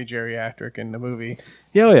 every geriatric in the movie.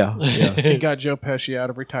 Yeah, oh, yeah. Yeah. He got Joe Pesci out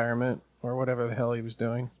of retirement or whatever the hell he was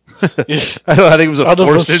doing. I think it was a Out of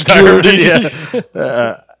forced obscurity. retirement.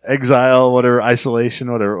 Yeah. Exile, whatever,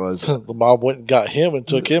 isolation, whatever it was. The mob went and got him and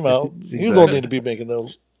took him out. You Exactly. don't need to be making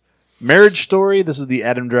those. Marriage Story. This is the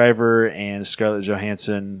Adam Driver and Scarlett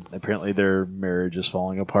Johansson. Apparently, their marriage is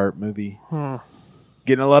falling apart movie.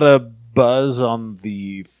 Getting a lot of buzz on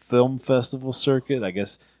the film festival circuit. I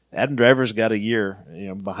guess Adam Driver's got a year,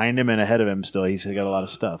 behind him and ahead of him. Still, he's got a lot of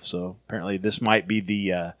stuff. So apparently, this might be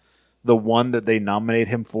the one that they nominate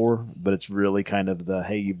him for. But it's really kind of the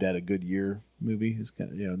hey, you've had a good year movie. Is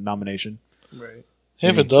kind of nomination. Right.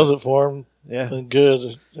 If it does it for him, Yeah. then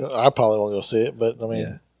good. I probably won't go see it, but I mean,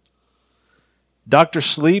 Yeah. Dr.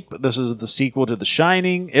 Sleep, this is the sequel to The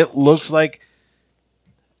Shining. It looks like,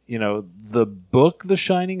 the book The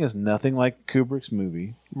Shining is nothing like Kubrick's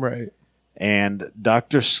movie. Right. And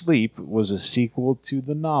Dr. Sleep was a sequel to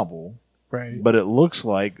the novel, Right. but it looks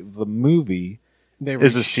like the movie They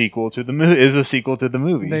is a sequel to the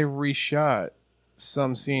movie. They reshot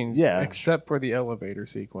some scenes, Yeah. except for the elevator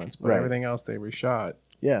sequence, but Right. everything else they reshot,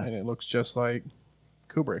 Yeah. and it looks just like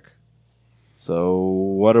Kubrick. So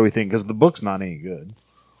what do we think? Because the book's not any good.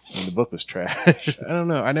 And the book was trash. I don't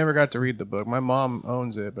know. I never got to read the book. My mom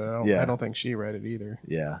owns it, but Yeah. I don't think she read it either.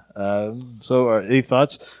 Yeah. So any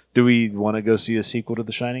thoughts? Do we want to go see a sequel to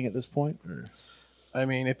The Shining at this point? Or? I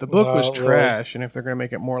mean, if the book was Not really. trash, and if they're going to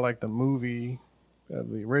make it more like the movie,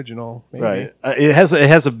 the original. Maybe. Right. It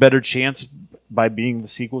has a better chance by being the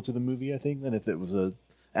sequel to the movie, I think, than if it was a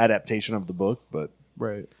adaptation of the book. But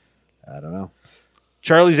Right. I don't know.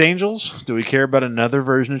 Charlie's Angels. Do we care about another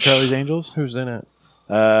version of Charlie's Angels? Who's in it?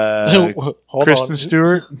 Hold Kristen on.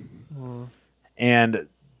 Stewart and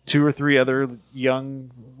 2 or 3 other young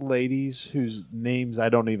ladies whose names I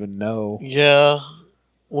don't even know. Yeah,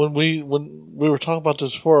 when we were talking about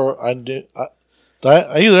this before, I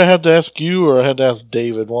either had to ask you or I had to ask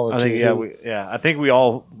David. One of the two. I think we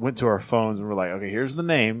all went to our phones and were like, okay, here's the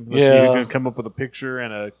name. Let's see who can come up with a picture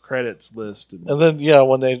and a credits list. And then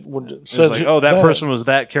when it said like, oh, that person was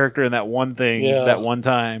that character in that one thing that one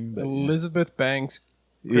time. But, Elizabeth Banks,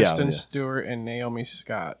 Kristen Stewart, and Naomi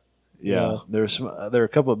Scott. Yeah, there are a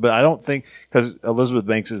couple, but I don't think because Elizabeth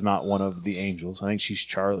Banks is not one of the angels. I think she's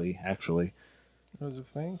Charlie, actually.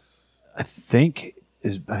 Elizabeth Banks. I think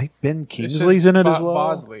Ben Kingsley's in it as well.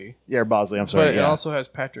 Bosley. Yeah, Bosley. I'm sorry. But it also has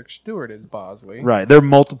Patrick Stewart as Bosley. Right. There are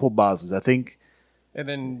multiple Bosleys. I think. And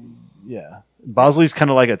then. Yeah, Bosley's kind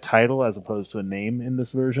of like a title as opposed to a name in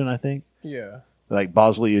this version. I think. Yeah. Like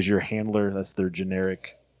Bosley is your handler. That's their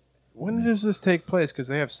generic. When does this take place? Because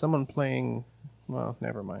they have someone playing. Well,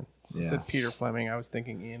 never mind. Yeah. I said Peter Fleming. I was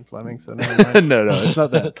thinking Ian Fleming, so never mind. No, it's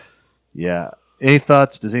not that. Yeah. Any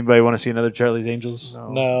thoughts? Does anybody want to see another Charlie's Angels?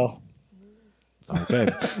 No. Okay.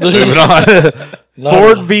 Moving on.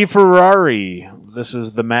 Ford v. Ferrari. This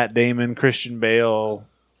is the Matt Damon, Christian Bale.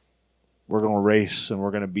 We're going to race and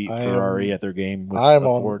we're going to beat Ferrari at their game with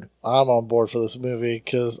Ford. I'm on board for this movie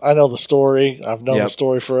because I know the story. I've known the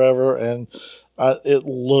story forever, and it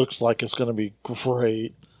looks like it's going to be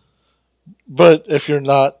great. But if you're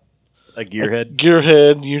not a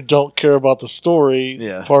gearhead, you don't care about the story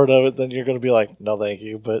part of it, then you're going to be like, no, thank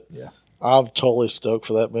you. But I'm totally stoked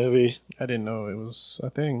for that movie. I didn't know it was a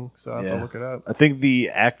thing, so I have to look it up. I think the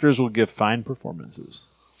actors will give fine performances.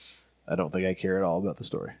 I don't think I care at all about the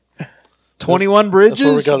story. 21 Bridges. That's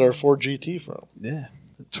where we got our Ford GT from. Yeah.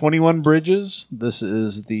 21 Bridges. This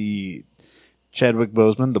is the Chadwick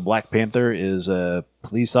Boseman. The Black Panther is a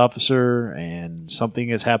police officer, and something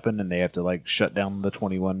has happened, and they have to shut down the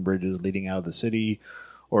 21 bridges leading out of the city,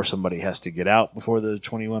 or somebody has to get out before the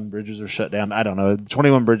 21 bridges are shut down. I don't know.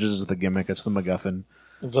 21 Bridges is the gimmick. It's the MacGuffin.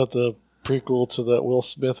 Is that the prequel to that Will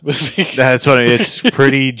Smith movie? That's what it's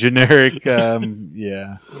pretty generic.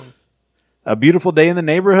 Yeah. A Beautiful Day in the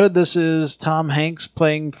Neighborhood. This is Tom Hanks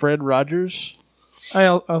playing Fred Rogers.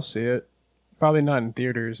 I'll see it. Probably not in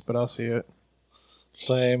theaters, but I'll see it.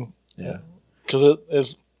 Same. Yeah. Because it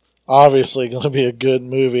is obviously going to be a good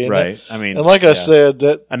movie. Right. I said,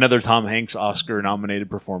 that another Tom Hanks Oscar-nominated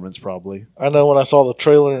performance, probably. I know when I saw the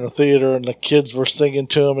trailer in the theater and the kids were singing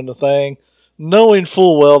to him in the thing, knowing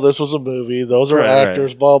full well this was a movie, those are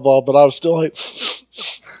actors, blah, blah, but I was still like,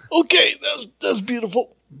 okay, that's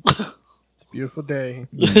beautiful. It's a beautiful day.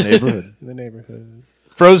 In the neighborhood.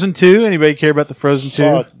 Frozen 2. Anybody care about the Frozen 2?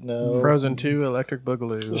 Fuck no. Frozen 2, Electric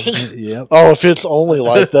Boogaloo. Yep. Oh, if it's only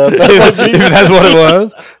like that. That's what it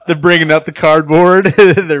was. They're bringing out the cardboard.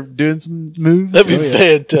 They're doing some moves. That'd be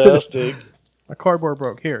fantastic. My cardboard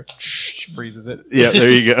broke. Here. Freezes it. Yeah,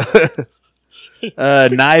 there you go.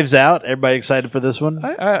 Knives Out. Everybody excited for this one?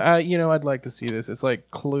 I'd like to see this. It's like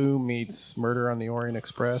Clue meets Murder on the Orient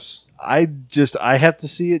Express. I have to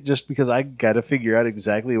see it just because I got to figure out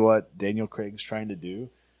exactly what Daniel Craig's trying to do,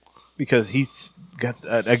 because he's got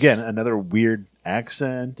again another weird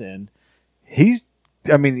accent, and he's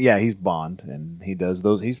Bond, and he does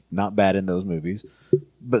those. He's not bad in those movies,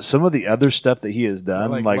 but some of the other stuff that he has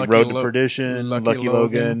done, like Road to Perdition, Lucky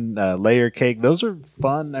Logan, Layer Cake, those are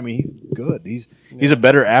fun. I mean, he's good. He's a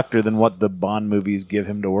better actor than what the Bond movies give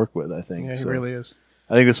him to work with, I think. Yeah, he really is.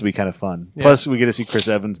 I think this will be kind of fun. Yeah. Plus, we get to see Chris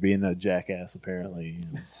Evans being a jackass, apparently.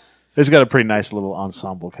 It's got a pretty nice little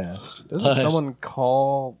ensemble cast. Doesn't someone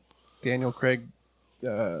call Daniel Craig,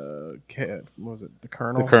 what was it, the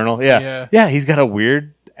Colonel? The Colonel, yeah. Yeah, he's got a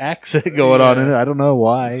weird accent going on in it. I don't know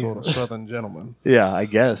why. Some sort of Southern gentleman. Yeah, I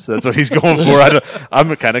guess. That's what he's going for.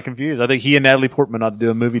 I'm kind of confused. I think he and Natalie Portman ought to do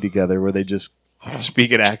a movie together where they just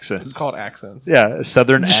speak in accents. It's called Accents. Yeah,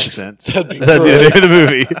 Southern accents. That'd be the name of the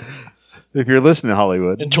movie. If you're listening,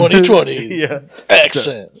 Hollywood. In 2020. Yeah.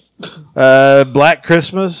 Accents. Black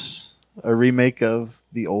Christmas, a remake of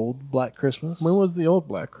the old Black Christmas. When was the old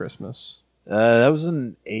Black Christmas? That was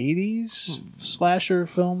an 80s slasher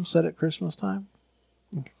film set at Christmas time.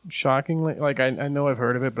 Shockingly. I know I've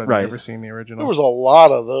heard of it, but I've never seen the original. There was a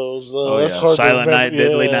lot of those, though. That's hard Silent Night,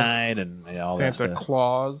 Deadly Night, and all Santa that stuff.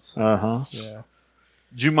 Claus. Uh-huh. Yeah.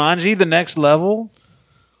 Jumanji, The Next Level.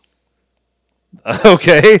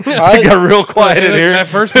 Okay, I got real quiet in here. That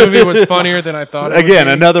first movie was funnier than I thought. Again,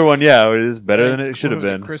 another one. Yeah, it is better than it should have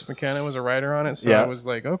been. Chris McKenna was a writer on it, so Yeah. I was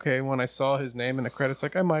like, okay. When I saw his name in the credits,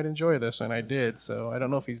 like I might enjoy this, and I did. So I don't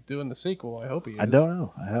know if he's doing the sequel. I hope he is. I don't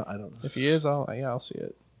know. I don't know. If he is, I'll see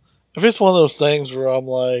it. If it's one of those things where I'm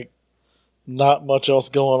like, not much else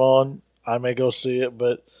going on, I may go see it,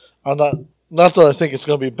 but I'm not that I think it's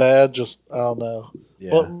going to be bad, just, I don't know.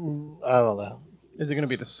 Yeah. Well, I don't know. Is it going to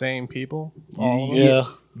be the same people? All of them? Yeah.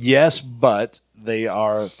 Yes, but they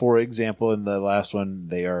are, for example, in the last one,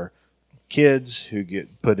 they are kids who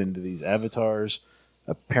get put into these avatars.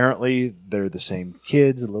 Apparently, they're the same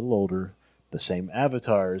kids, a little older, the same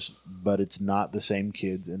avatars, but it's not the same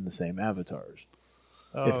kids in the same avatars,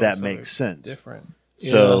 if that so makes they're sense. Different.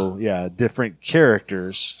 So, yeah, different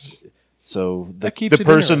characters. So the That keeps it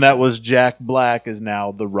person that interesting. was Jack Black is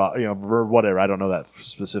now the Rock, or whatever. I don't know that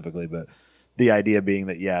specifically, but the idea being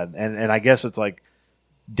that, yeah, and I guess it's like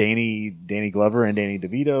Danny Glover and Danny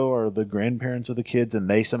DeVito are the grandparents of the kids, and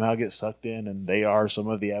they somehow get sucked in, and they are some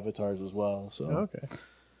of the avatars as well. So Okay.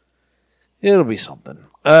 it'll be something.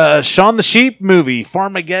 Shaun the Sheep movie,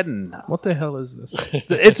 Farmageddon. What the hell is this?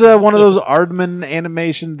 It's one of those Aardman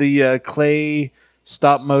animation, the clay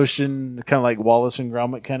stop motion, kind of like Wallace and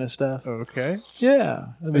Gromit kind of stuff. Okay. Yeah,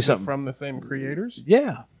 it'll be Is it something. from the same creators?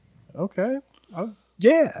 Yeah, Okay. I'll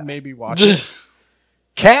yeah. maybe watch it.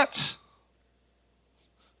 Cats.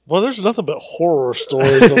 Well, there's nothing but horror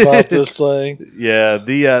stories about this thing. Yeah,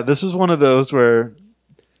 this is one of those where,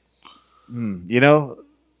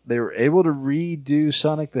 they were able to redo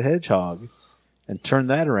Sonic the Hedgehog and turn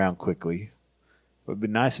that around quickly. It would be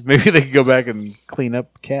nice if maybe they could go back and clean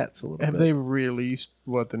up Cats a little Have bit. they released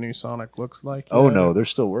what the new Sonic looks like? Oh yet? no, they're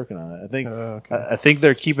still working on it. I think Okay. I think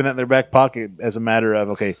they're keeping that in their back pocket as a matter of,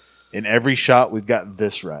 okay, in every shot we've got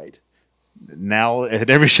this right. Now at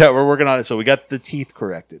every shot we're working on it, so we got the teeth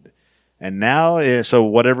corrected. And now, so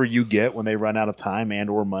whatever you get when they run out of time and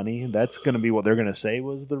or money, that's going to be what they're going to say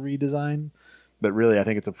was the redesign. But really, I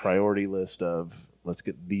think it's a priority list of let's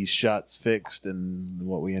get these shots fixed, and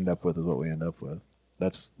what we end up with is what we end up with.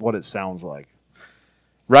 That's what it sounds like.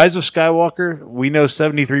 Rise of Skywalker, we know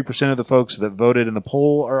 73% of the folks that voted in the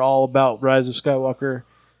poll are all about Rise of Skywalker.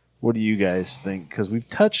 What do you guys think? Because we've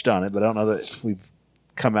touched on it, but I don't know that we've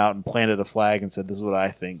come out and planted a flag and said, this is what I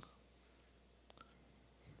think.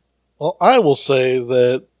 Well, I will say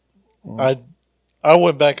that I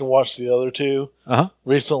went back and watched the other two Uh-huh.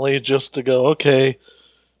 recently just to go, okay,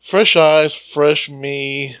 fresh eyes, fresh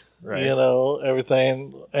me, Right.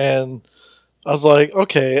 everything. And I was like,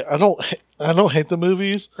 okay, I don't hate the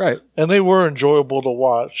movies, Right. and they were enjoyable to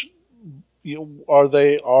watch. Are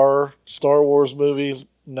they our Star Wars movies?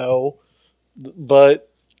 No, but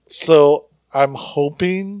so I'm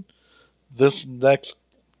hoping this next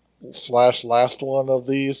 / last one of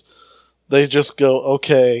these, they just go,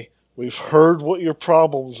 okay, we've heard what your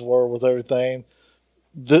problems were with everything.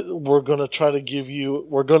 We're going to try to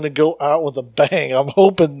we're going to go out with a bang. I'm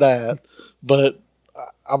hoping that, but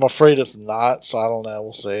I'm afraid it's not, so I don't know.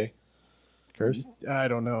 We'll see. Curse? I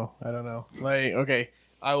don't know. Like, okay,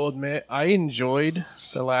 I will admit I enjoyed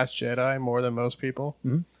The Last Jedi more than most people,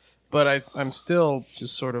 but I'm still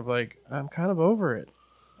just sort of like I'm kind of over it.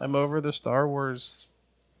 I'm over the Star Wars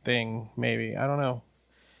thing. Maybe I don't know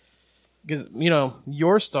because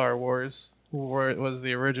your Star Wars was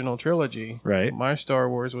the original trilogy, Right. My Star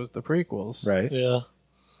Wars was the prequels, Right. Yeah.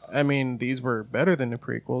 I mean, these were better than the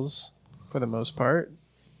prequels for the most part,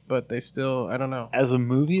 but they still, I don't know. As a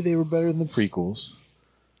movie, they were better than the prequels.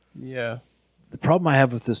 Yeah. The problem I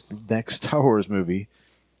have with this next Star Wars movie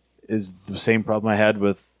is the same problem I had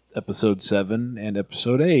with Episode 7 and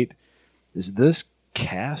Episode 8, is this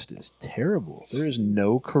cast is terrible. There is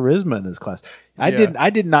no charisma in this class. I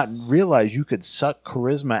did not realize you could suck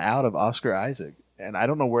charisma out of Oscar Isaac, and I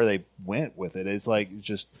don't know where they went with it. It's like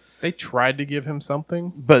just They tried to give him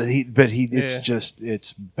something. but he it's Yeah. just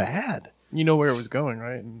it's bad. You know where it was going,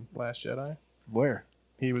 right? In Last Jedi? Where?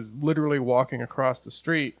 He was literally walking across the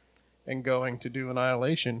street and going to do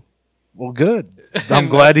Annihilation. Well, good. I'm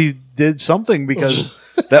glad he did something because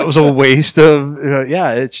that was a waste of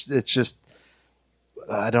it's just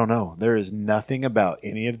I don't know. There is nothing about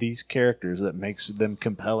any of these characters that makes them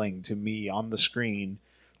compelling to me on the screen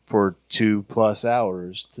for 2+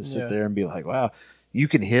 hours to sit Yeah. there and be like, wow, you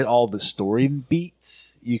can hit all the story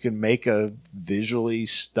beats. You can make a visually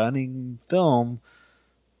stunning film,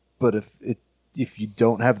 but if you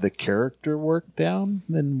don't have the character work down,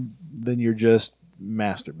 then you're just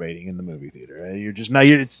masturbating in the movie theater. You're just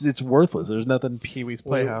it's worthless. There's nothing. Pee-wee's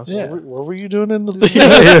Playhouse. Yeah. What were you doing in the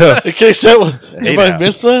theater? In case that was, anybody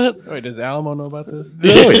missed that? Wait, does Alamo know about this?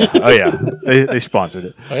 Oh yeah, they sponsored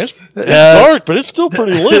it. It's dark, but it's still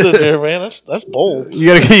pretty lit in there, man. That's bold. You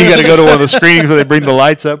gotta go to one of the screenings where they bring the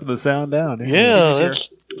lights up and the sound down. Yeah, that's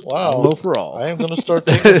wow. Low for all. I am going to start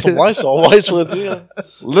taking some Lysol wipes with you.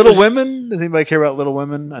 Little Women. Does anybody care about Little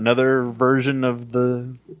Women? Another version of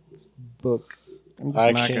the book.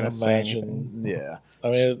 I can't imagine. Yeah.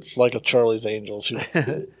 I mean, it's like a Charlie's Angels.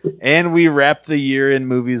 And we wrapped the year in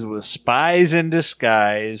movies with Spies in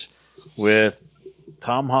Disguise with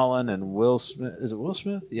Tom Holland and Will Smith. Is it Will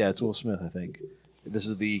Smith? Yeah, it's Will Smith, I think. This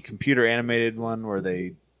is the computer animated one where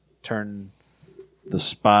they turn the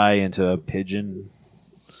spy into a pigeon.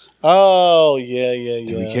 Oh, yeah.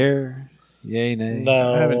 Do we care? Yay, nay?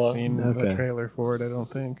 No. I haven't seen a trailer for it, I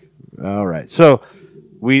don't think. All right. So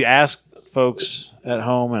we asked folks at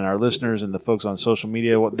home and our listeners and the folks on social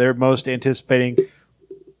media what they're most anticipating.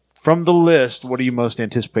 From the list, what are you most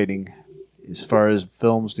anticipating as far as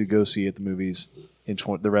films to go see at the movies in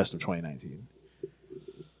the rest of 2019?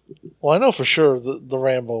 Well, I know for sure the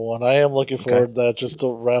Rambo one. I am looking forward to that, just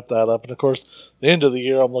to wrap that up. And, of course, the end of the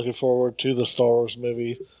year, I'm looking forward to the Star Wars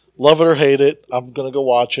movie. Love it or hate it, I'm going to go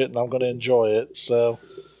watch it, and I'm going to enjoy it. So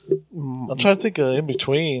I'm trying to think of in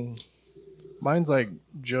between. Mine's like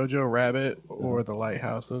Jojo Rabbit or The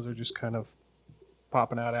Lighthouse. Those are just kind of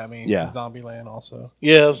popping out at me. Yeah. Zombieland also.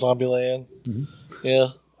 Yeah, Zombieland. Mm-hmm. Yeah.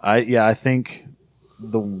 I think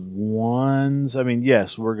the ones, I mean,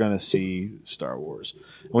 yes, we're going to see Star Wars.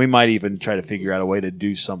 We might even try to figure out a way to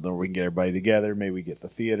do something where we can get everybody together. Maybe we get the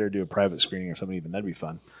theater, do a private screening or something even. That'd be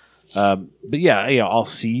fun. But yeah, I'll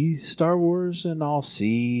see Star Wars and I'll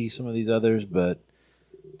see some of these others, but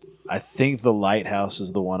I think The Lighthouse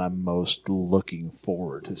is the one I'm most looking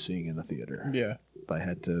forward to seeing in the theater. Yeah. If I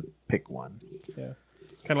had to pick one. Yeah.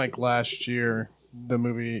 Kind of like last year, the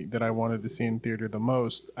movie that I wanted to see in theater the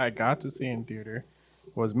most, I got to see in theater,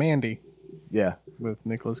 was Mandy. Yeah. With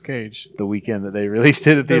Nicolas Cage. The weekend that they released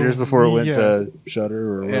it at theaters before it went to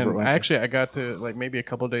Shudder or wherever it went. Actually, I got to maybe a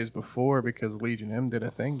couple of days before because Legion M did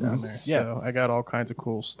a thing down there. Yeah. So I got all kinds of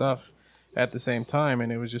cool stuff at the same time, and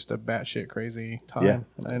it was just a batshit crazy time. Yeah.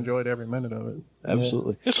 And I enjoyed every minute of it.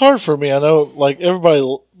 Absolutely. Yeah. It's hard for me. I know, like, everybody,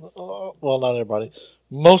 well, not everybody,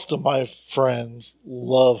 most of my friends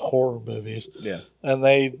love horror movies. Yeah. And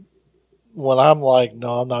when I'm like,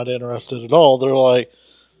 no, I'm not interested at all, they're like,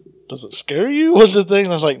 does it scare you? What's the thing?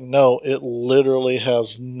 And I was like, no, it literally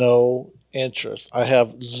has no interest. I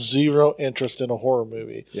have zero interest in a horror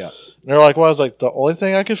movie. Yeah. And they're like, well, I was like, the only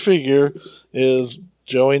thing I can figure is,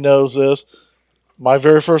 Joey knows this, my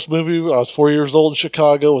very first movie, I was 4 years old in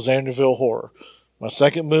Chicago, was Amityville Horror. My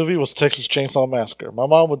second movie was Texas Chainsaw Massacre. My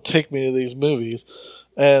mom would take me to these movies.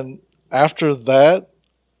 And after that,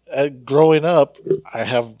 growing up, I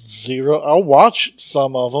have zero. I'll watch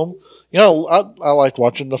some of them. You know, I liked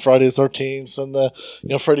watching the Friday the 13th and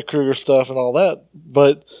the Freddy Krueger stuff and all that.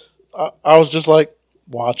 But I was just like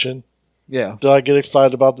watching. Yeah. Did I get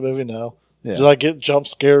excited about the movie? No. Yeah. Did I get jump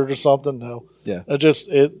scared or something? No. Yeah.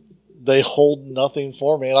 They hold nothing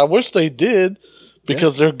for me. And I wish they did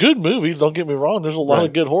because they're good movies. Don't get me wrong. There's a lot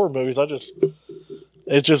of good horror movies.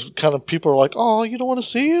 It just kind of, people are like, oh, you don't want to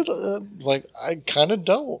see it? It's like, I kind of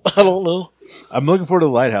don't. I don't know. I'm looking forward to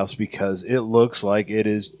The Lighthouse because it looks like it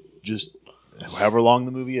is just however long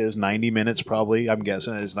the movie is, 90 minutes probably. I'm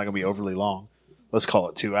guessing it's not going to be overly long. Let's call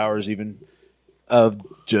it 2 hours even, of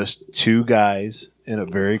just two guys in a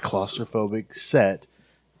very claustrophobic set,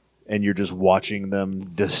 and you're just watching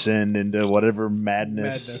them descend into whatever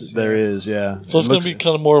madness there is. Yeah. So it's going to be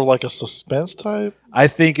kind of more of like a suspense type? I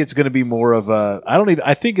think it's going to be more of a... I don't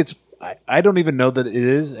even know that it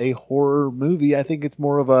is a horror movie. I think it's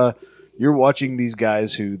more of a... You're watching these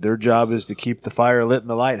guys who their job is to keep the fire lit in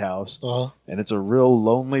the lighthouse, and it's a real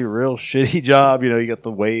lonely, real shitty job. You got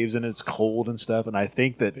the waves and it's cold and stuff. And I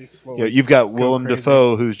think that you've got Willem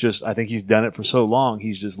Dafoe, who's just, I think he's done it for so long,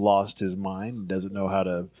 he's just lost his mind, doesn't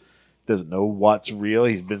know what's real.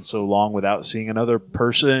 He's been so long without seeing another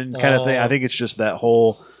person, kind of thing. I think it's just that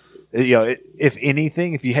whole, if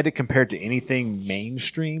anything, if you had to compare it to anything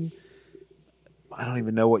mainstream, I don't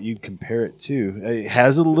even know what you'd compare it to. It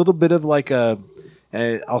has a little bit of like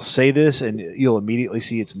and I'll say this and you'll immediately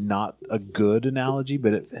see it's not a good analogy,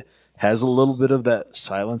 but it has a little bit of that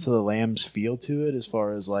Silence of the Lambs feel to it, as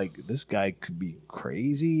far as like, this guy could be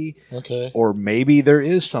crazy. Okay. Or maybe there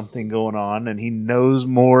is something going on and he knows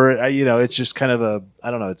more. It's just kind of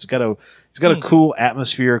I don't know. It's got a cool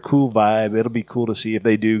atmosphere, cool vibe. It'll be cool to see if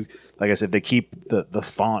they do. like I said, they keep the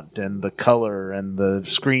font and the color and the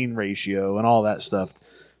screen ratio and all that stuff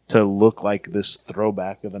to look like this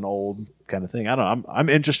throwback of an old kind of thing. I don't know. I'm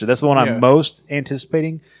interested. That's the one I'm most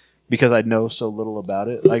anticipating because I know so little about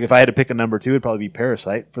it. Like if I had to pick a number 2, it'd probably be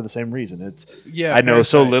Parasite for the same reason. I know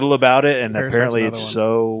so little about it, and apparently it's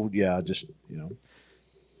so just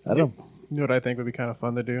I don't know. You know what I think would be kind of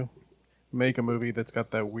fun to do? Make a movie that's got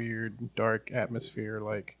that weird, dark atmosphere,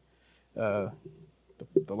 like the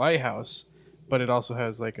Lighthouse, but it also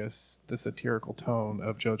has like the satirical tone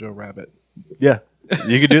of Jojo Rabbit. Yeah,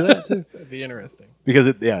 you could do that too. That'd be interesting.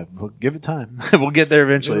 Because we'll give it time. We'll get there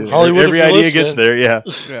eventually. Hollywood, every idea gets there. Yeah.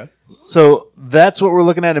 Yeah. So that's what we're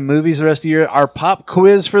looking at in movies the rest of the year. Our pop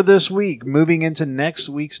quiz for this week. Moving into next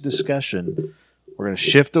week's discussion, we're going to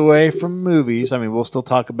shift away from movies. I mean, we'll still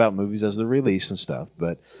talk about movies as they're released and stuff,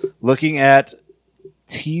 but looking at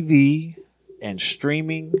TV and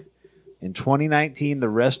streaming in 2019, the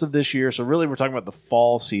rest of this year. So really, we're talking about the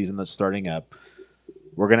fall season that's starting up.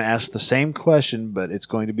 We're going to ask the same question, but it's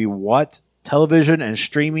going to be what television and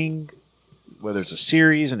streaming, whether it's a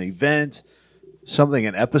series, an event, something,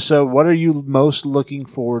 an episode, what are you most looking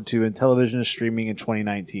forward to in television and streaming in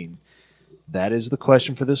 2019? That is the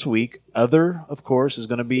question for this week. Other, of course, is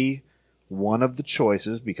going to be one of the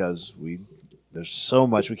choices because there's so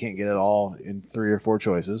much we can't get it all in 3 or 4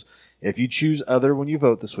 choices. If you choose other when you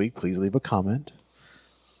vote this week, please leave a comment.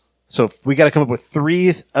 So we got to come up with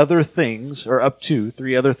 3 other things, or up to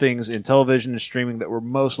 3 other things in television and streaming that we're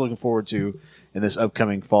most looking forward to in this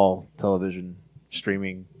upcoming fall television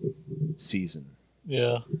streaming season.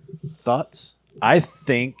 Yeah. Thoughts? I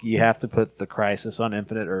think you have to put the Crisis on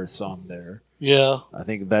Infinite Earths on there. Yeah. I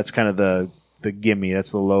think that's kind of the gimme.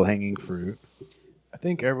 That's the low-hanging fruit. I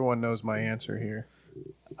think everyone knows my answer here.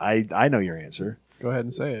 I know your answer. Go ahead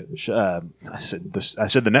and say it. I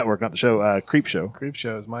said the network, not the show. Creep Show. Creep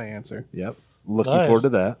Show is my answer. Yep. Looking forward to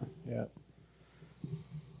that. Yeah.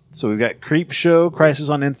 So we've got Creep Show, Crisis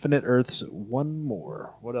on Infinite Earths, one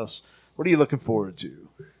more. What else? What are you looking forward to?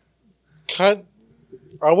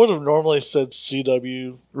 I would have normally said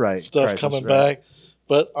CW stuff Crisis, coming back,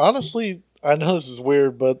 but honestly, I know this is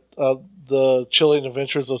weird, but the Chilling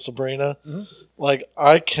Adventures of Sabrina,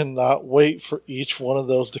 I cannot wait for each one of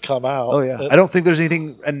those to come out. Oh yeah, I don't think there's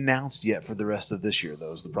anything announced yet for the rest of this year.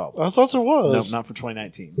 Though is the problem. I thought there was. No, not for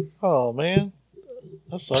 2019. Oh man.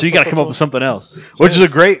 So you got to come up with something else, which is a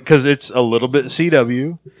great because it's a little bit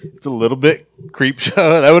CW, it's a little bit Creep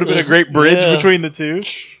Show. That would have been a great bridge between the two,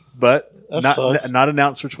 but not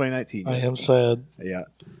announced for 2019. I am sad. Yeah.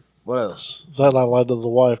 What else? That I lied to the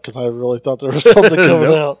wife because I really thought there was something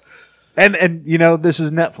coming out. And this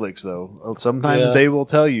is Netflix though. Sometimes they will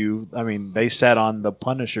tell you. I mean, they sat on the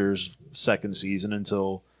Punisher's second season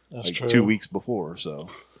until 2 weeks before, so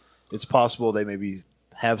it's possible they maybe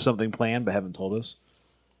have something planned but haven't told us.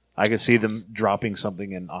 I could see them dropping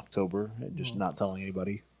something in October and just not telling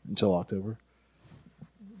anybody until October.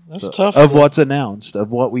 That's tough. Of what's announced,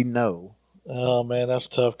 of what we know. Oh, man, that's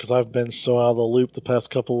tough because I've been so out of the loop the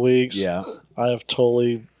past couple of weeks. Yeah.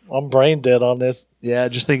 I'm brain dead on this. Yeah,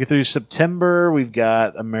 just thinking through September, we've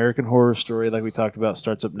got American Horror Story, like we talked about,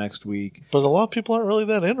 starts up next week. But a lot of people aren't really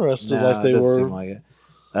that interested like they were. Seem like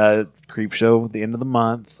it. Creep Show at the end of the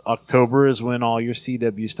month. October is when all your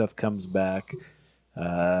CW stuff comes back.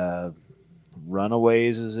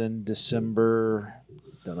 Runaways is in December.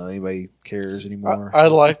 Don't know if anybody cares anymore. I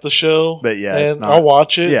like the show, but and I'll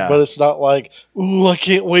watch it. Yeah. But it's not like, ooh, I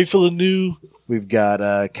can't wait for the new. We've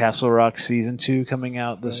got Castle Rock season 2 coming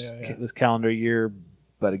out this calendar year,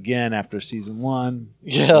 but again after season 1,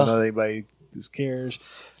 I don't know if anybody just cares.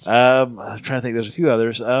 I'm trying to think. There's a few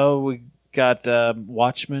others. Oh, we got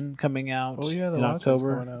Watchmen coming out. Oh yeah, in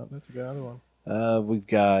October. Coming out. That's a good other one. We've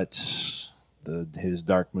got his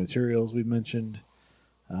Dark Materials we mentioned.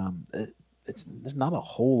 There's not a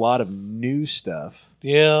whole lot of new stuff.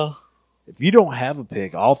 Yeah. If you don't have a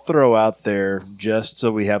pick, I'll throw out there just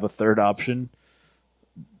so we have a third option.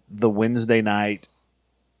 The Wednesday night,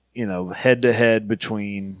 head to head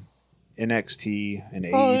between NXT and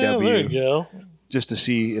AEW. Yeah, there you go. Just to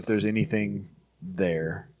see if there's anything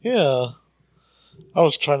there. Yeah. I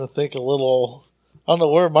was trying to think a little. I don't know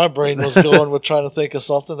where my brain was going with trying to think of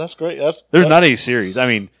something. That's great. There's not any series. I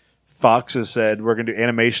mean, Fox has said we're going to do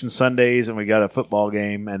animation Sundays and we got a football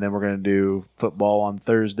game, and then we're going to do football on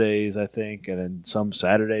Thursdays, I think, and then some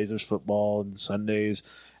Saturdays there's football and Sundays,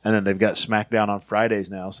 and then they've got SmackDown on Fridays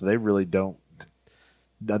now, so they really don't.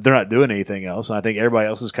 They're not doing anything else, and I think everybody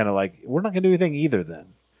else is kind of like, we're not going to do anything either. Then,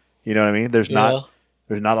 you know what I mean? There's not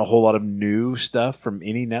a whole lot of new stuff from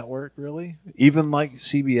any network really. Even like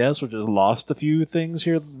CBS, which has lost a few things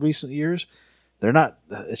here in recent years. they're not.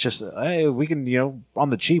 It's just, hey, we can, on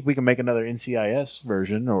the cheap, we can make another NCIS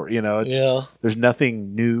version, or there's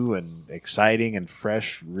nothing new and exciting and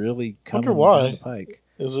fresh really coming down the pike.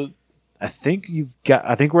 Is it? I think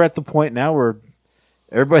we're at the point now where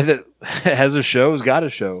everybody that has a show has got a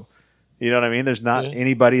show. You know what I mean? There's not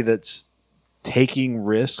anybody that's taking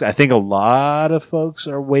risks. I think a lot of folks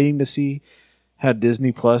are waiting to see how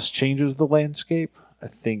Disney Plus changes the landscape. I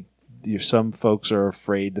think some folks are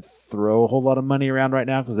afraid to throw a whole lot of money around right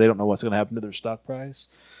now because they don't know what's going to happen to their stock price.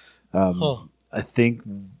 I think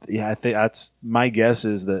that's my guess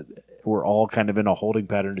is that we're all kind of in a holding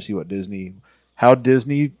pattern to see how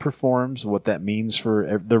Disney performs, what that means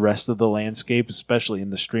for the rest of the landscape, especially in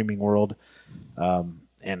the streaming world.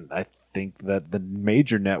 And I think that the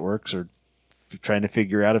major networks are trying to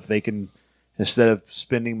figure out if they can, instead of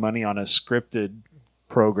spending money on a scripted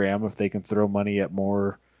program, if they can throw money at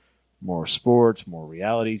more sports, more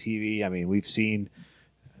reality TV. I mean, we've seen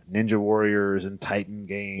Ninja Warriors and Titan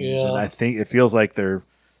games, and I think it feels like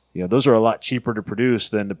those are a lot cheaper to produce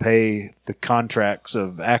than to pay the contracts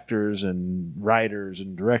of actors and writers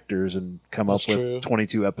and directors and come up with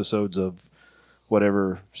 22 episodes of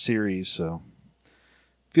whatever series. So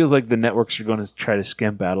it feels like the networks are going to try to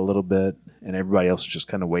skimp out a little bit, and everybody else is just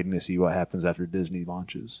kind of waiting to see what happens after Disney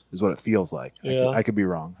launches, is what it feels like. Yeah. I could be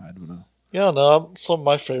wrong. I don't know. Yeah, no. Some of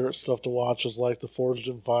my favorite stuff to watch is like the Forged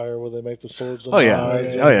in Fire, where they make the swords and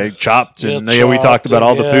knives. Chopped, Chopped, we talked about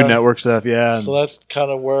all the Food Network stuff. Yeah, so that's kind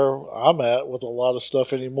of where I'm at with a lot of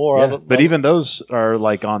stuff anymore. Yeah. But even those are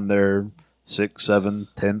like on their 6th, 7th,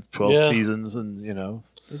 10th, 12th seasons, and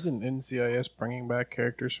Isn't NCIS bringing back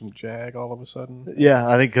characters from JAG all of a sudden? Yeah,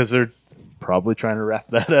 I think because they're probably trying to wrap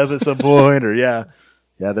that up at some point, or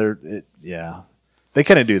they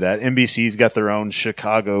kind of do that. NBC's got their own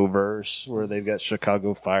Chicago verse where they've got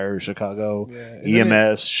Chicago Fire, Chicago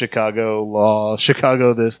EMS, Chicago Law,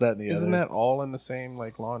 Chicago this, that, and the other. Isn't that all in the same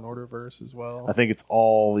like Law and Order verse as well? I think it's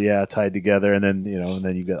all tied together, and then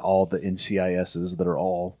you've got all the NCISs that are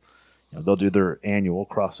all. They'll do their annual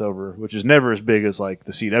crossover, which is never as big as like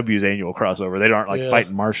the CW's annual crossover. They aren't like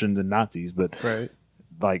fighting Martians and Nazis, but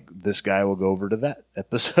like this guy will go over to that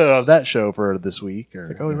episode of that show for this week. It's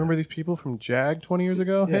like, remember these people from JAG 20 years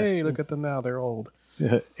ago? Yeah. Hey, look at them now. They're old.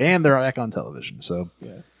 Yeah. And they're back on television. So,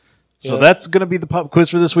 So that's going to be the pop quiz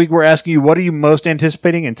for this week. We're asking you, what are you most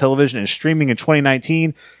anticipating in television and streaming in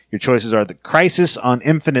 2019? Your choices are The Crisis on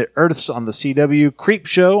Infinite Earths on the CW, Creep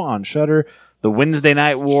Show on Shudder, the Wednesday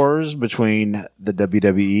Night Wars between the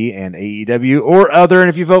WWE and AEW, or other. And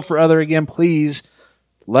if you vote for other again, please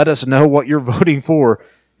let us know what you're voting for.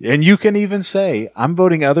 And you can even say, I'm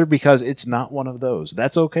voting other because it's not one of those.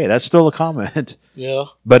 That's okay. That's still a comment. Yeah.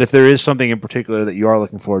 But if there is something in particular that you are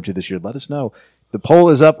looking forward to this year, let us know. The poll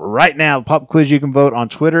is up right now. The pop quiz, you can vote on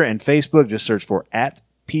Twitter and Facebook. Just search for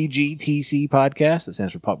 @PGTC Podcast. That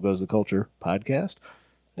stands for Pop Goes the Culture Podcast.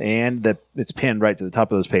 And it's pinned right to the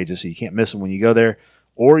top of those pages, so you can't miss them when you go there.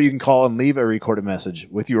 Or you can call and leave a recorded message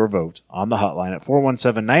with your vote on the hotline at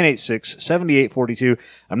 417-986-7842.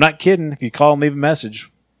 I'm not kidding. If you call and leave a message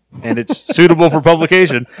and it's suitable for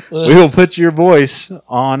publication, we will put your voice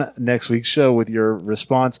on next week's show with your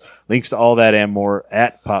response. Links to all that and more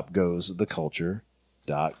at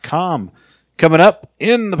popgoestheculture.com. Coming up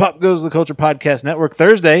in the Pop Goes the Culture Podcast Network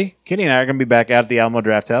Thursday, Kenny and I are going to be back out at the Alamo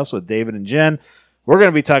Draft House with David and Jen. We're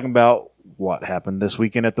going to be talking about what happened this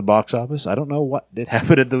weekend at the box office. I don't know what did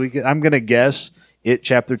happen at the weekend. I'm going to guess It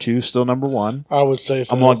Chapter 2 is still number 1. I would say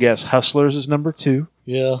so. I'm going to guess Hustlers is number 2.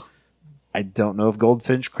 Yeah. I don't know if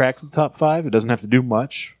Goldfinch cracks the top 5. It doesn't have to do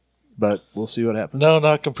much, but we'll see what happens. No,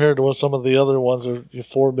 not compared to what some of the other ones are.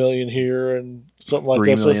 4 million here and something like that.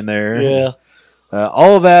 3 million there. Yeah.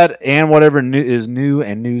 All of that and whatever is new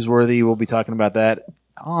and newsworthy, we'll be talking about that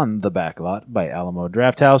on The Backlot by Alamo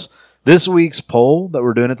Draft House. This week's poll that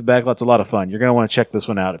we're doing at the Backlot's a lot of fun. You're going to want to check this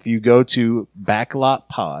one out. If you go to Backlot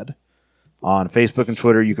Pod on Facebook and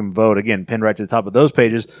Twitter, you can vote. Again, pinned right to the top of those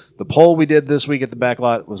pages. The poll we did this week at the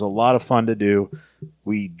Backlot was a lot of fun to do.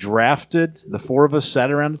 We drafted, the 4 of us sat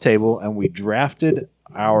around a table, and we drafted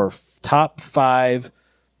our top 5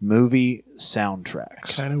 movie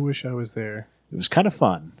soundtracks. I kind of wish I was there. It was kind of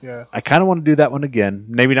fun. Yeah. I kind of want to do that one again.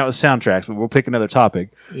 Maybe not with soundtracks, but we'll pick another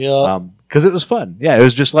topic. Yeah. Because it was fun. Yeah, it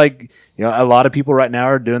was just like, a lot of people right now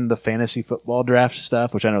are doing the fantasy football draft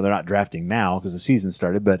stuff, which I know they're not drafting now because the season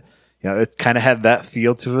started, but, it kind of had that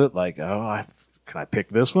feel to it. Like, I can I pick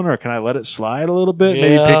this one or can I let it slide a little bit?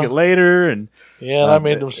 Maybe Yeah. pick it later. And Yeah, and I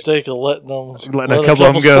made the mistake of letting a couple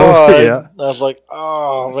of them go. slide. Yeah. I was like,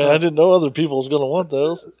 oh man, I didn't know other people was going to want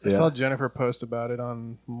those. I saw Jennifer post about it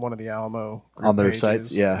on one of the Alamo group On their pages,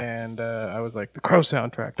 sites, yeah. And I was like, the Crow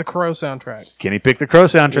soundtrack. Can he pick the Crow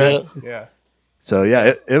soundtrack? Yeah. Yeah. So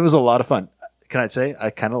yeah, it was a lot of fun. Can I say I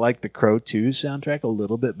kind of like the Crow 2 soundtrack a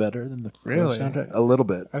little bit better than the Crow Really? soundtrack? A little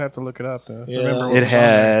bit. I'd have to look it up to Yeah. remember what It was on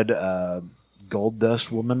there. had Gold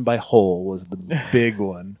Dust Woman by Hole was the big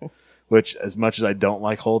one, which as much as I don't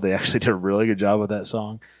like Hole, they actually did a really good job with that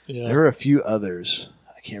song. Yeah. There were a few others.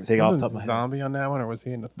 I can't think off the top of Wasn't my head. Zombie on that one, or was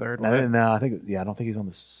he in the third No, one? I think I don't think he's on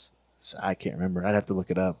this. I can't remember. I'd have to look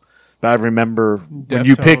it up. But I remember when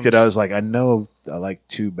you picked it, Deftones. I was like, I know I like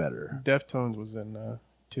 2 better. Deftones was in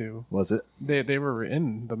 2. Was it? They were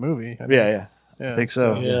in the movie. I Yeah. Yeah. I think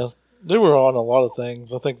so. Yeah, they were on a lot of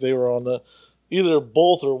things. I think they were on either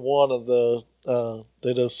both or one of the.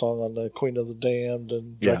 They did a song on the Queen of the Damned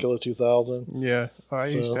and Yeah. Dracula 2000. Yeah. Oh, I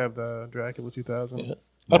used So- to have the Dracula 2000. Yeah.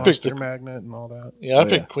 I picked Monster the Magnet and all that. Yeah, I Oh,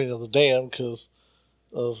 picked yeah. Queen of the Damned because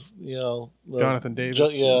of the- Jonathan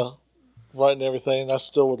Davis. yeah, writing everything. I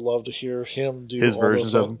still would love to hear him do His all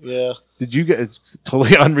versions those of songs. Yeah, Did you get? It's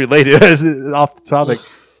totally unrelated. Off the topic.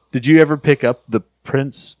 Did you ever pick up the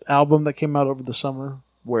Prince album that came out over the summer,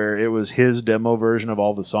 where it was his demo version of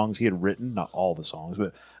all the songs he had written? Not all the songs,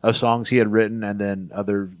 but of songs he had written, and then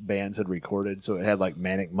other bands had recorded. So it had like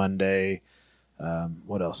Manic Monday.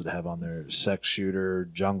 What else did it have on there? Sex Shooter,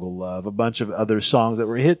 Jungle Love, a bunch of other songs that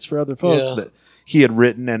were hits for other folks Yeah. that he had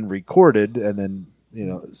written and recorded, and then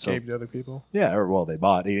so Gave to other people. yeah, or well, they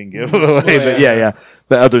bought. He didn't give them away, but yeah.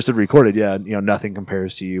 But others had recorded. Yeah, Nothing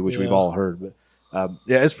Compares to You, which we've Yeah. all heard. But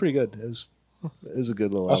yeah, it's pretty good. It was a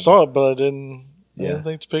good little. I album. saw it, but I didn't Yeah.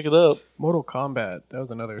 think to pick it up. Mortal Kombat. That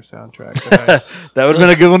was another soundtrack. That That would have been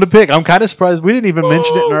a good one to pick. I'm kind of surprised we didn't even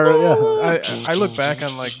mention it in our. Yeah, I look back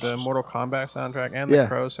on like the Mortal Kombat soundtrack and the Yeah.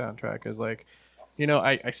 Crow soundtrack as like,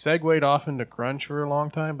 I segued off into grunge for a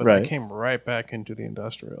long time, but Right. I came right back into the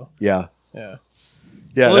industrial. yeah. Yeah.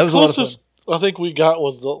 Well, Well, that the was a lot of fun. closest I think we got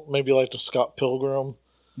was maybe like the Scott Pilgrim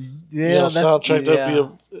Yeah, soundtrack. That'd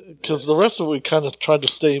be because the rest of it we kind of tried to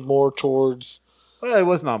stay more towards. Well, it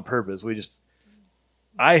wasn't on purpose.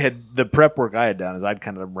 I had the prep work I had done is I'd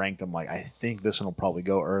kind of ranked them like I think this one will probably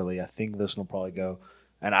go early. I think this one will probably go,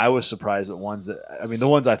 and I was surprised that the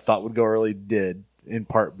ones I thought would go early did in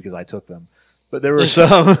part because I took them, but there were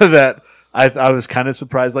some that I was kind of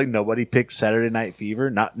surprised. Like nobody picked Saturday Night Fever,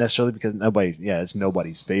 not necessarily because it's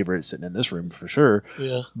nobody's favorite sitting in this room for sure.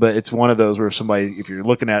 Yeah, But it's one of those where if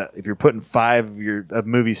you're putting 5 of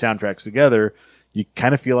movie soundtracks together, you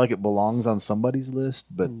kind of feel like it belongs on somebody's list.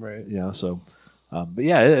 But Right. but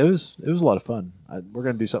yeah, it was a lot of fun. We're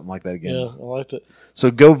gonna do something like that again. yeah, I liked it. So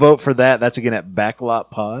go vote for that. That's again at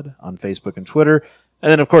Backlot Pod on Facebook and Twitter.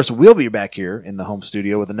 And then, of course, we'll be back here in the home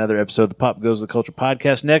studio with another episode of the Pop Goes the Culture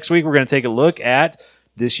podcast. Next week, we're going to take a look at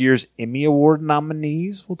this year's Emmy Award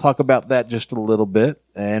nominees. We'll talk about that just a little bit.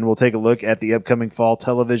 And we'll take a look at the upcoming fall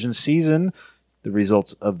television season, the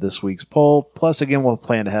results of this week's poll. Plus, again, we'll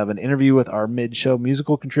plan to have an interview with our mid-show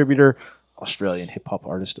musical contributor, Australian hip-hop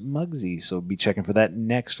artist Muggsy. So be checking for that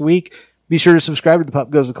next week. Be sure to subscribe to the Pop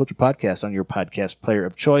Goes the Culture podcast on your podcast player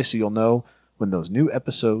of choice so you'll know when those new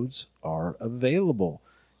episodes are available.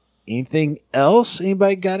 Anything else?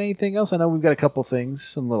 Anybody got anything else? I know we've got a couple things,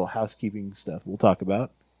 some little housekeeping stuff we'll talk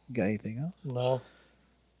about. Got anything else? No,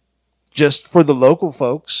 Just for the local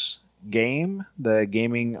folks, the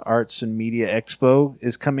Gaming Arts and Media Expo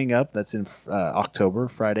is coming up. That's in October,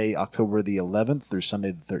 Friday, October the 11th through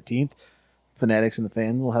Sunday the 13th. Fanatics and the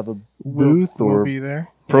Fans will have a booth We'll or be there.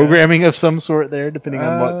 programming of some sort there, depending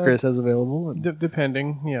on what Chris has available.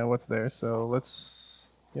 Depending, what's there. So let's,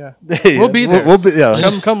 Yeah, we'll be there. We'll be,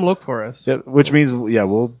 yeah. come look for us. Yeah, which means,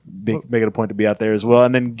 we'll make it a point to be out there as well.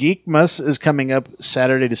 And then Geekmas is coming up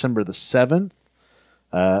Saturday, December the 7th.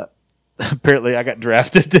 Apparently, I got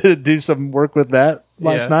drafted to do some work with that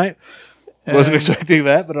last Yeah. night. Wasn't And- expecting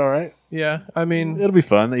that, but all right. Yeah, I mean, It'll be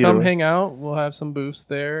fun. Either come way. hang out. We'll have some booths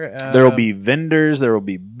there. There will be vendors. There will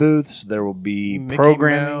be booths. There will be Mickey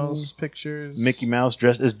programming. Mouse pictures. Mickey Mouse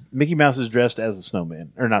is dressed as a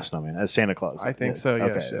snowman, or not snowman, as Santa Claus. I think Yeah. so. Yes.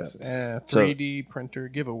 Okay, Yes. yeah. 3D printer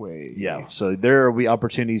giveaway. Yeah, so there will be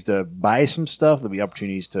opportunities to buy some stuff. There'll be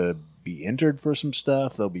opportunities to be entered for some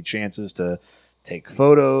stuff. There'll be chances to take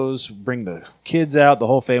photos, bring the kids out, the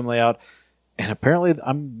whole family out. And apparently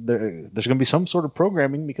there's going to be some sort of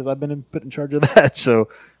programming because I've been put in charge of that. So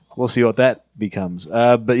we'll see what that becomes.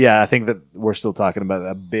 But yeah, I think that we're still talking about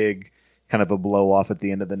a big kind of a blow off at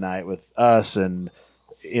the end of the night with us and,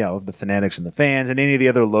 the Fanatics and the Fans and any of the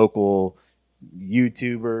other local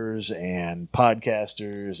YouTubers and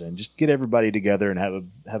podcasters, and just get everybody together and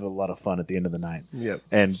have a lot of fun at the end of the night. Yep.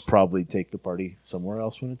 And probably take the party somewhere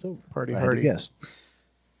else when it's over. Party. Yes.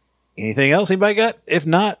 Anything else anybody got? If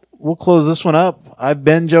not, we'll close this one up. I've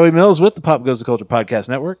been Joey Mills with the Pop Goes the Culture Podcast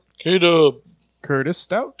Network. K-Dub. Curtis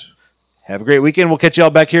Stout. Have a great weekend. We'll catch you all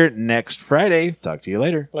back here next Friday. Talk to you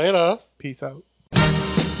later. Later. Peace out.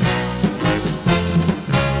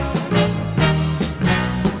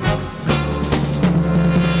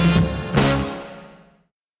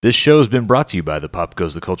 This show has been brought to you by the Pop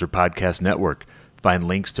Goes the Culture Podcast Network. Find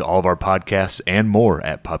links to all of our podcasts and more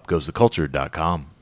at popgoestheculture.com.